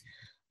 minutes.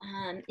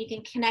 You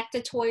can connect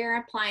a toy or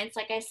appliance,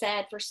 like I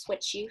said, for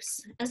switch use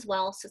as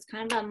well. So it's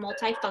kind of a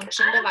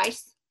multi-function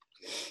device.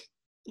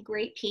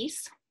 Great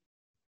piece.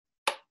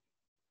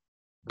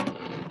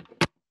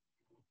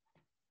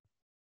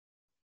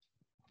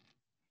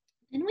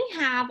 Then we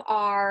have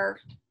our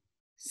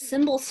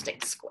symbol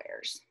stick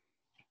squares.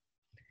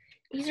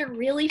 These are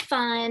really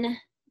fun.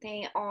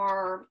 They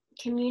are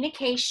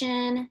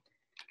communication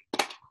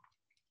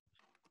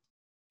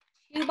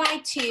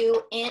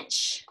 2x2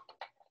 inch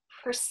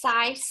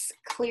precise,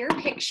 clear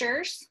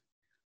pictures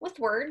with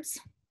words.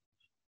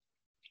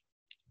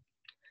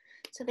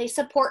 So they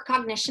support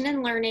cognition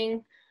and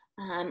learning.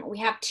 We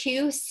have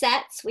 2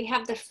 sets. We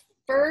have the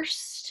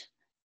first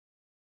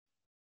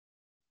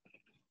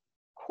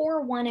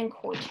Core 1 and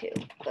Core 2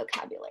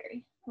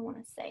 vocabulary, I want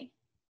to say.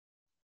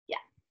 Yeah,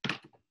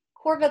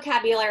 Core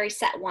vocabulary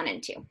set 1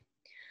 and 2.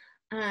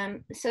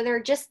 So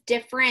they're just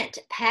different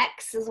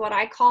PECs is what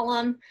I call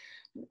them.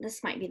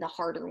 This might be the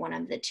harder one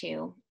of the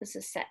 2. This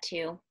is set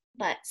 2.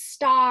 But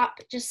stop,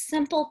 just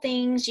simple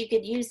things. You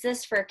could use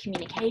this for a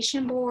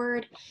communication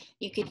board.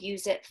 You could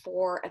use it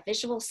for a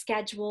visual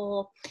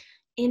schedule,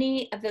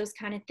 any of those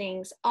kind of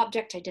things.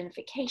 Object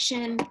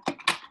identification,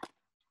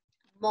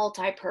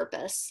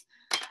 multi-purpose.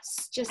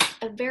 It's just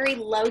a very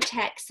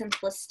low-tech,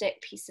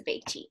 simplistic piece of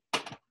AT.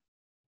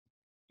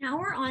 Now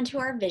we're on to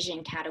our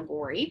vision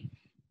category.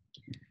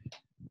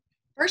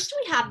 First,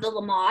 we have the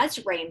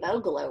Lamaze Rainbow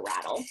Glow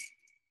Rattle.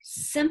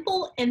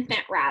 Simple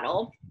infant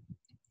rattle.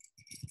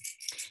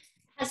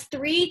 Has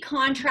 3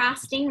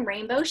 contrasting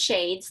rainbow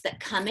shades that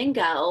come and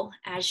go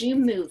as you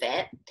move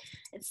it.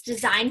 It's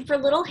designed for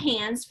little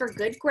hands for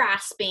good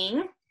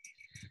grasping.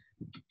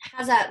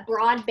 Has a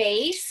broad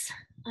base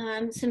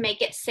to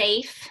make it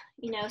safe,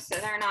 you know, so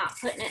they're not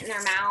putting it in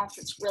their mouth.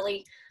 It's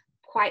really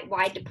quite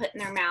wide to put in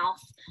their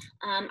mouth.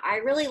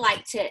 I really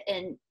like to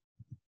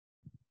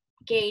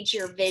gauge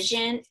your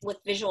vision with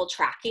visual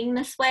tracking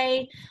this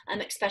way,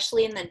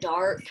 especially in the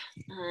dark,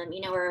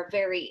 you know, or a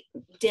very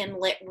dim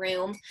lit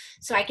room,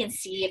 so I can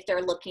see if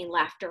they're looking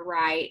left or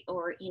right,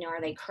 or, you know, are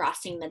they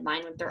crossing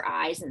midline with their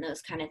eyes and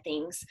those kind of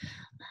things.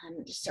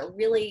 Just a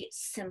really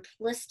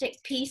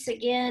simplistic piece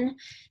again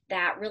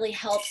that really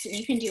helps. And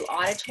you can do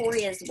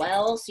auditory as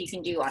well, so you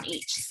can do on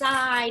each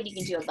side, you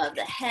can do above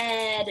the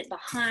head,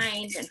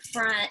 behind and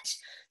front,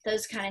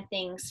 those kind of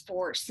things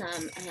for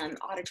some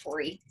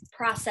auditory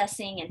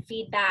processing and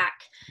feedback,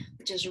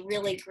 which is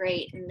really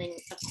great. And then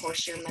of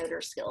course your motor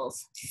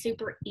skills,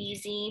 super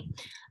easy.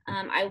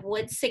 I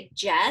would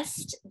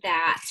suggest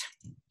that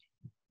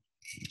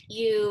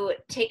you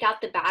take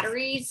out the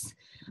batteries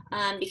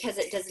because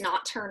it does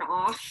not turn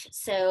off.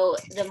 So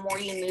the more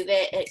you move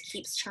it, it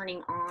keeps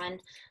turning on.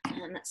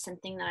 That's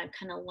something that I've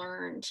kind of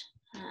learned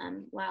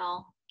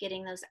while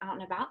getting those out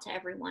and about to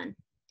everyone.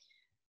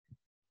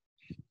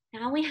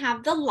 Now we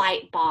have the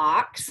light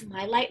box.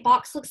 My light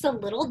box looks a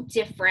little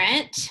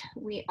different.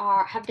 We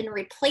have been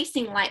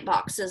replacing light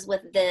boxes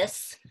with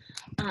this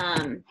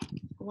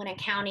when a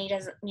county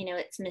doesn't, you know,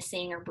 it's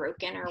missing or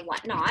broken or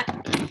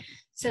whatnot.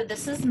 So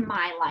this is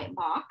my light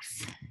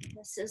box.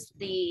 This is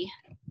the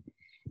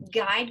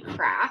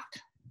GuideCraft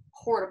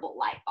portable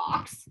light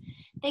box.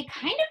 They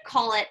kind of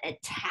call it a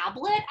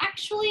tablet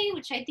actually,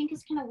 which I think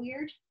is kind of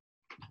weird.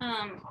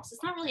 So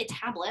it's not really a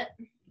tablet,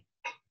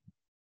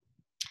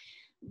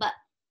 but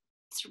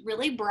it's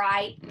really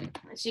bright.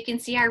 As you can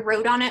see, I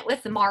wrote on it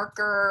with the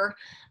marker,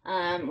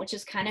 which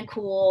is kind of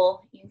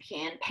cool. You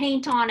can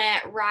paint on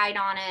it, write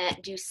on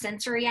it, do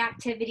sensory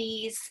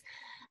activities.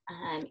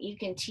 You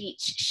can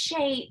teach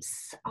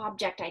shapes,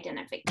 object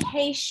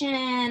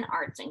identification,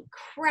 arts and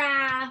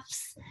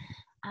crafts.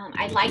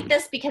 I like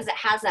this because it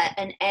has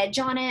an edge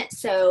on it,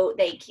 so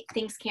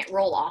things can't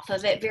roll off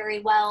of it very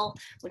well,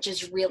 which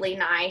is really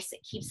nice.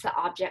 It keeps the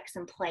objects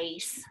in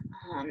place.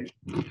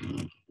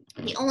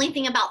 The only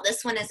thing about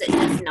this one is it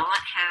does not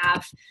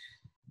have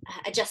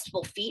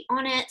adjustable feet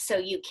on it, so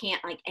you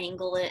can't like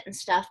angle it and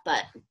stuff,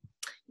 but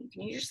you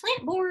can use your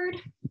slant board.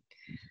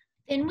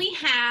 Then we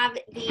have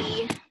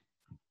the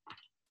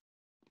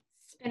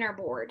spinner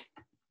board.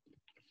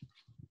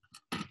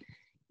 You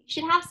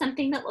should have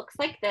something that looks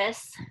like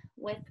this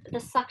with the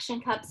suction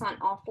cups on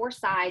all 4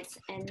 sides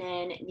and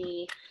then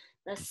the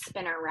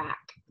spinner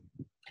rack.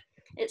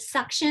 It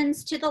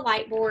suctions to the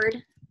light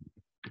board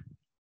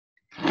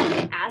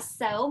as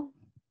so.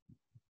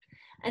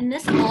 And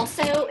this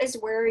also is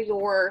where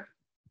your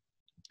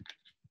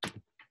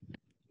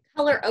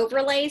color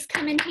overlays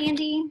come in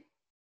handy,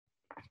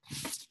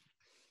 because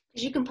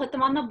you can put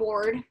them on the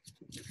board.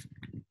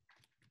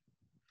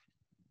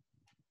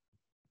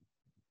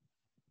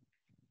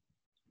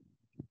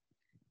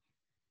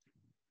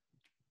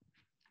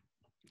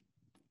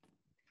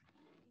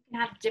 You can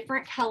have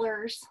different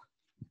colors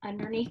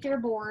underneath your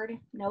board,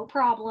 no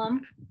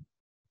problem.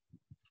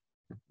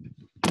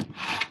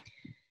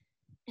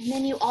 And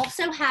then you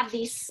also have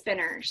these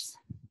spinners.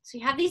 So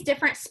you have these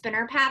different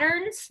spinner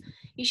patterns.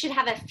 You should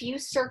have a few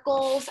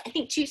circles, I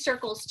think 2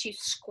 circles, 2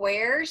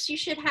 squares you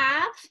should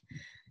have.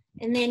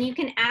 And then you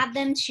can add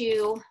them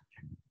to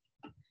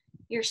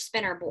your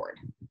spinner board.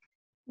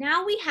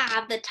 Now we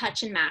have the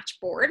touch and match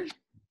board.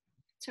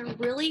 It's a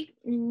really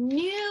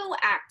new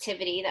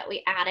activity that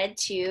we added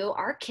to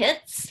our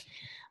kits.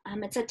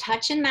 It's a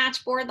touch and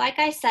match board, like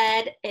I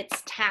said.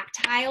 It's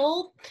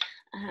tactile.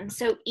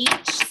 So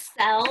each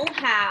cell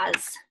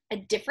has a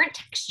different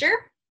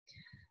texture,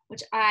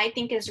 which I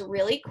think is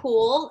really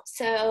cool.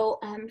 So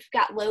if you've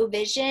got low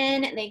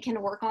vision, they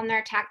can work on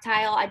their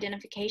tactile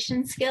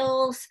identification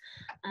skills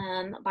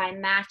by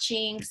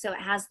matching. So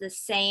it has the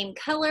same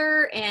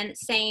color and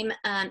same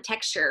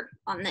texture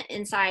on the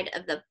inside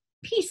of the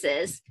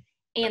pieces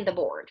and the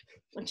board,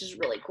 which is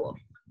really cool.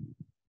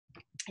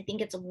 I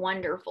think it's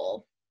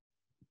wonderful.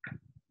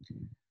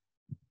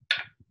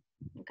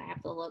 I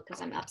have to look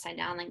because I'm upside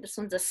down. Like this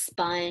one's a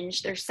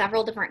sponge. There's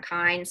several different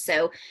kinds.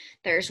 So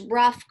there's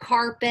rough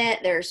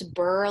carpet, there's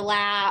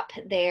burlap,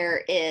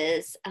 there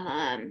is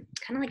kind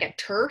of like a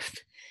turf,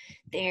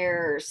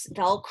 there's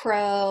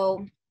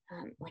Velcro,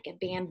 like a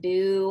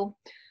bamboo,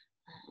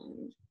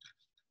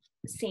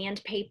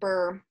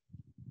 sandpaper,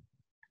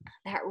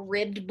 that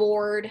ribbed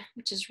board,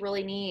 which is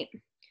really neat.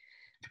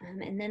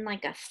 And then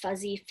like a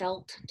fuzzy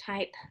felt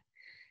type,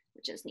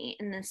 which is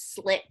neat, and the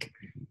slick.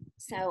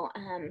 So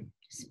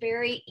it's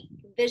very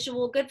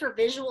visual, good for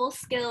visual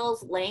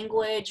skills,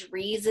 language,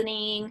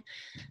 reasoning,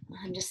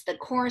 just the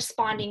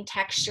corresponding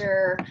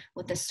texture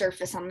with the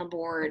surface on the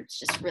board. It's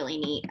just really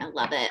neat. I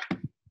love it.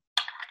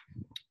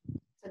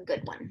 It's a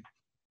good one.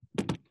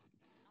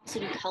 Also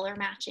do color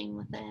matching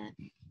with it.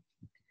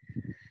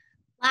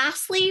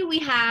 Lastly, we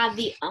have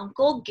the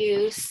Uncle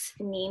Goose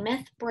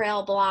Nemeth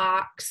Braille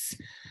blocks.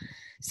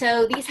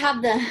 So these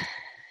have the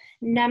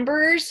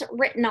numbers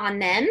written on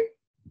them,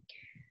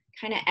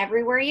 kind of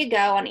everywhere you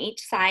go on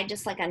each side,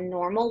 just like a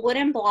normal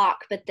wooden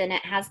block, but then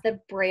it has the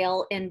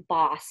Braille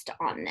embossed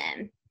on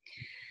them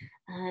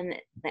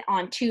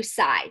on 2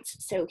 sides.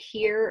 So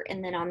here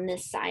and then on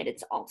this side,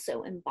 it's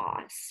also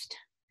embossed.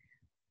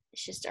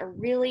 It's just a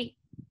really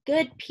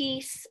good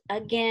piece,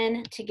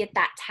 again, to get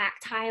that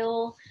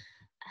tactile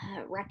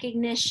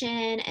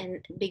recognition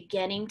and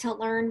beginning to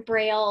learn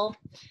Braille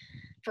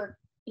for,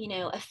 you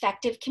know,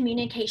 effective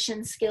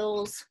communication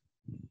skills.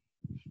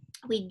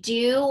 We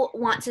do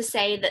want to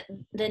say that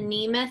the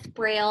Nemeth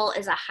Braille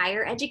is a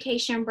higher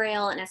education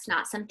Braille, and it's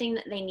not something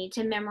that they need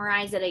to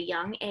memorize at a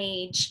young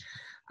age.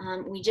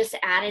 We just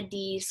added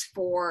these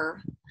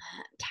for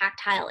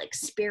tactile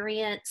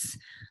experience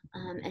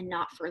and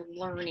not for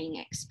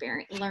learning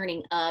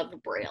of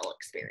Braille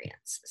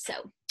experience.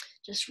 So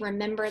just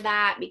remember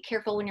that. Be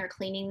careful when you're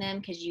cleaning them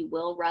because you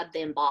will rub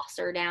the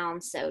embosser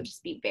down. So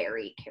just be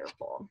very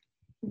careful.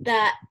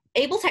 The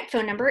AbleTech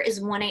phone number is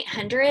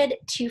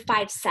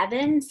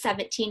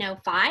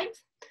 1-800-257-1705,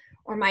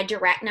 or my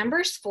direct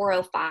number is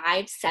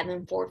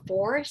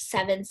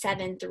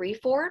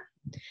 405-744-7734.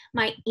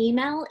 My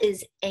email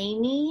is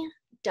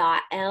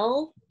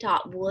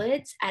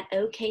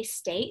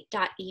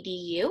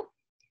amy.l.woods@okstate.edu.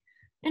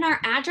 And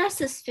our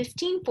address is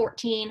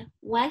 1514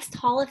 West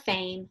Hall of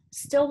Fame,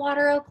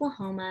 Stillwater,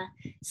 Oklahoma,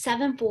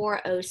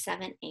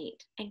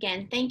 74078.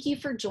 Again, thank you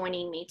for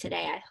joining me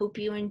today. I hope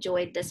you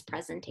enjoyed this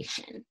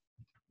presentation.